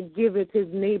him that giveth his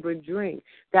neighbor drink,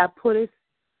 that putteth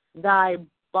thy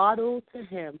bottle to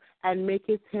him, and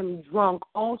maketh him drunk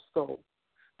also,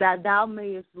 that thou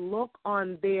mayest look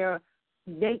on their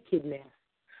nakedness.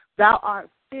 Thou art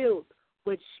filled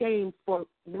with shame for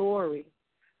glory.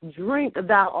 Drink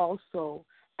thou also,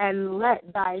 and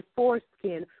let thy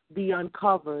foreskin be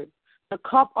uncovered. The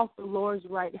cup of the Lord's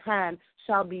right hand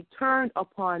shall be turned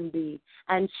upon thee,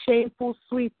 and shameful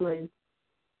sweeping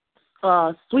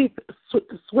shall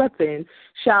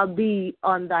be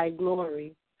on thy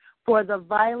glory. For the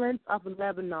violence of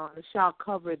Lebanon shall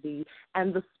cover thee,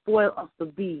 and the spoil of the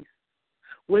beast,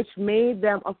 which made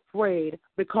them afraid,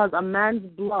 because of man's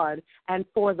blood, and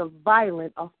for the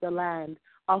violence of the land,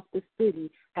 of the city,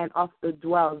 and of the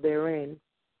dwell therein,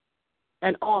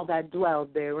 and all that dwell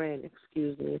therein.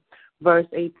 Verse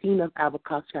 18 of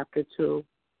Habakkuk chapter 2.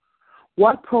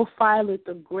 What profileth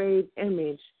the grave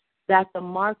image, that the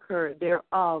marker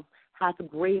thereof hath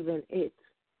graven it?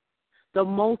 The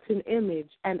molten image,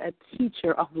 and a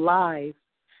teacher of lies,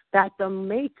 that the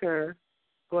maker,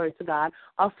 glory to God,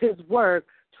 of his work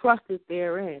trusteth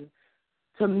therein,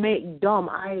 to make dumb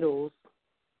idols.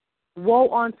 Woe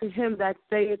unto him that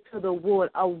saith to the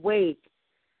wood, Awake,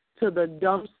 to the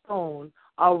dumb stone,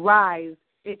 Arise,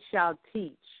 it shall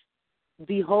teach.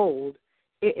 Behold,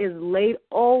 it is laid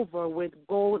over with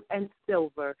gold and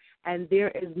silver, and there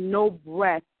is no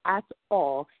breath at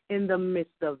all in the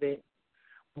midst of it.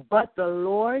 But the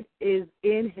Lord is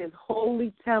in his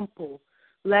holy temple.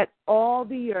 Let all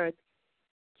the earth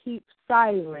keep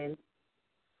silent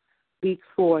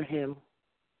before him.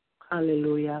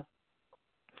 Hallelujah.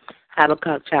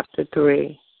 Habakkuk chapter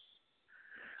 3.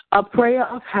 A prayer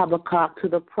of Habakkuk to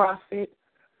the prophet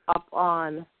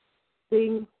upon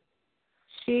things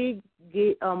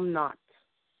Shigimonot.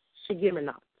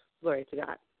 Glory to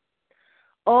God.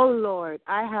 O Lord,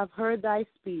 I have heard thy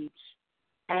speech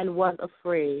and was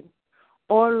afraid.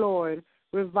 O Lord,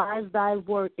 revive thy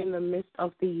work in the midst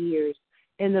of the years.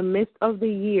 In the midst of the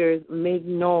years, make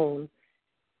known.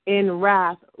 In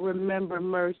wrath, remember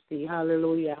mercy.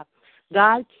 Hallelujah.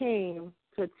 God came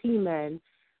to Teman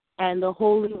and the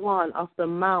Holy One of the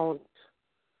Mount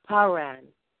Paran,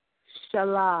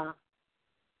 Shalah.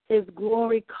 His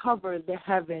glory covered the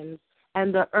heavens,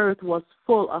 and the earth was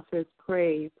full of his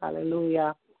praise.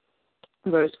 Hallelujah.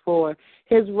 Verse 4.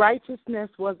 His righteousness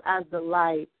was as the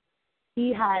light.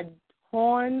 He had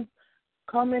horns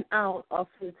coming out of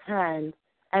his hand,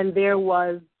 and there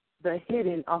was the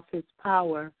hidden of his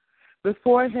power.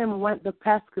 Before him went the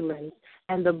pestilence,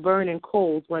 and the burning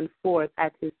coals went forth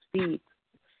at his feet.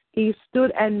 He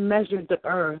stood and measured the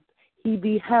earth. He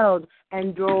beheld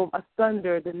and drove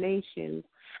asunder the nations,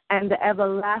 and the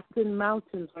everlasting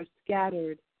mountains were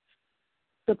scattered.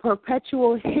 The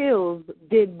perpetual hills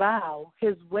did bow.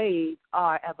 His ways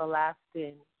are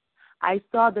everlasting. I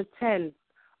saw the tents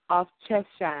of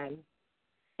Cheshan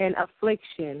in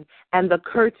affliction, and the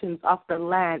curtains of the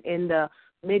land in the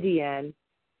Midian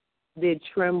did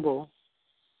tremble.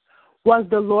 Was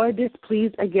the Lord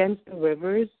displeased against the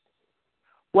rivers?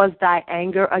 Was thy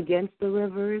anger against the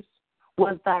rivers?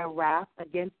 Was thy wrath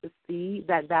against the sea,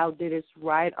 that thou didst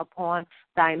ride upon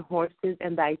thine horses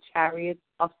and thy chariots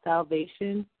of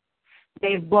salvation?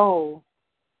 They bow.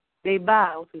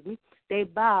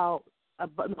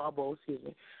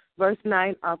 Verse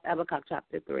 9 of Habakkuk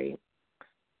chapter 3.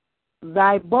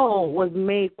 Thy bow was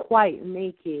made quite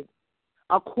naked,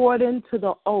 according to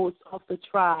the oaths of the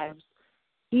tribes,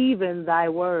 even thy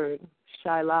word,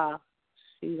 Shilah.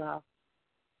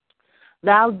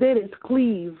 Thou didst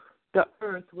cleave the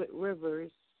earth with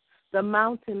rivers. The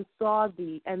mountains saw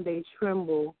thee, and they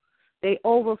tremble. They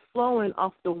overflowing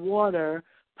of the water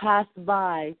passed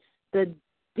by. The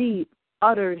deep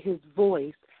uttered his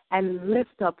voice, and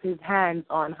lift up his hands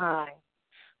on high.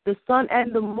 The sun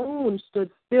and the moon stood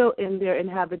still in their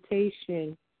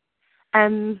inhabitation.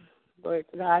 And, Lord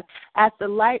God, at the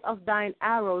light of thine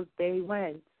arrows they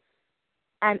went,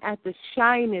 and at the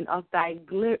shining of thy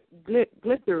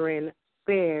glittering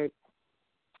spared.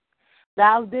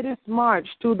 Thou didst march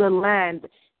through the land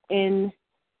in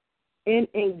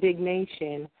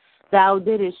indignation. Thou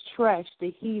didst trash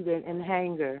the heathen in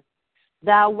anger.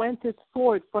 Thou wentest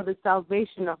forth for the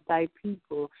salvation of thy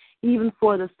people, even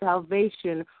for the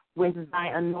salvation with thy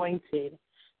anointed.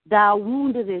 Thou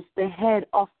woundedest the head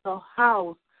of the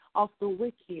house of the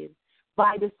wicked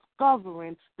by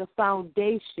discovering the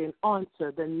foundation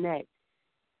unto the neck.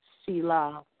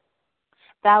 Selah.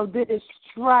 Thou didst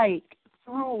strike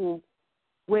through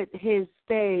with his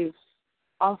staves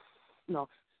of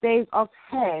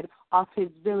head of his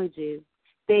villages.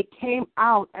 They came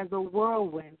out as a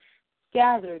whirlwind,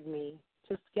 scattered me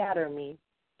to scatter me.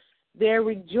 Their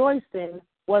rejoicing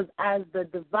was as the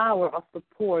devourer of the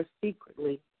poor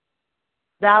secretly.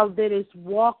 Thou didst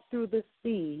walk through the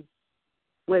sea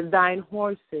with thine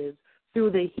horses,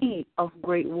 through the heat of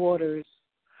great waters.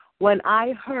 When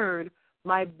I heard,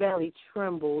 my belly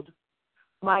trembled,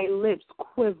 my lips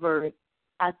quivered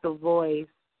at the voice.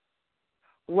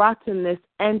 Rottenness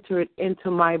entered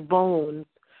into my bones,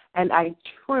 and I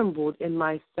trembled in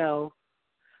myself,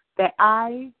 that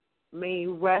I may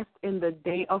rest in the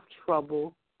day of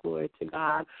trouble. Glory to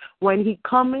God. When he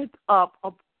cometh up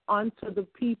unto the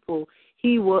people,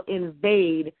 he will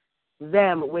invade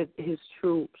them with his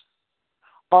troops.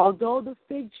 Although the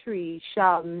fig tree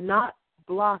shall not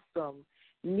blossom,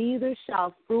 neither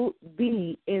shall fruit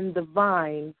be in the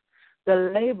vines,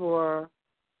 the labor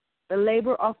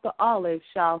of the olive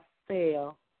shall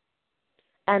fail,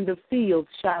 and the field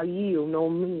shall yield no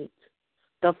meat.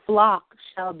 The flock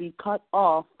shall be cut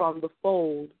off from the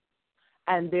fold,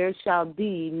 and there shall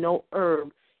be no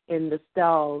herb in the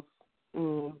stalls.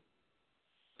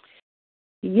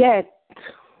 Yet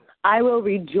I will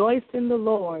rejoice in the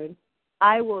Lord.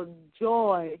 I will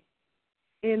joy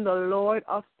in the Lord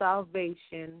of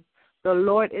salvation. The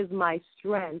Lord is my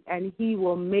strength, and he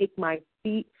will make my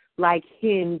feet like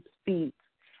hinds' feet,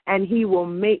 and he will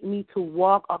make me to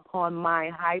walk upon my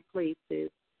high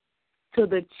places. To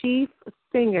the chief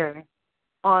singer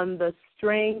on the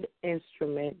stringed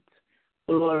instrument,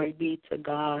 glory be to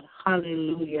God.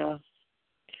 Hallelujah.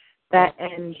 That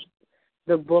ends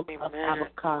the book of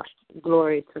Habakkuk.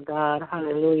 Glory to God.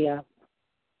 Hallelujah.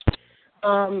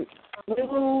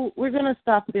 We're gonna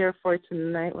stop there for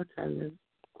tonight. What time is it?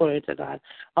 Glory to God.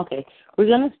 Okay, we're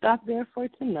gonna stop there for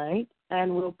tonight,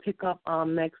 and we'll pick up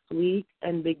next week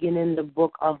and begin in the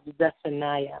book of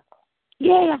Zephaniah.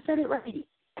 Yay! I said it right.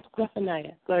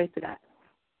 Zephaniah. Glory to God.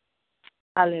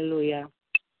 Hallelujah.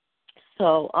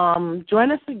 So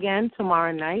join us again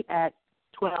tomorrow night at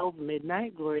 12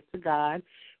 midnight. Glory to God.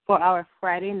 For our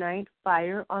Friday night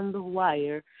Fire on the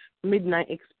Wire midnight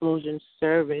explosion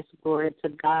service. Glory to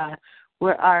God.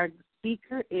 Where our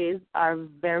speaker is our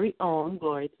very own,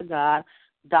 glory to God,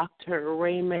 Dr.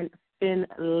 Raymond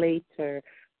Finlater.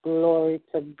 Glory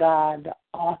to God, the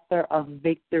author of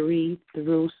Victory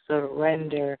Through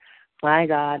Surrender. My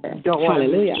God.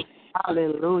 Hallelujah.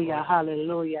 Hallelujah.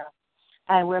 Hallelujah.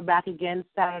 And we're back again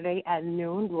Saturday at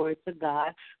noon. Glory to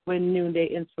God. With noonday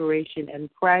inspiration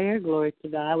and prayer. Glory to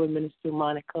God. With Minister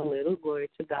Monica Little. Glory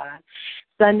to God.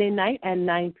 Sunday night at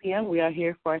 9 p.m. we are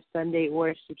here for our Sunday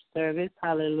worship service.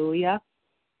 Hallelujah.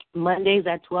 Mondays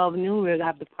at 12 noon, we'll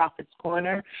have the Prophet's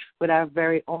Corner with our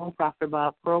very own Prophet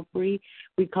Bob Propri.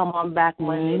 We come on back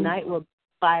Monday night with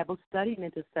Bible study and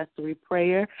intercessory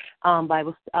prayer.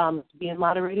 Bible being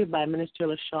moderated by Minister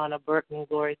LaShawna Burton.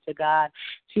 Glory to God.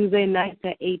 Tuesday nights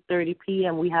at 8:30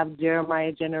 p.m. we have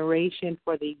Jeremiah Generation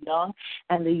for the young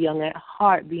and the young at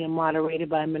heart being moderated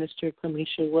by Minister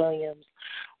Kamisha Williams.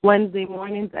 Wednesday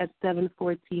mornings at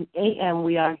 7:14 a.m.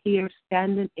 we are here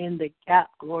standing in the gap.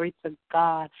 Glory to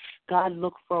God. God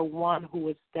look for one who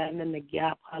would stand in the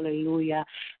gap. Hallelujah.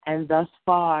 And thus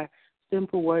far,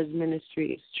 Simple Words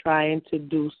Ministry is trying to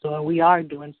do so, and we are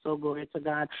doing so. Glory to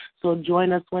God. So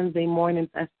join us Wednesday mornings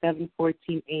at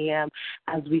 7:14 a.m.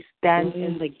 as we stand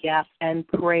in the gap and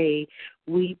pray.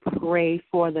 We pray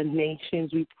for the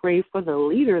nations. We pray for the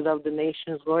leaders of the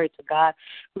nations. Glory to God.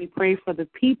 We pray for the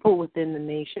people within the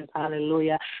nations.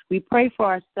 Hallelujah. We pray for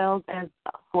ourselves and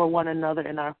for one another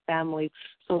and our families.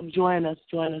 So join us.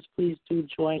 Please do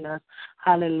join us.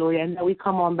 Hallelujah. And then we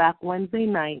come on back Wednesday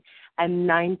night at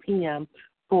 9 p.m.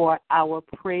 for our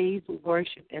praise,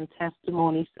 worship, and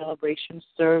testimony celebration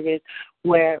service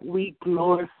where we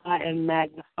glorify and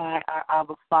magnify our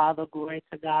Abba Father. Glory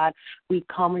to God. We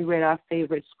come, we read our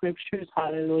favorite scriptures.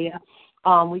 Hallelujah.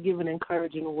 We give an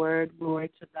encouraging word. Glory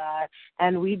to God.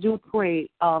 And we do pray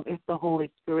if the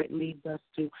Holy Spirit leads us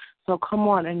to. So come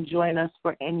on and join us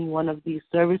for any one of these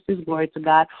services. Glory to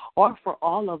God. Or for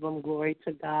all of them. Glory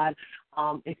to God.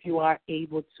 If you are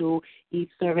able to. Each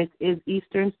service is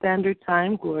Eastern Standard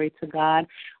Time. Glory to God.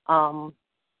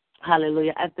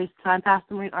 Hallelujah. At this time,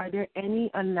 Pastor Maureen, are there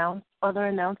any other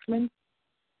announcements?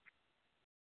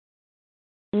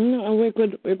 No, we're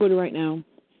good. We're good right now.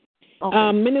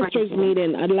 Okay. Ministers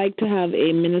meeting. I'd like to have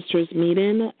a ministers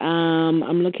meeting.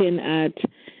 I'm looking at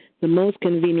the most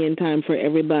convenient time for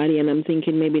everybody, and I'm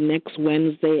thinking maybe next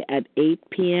Wednesday at 8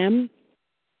 p.m.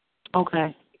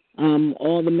 Okay.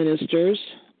 All the ministers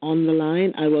on the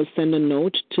line. I will send a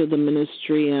note to the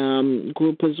ministry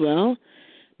group as well.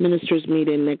 Ministers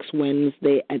meeting next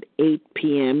Wednesday at 8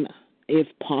 p.m. if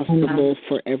possible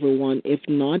for everyone. If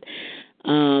not,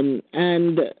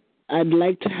 and I'd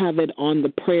like to have it on the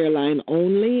prayer line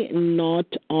only, not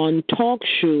on Talk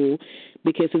Show,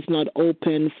 because it's not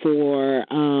open for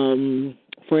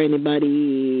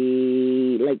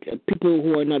anybody, like people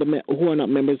who are not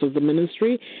members of the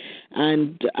ministry,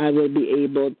 and I will be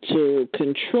able to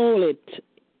control it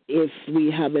if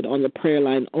we have it on the prayer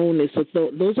line only. So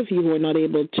those of you who are not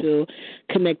able to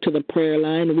connect to the prayer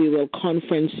line, we will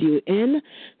conference you in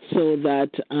so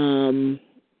that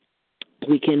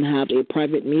we can have a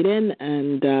private meeting,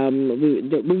 and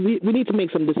we need to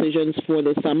make some decisions for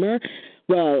the summer.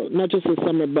 Well, not just the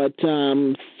summer, but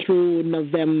through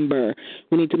November,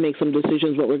 we need to make some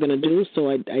decisions what we're going to do. So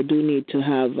I do need to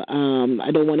have,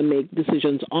 I don't want to make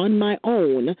decisions on my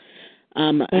own.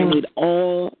 I need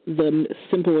all the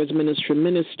Simple Words Ministry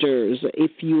ministers.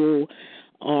 If you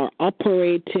are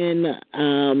operating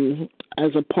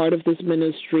as a part of this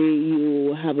ministry,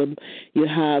 you have a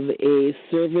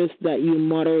service that you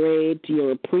moderate.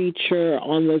 You're a preacher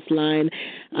on this line,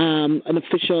 an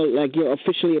official, like you're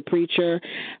officially a preacher.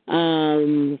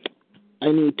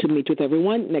 I need to meet with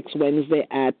everyone next Wednesday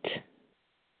at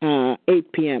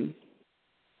 8 p.m.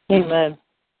 Amen.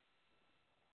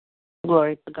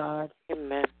 Glory to God.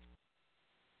 Amen.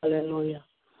 Hallelujah.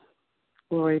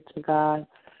 Glory to God.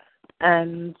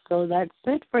 And so that's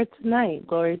it for tonight.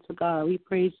 Glory to God. We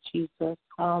praise Jesus.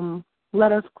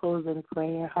 Let us close in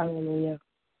prayer. Hallelujah.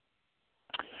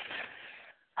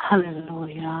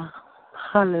 Hallelujah.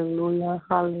 Hallelujah.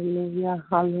 Hallelujah.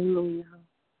 Hallelujah.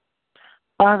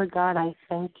 Father God, I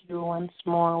thank you once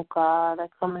more, oh God. I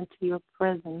come into your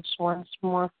presence once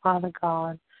more, Father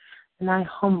God, and I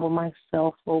humble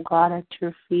myself, oh God, at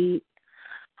your feet.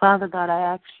 Father God, I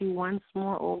ask you once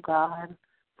more, oh God,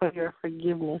 for your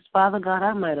forgiveness. Father God,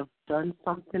 I might have done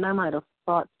something. I might have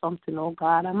thought something, oh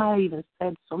God. I might have even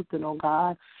said something, oh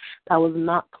God, that was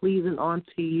not pleasing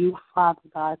unto you, Father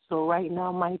God. So right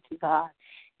now, mighty God,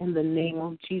 in the name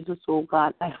of Jesus, oh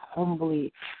God, I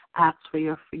humbly ask for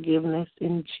your forgiveness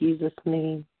in Jesus'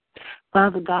 name.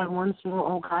 Father God, once more,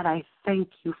 oh God, I thank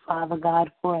you, Father God,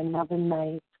 for another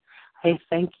night. I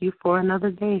thank you for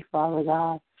another day, Father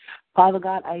God. Father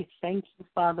God, I thank you,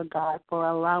 Father God, for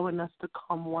allowing us to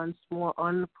come once more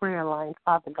on the prayer line,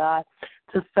 Father God,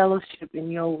 to fellowship in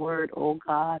your word, oh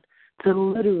God, to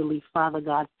literally, Father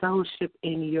God, fellowship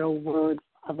in your word,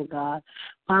 Father God.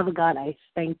 Father God, I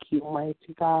thank you,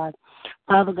 mighty God.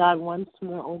 Father God, once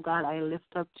more, oh God, I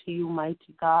lift up to you,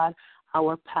 mighty God,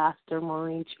 our pastor,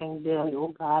 Maureen Chang Daly,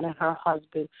 oh God, and her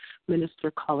husband,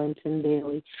 Minister Cullington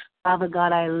Daly. Father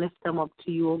God, I lift them up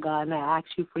to you, oh God, and I ask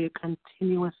you for your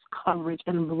continuous coverage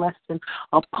and blessing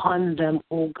upon them,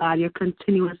 oh God, your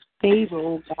continuous favor,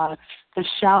 oh God, to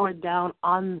shower down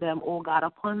on them, oh God,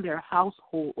 upon their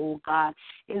household, oh God,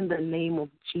 in the name of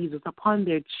Jesus, upon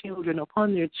their children,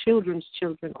 upon their children's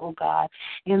children, oh God,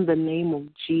 in the name of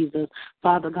Jesus.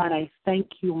 Father God, I thank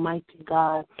you, mighty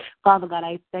God. Father God,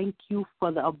 I thank you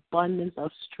for the abundance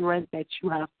of strength that you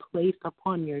have placed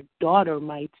upon your daughter,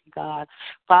 mighty God.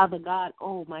 Father God,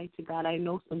 oh, mighty God, I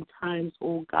know sometimes,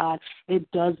 oh God, it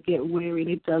does get weary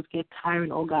and it does get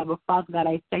tiring, oh God, but Father God,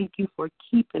 I thank you for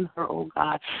keeping her, oh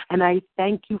God, and I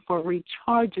thank you for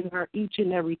recharging her each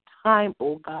and every time,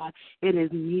 oh God, it is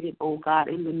needed, oh God,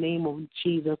 in the name of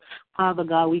Jesus. Father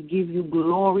God, we give you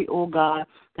glory, oh God,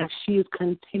 that she is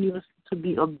continuously to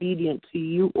be obedient to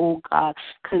you, oh God,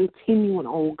 continuing,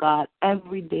 oh God,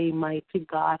 every day, mighty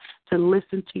God, to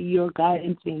listen to your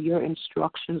guidance and your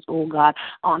instructions, oh God,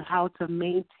 on how to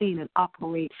maintain and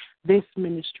operate this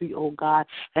ministry, oh God.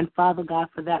 And Father God,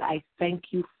 for that, I thank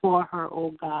you for her,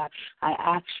 oh God. I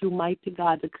ask you, mighty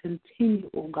God, to continue,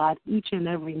 oh God, each and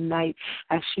every night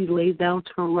as she lays down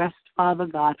to rest, Father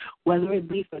God, whether it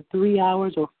be for 3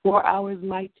 hours or 4 hours,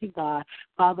 mighty God,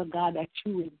 Father God, that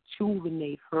you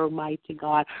rejuvenate her, mighty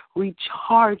God,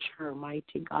 recharge her,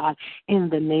 mighty God, in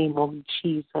the name of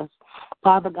Jesus.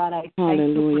 Father God, I thank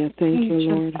you for each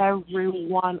and every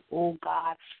one, oh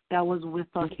God, that was with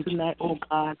us tonight, oh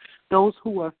God. Those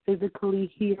who are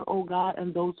physically here, oh God,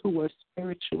 and those who are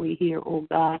spiritually here, oh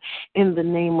God, in the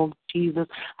name of Jesus.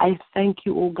 I thank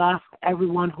you, oh God, for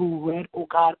everyone who read, oh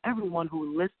God, everyone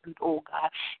who listened, oh God,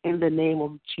 in the name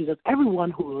of Jesus.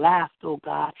 Everyone who laughed, oh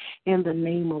God, in the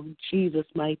name of Jesus,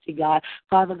 mighty God.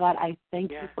 Father God, I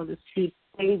thank you for the sweet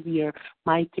Savior,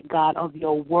 mighty God, of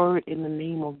your word in the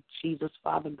name of Jesus,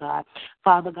 Father God.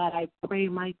 Father God, I pray,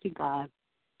 mighty God,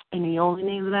 in the only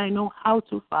name that I know how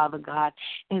to, Father God,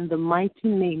 in the mighty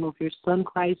name of your Son,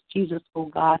 Christ Jesus, oh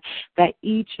God, that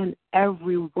each and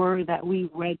every word that we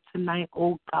read tonight,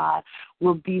 oh God,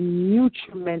 will be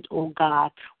nutriment, oh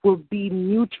God, will be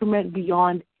nutriment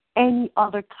beyond any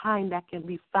other kind that can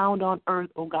be found on earth,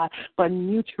 oh God, but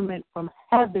nutriment from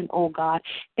heaven, oh God,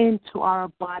 into our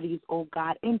bodies, oh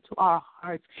God, into our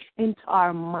hearts, into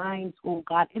our minds, oh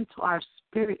God, into our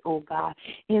spirit, oh God,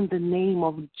 in the name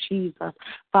of Jesus.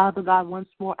 Father God, once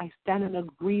more, I stand in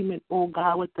agreement, oh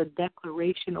God, with the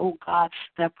declaration, oh God,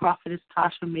 that Prophetess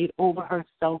Tasha made over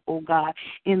herself, oh God,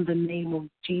 in the name of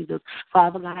Jesus.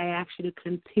 Father God, I ask you to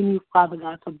continue, Father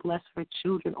God, to bless her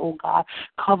children, oh God,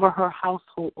 cover her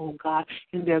household, oh God,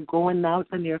 and they're going out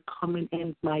and they're coming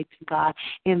in, mighty God,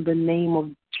 in the name of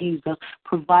Jesus.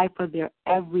 Provide for their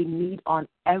every need on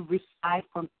every side,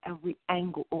 from every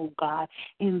angle, oh God,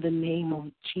 in the name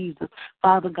of Jesus.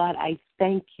 Father God, I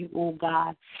thank you, oh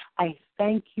God. I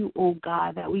thank you, oh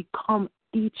God, that we come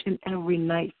each and every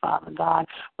night, Father God,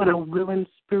 with a willing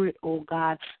spirit, oh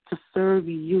God, to serve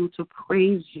you, to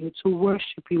praise you, to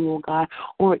worship you, oh God,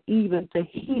 or even to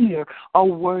hear a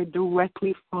word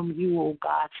directly from you, oh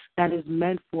God, that is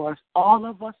meant for us, all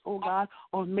of us, oh God,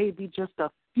 or maybe just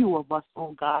a few of us,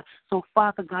 oh God. So,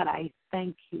 Father God, I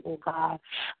thank you, oh God.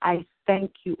 I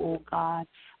thank you, oh God.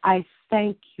 I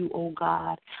thank you, oh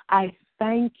God. I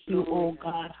thank you, oh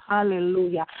God.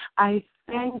 Hallelujah. I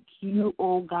thank you,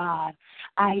 oh God.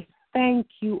 I thank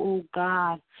you, oh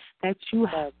God, that you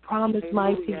have promised,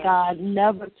 mighty God,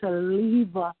 never to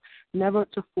leave us, never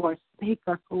to forsake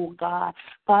us, oh God.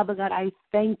 Father God, I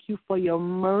thank you for your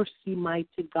mercy,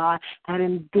 mighty God, that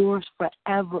endures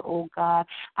forever, oh God.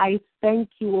 I thank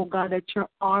you, oh God, that your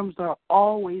arms are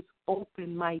always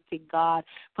open, mighty God.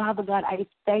 Father God, I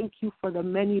thank you for the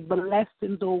many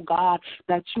blessings, oh God,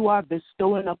 that you are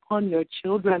bestowing upon your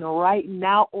children right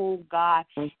now, oh God,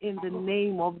 in the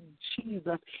name of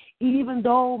Jesus. Even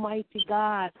though, mighty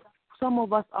God, some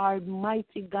of us are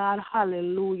mighty God,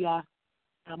 hallelujah.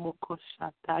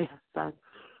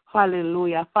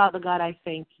 Hallelujah. Father God, I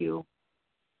thank you.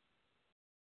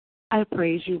 I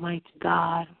praise you, mighty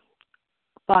God.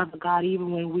 Father God,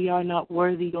 even when we are not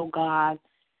worthy, oh God,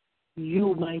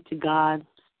 you, mighty God,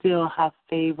 still have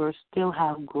favor, still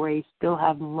have grace, still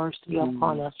have mercy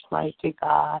upon us, mighty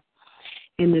God.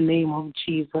 In the name of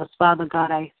Jesus. Father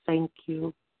God, I thank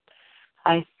you.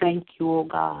 I thank you, oh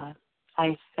God.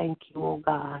 I thank you, O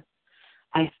God.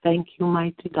 I thank you,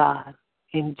 mighty God,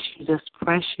 in Jesus'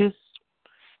 precious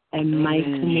and mighty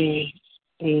name.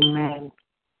 Amen.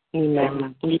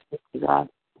 Amen. Glory to God.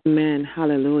 Amen.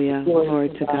 Hallelujah. Glory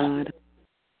to God.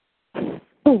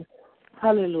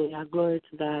 Hallelujah. Glory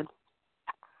to God.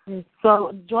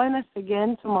 So join us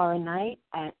again tomorrow night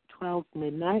at 12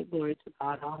 midnight. Glory to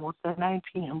God. Almost at 9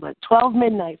 p.m., but 12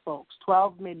 midnight, folks.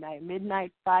 12 midnight.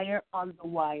 Midnight Fire on the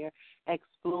Wire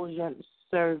Explosion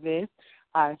Service.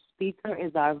 Our speaker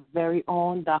is our very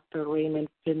own Dr. Raymond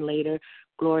Finlater.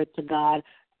 Glory to God.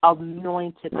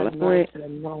 Anointed man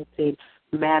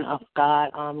of God.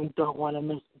 You don't want to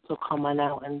miss it, so come on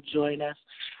out and join us.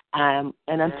 And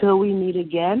until we meet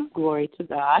again, glory to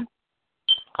God.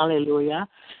 Hallelujah.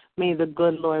 May the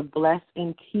good Lord bless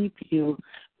and keep you.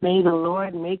 May the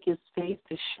Lord make his face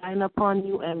to shine upon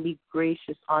you and be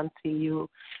gracious unto you.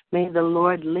 May the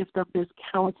Lord lift up his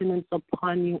countenance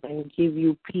upon you and give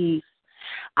you peace.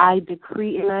 I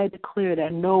decree and I declare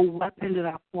that no weapon that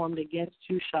are formed against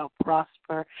you shall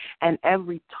prosper, and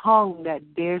every tongue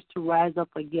that dares to rise up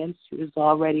against you is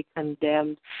already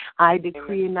condemned. I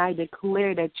decree and I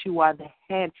declare that you are the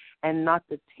head and not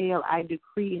the tail. I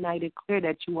decree and I declare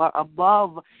that you are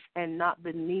above and not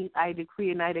beneath. I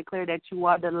decree and I declare that you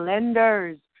are the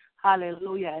lenders.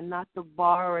 Hallelujah, and not the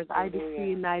borrowers. I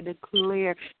decree and I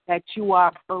declare that you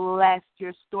are blessed.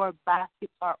 Your store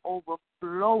baskets are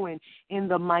overflowing in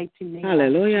the mighty name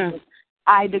Hallelujah. of Jesus.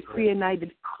 I decree and I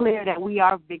declare that we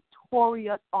are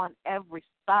victorious on every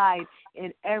side,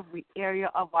 in every area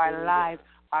of our lives.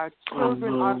 Our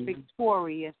children are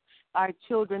victorious. Our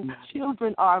children's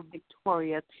children are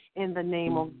victorious in the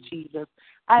name of Jesus.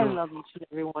 I love each and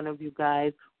every one of you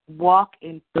guys. Walk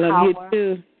in power. Love you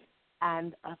too.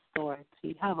 And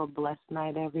authority. Have a blessed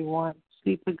night, everyone.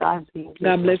 Sleep with God's angels.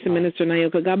 God bless you, Minister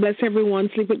Nayoka. God bless everyone.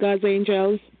 Sleep with God's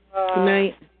angels. Good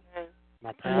night.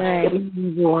 My pastor. Good night,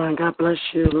 everyone. God bless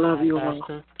you. Love you all.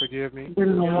 Pastor, forgive me. Good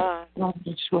night.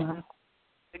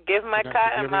 Forgive my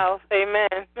cotton mouth.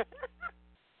 Amen.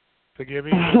 Forgive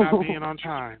me for not being on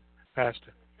time,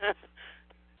 Pastor.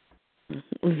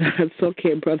 That's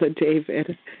okay, Brother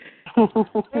David. I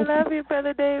love you,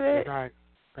 Brother David. Good night.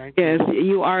 Thank you. Yes,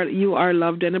 you are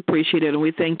loved and appreciated, and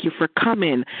we thank you for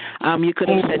coming. You could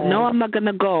have said, no, I'm not going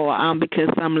to go because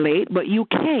I'm late, but you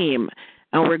came,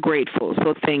 and we're grateful,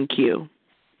 so thank you.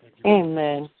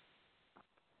 Amen.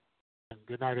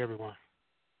 Good night, everyone.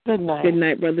 Good night. Good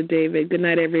night, Brother David. Good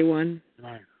night, everyone. Good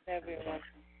night. Everyone.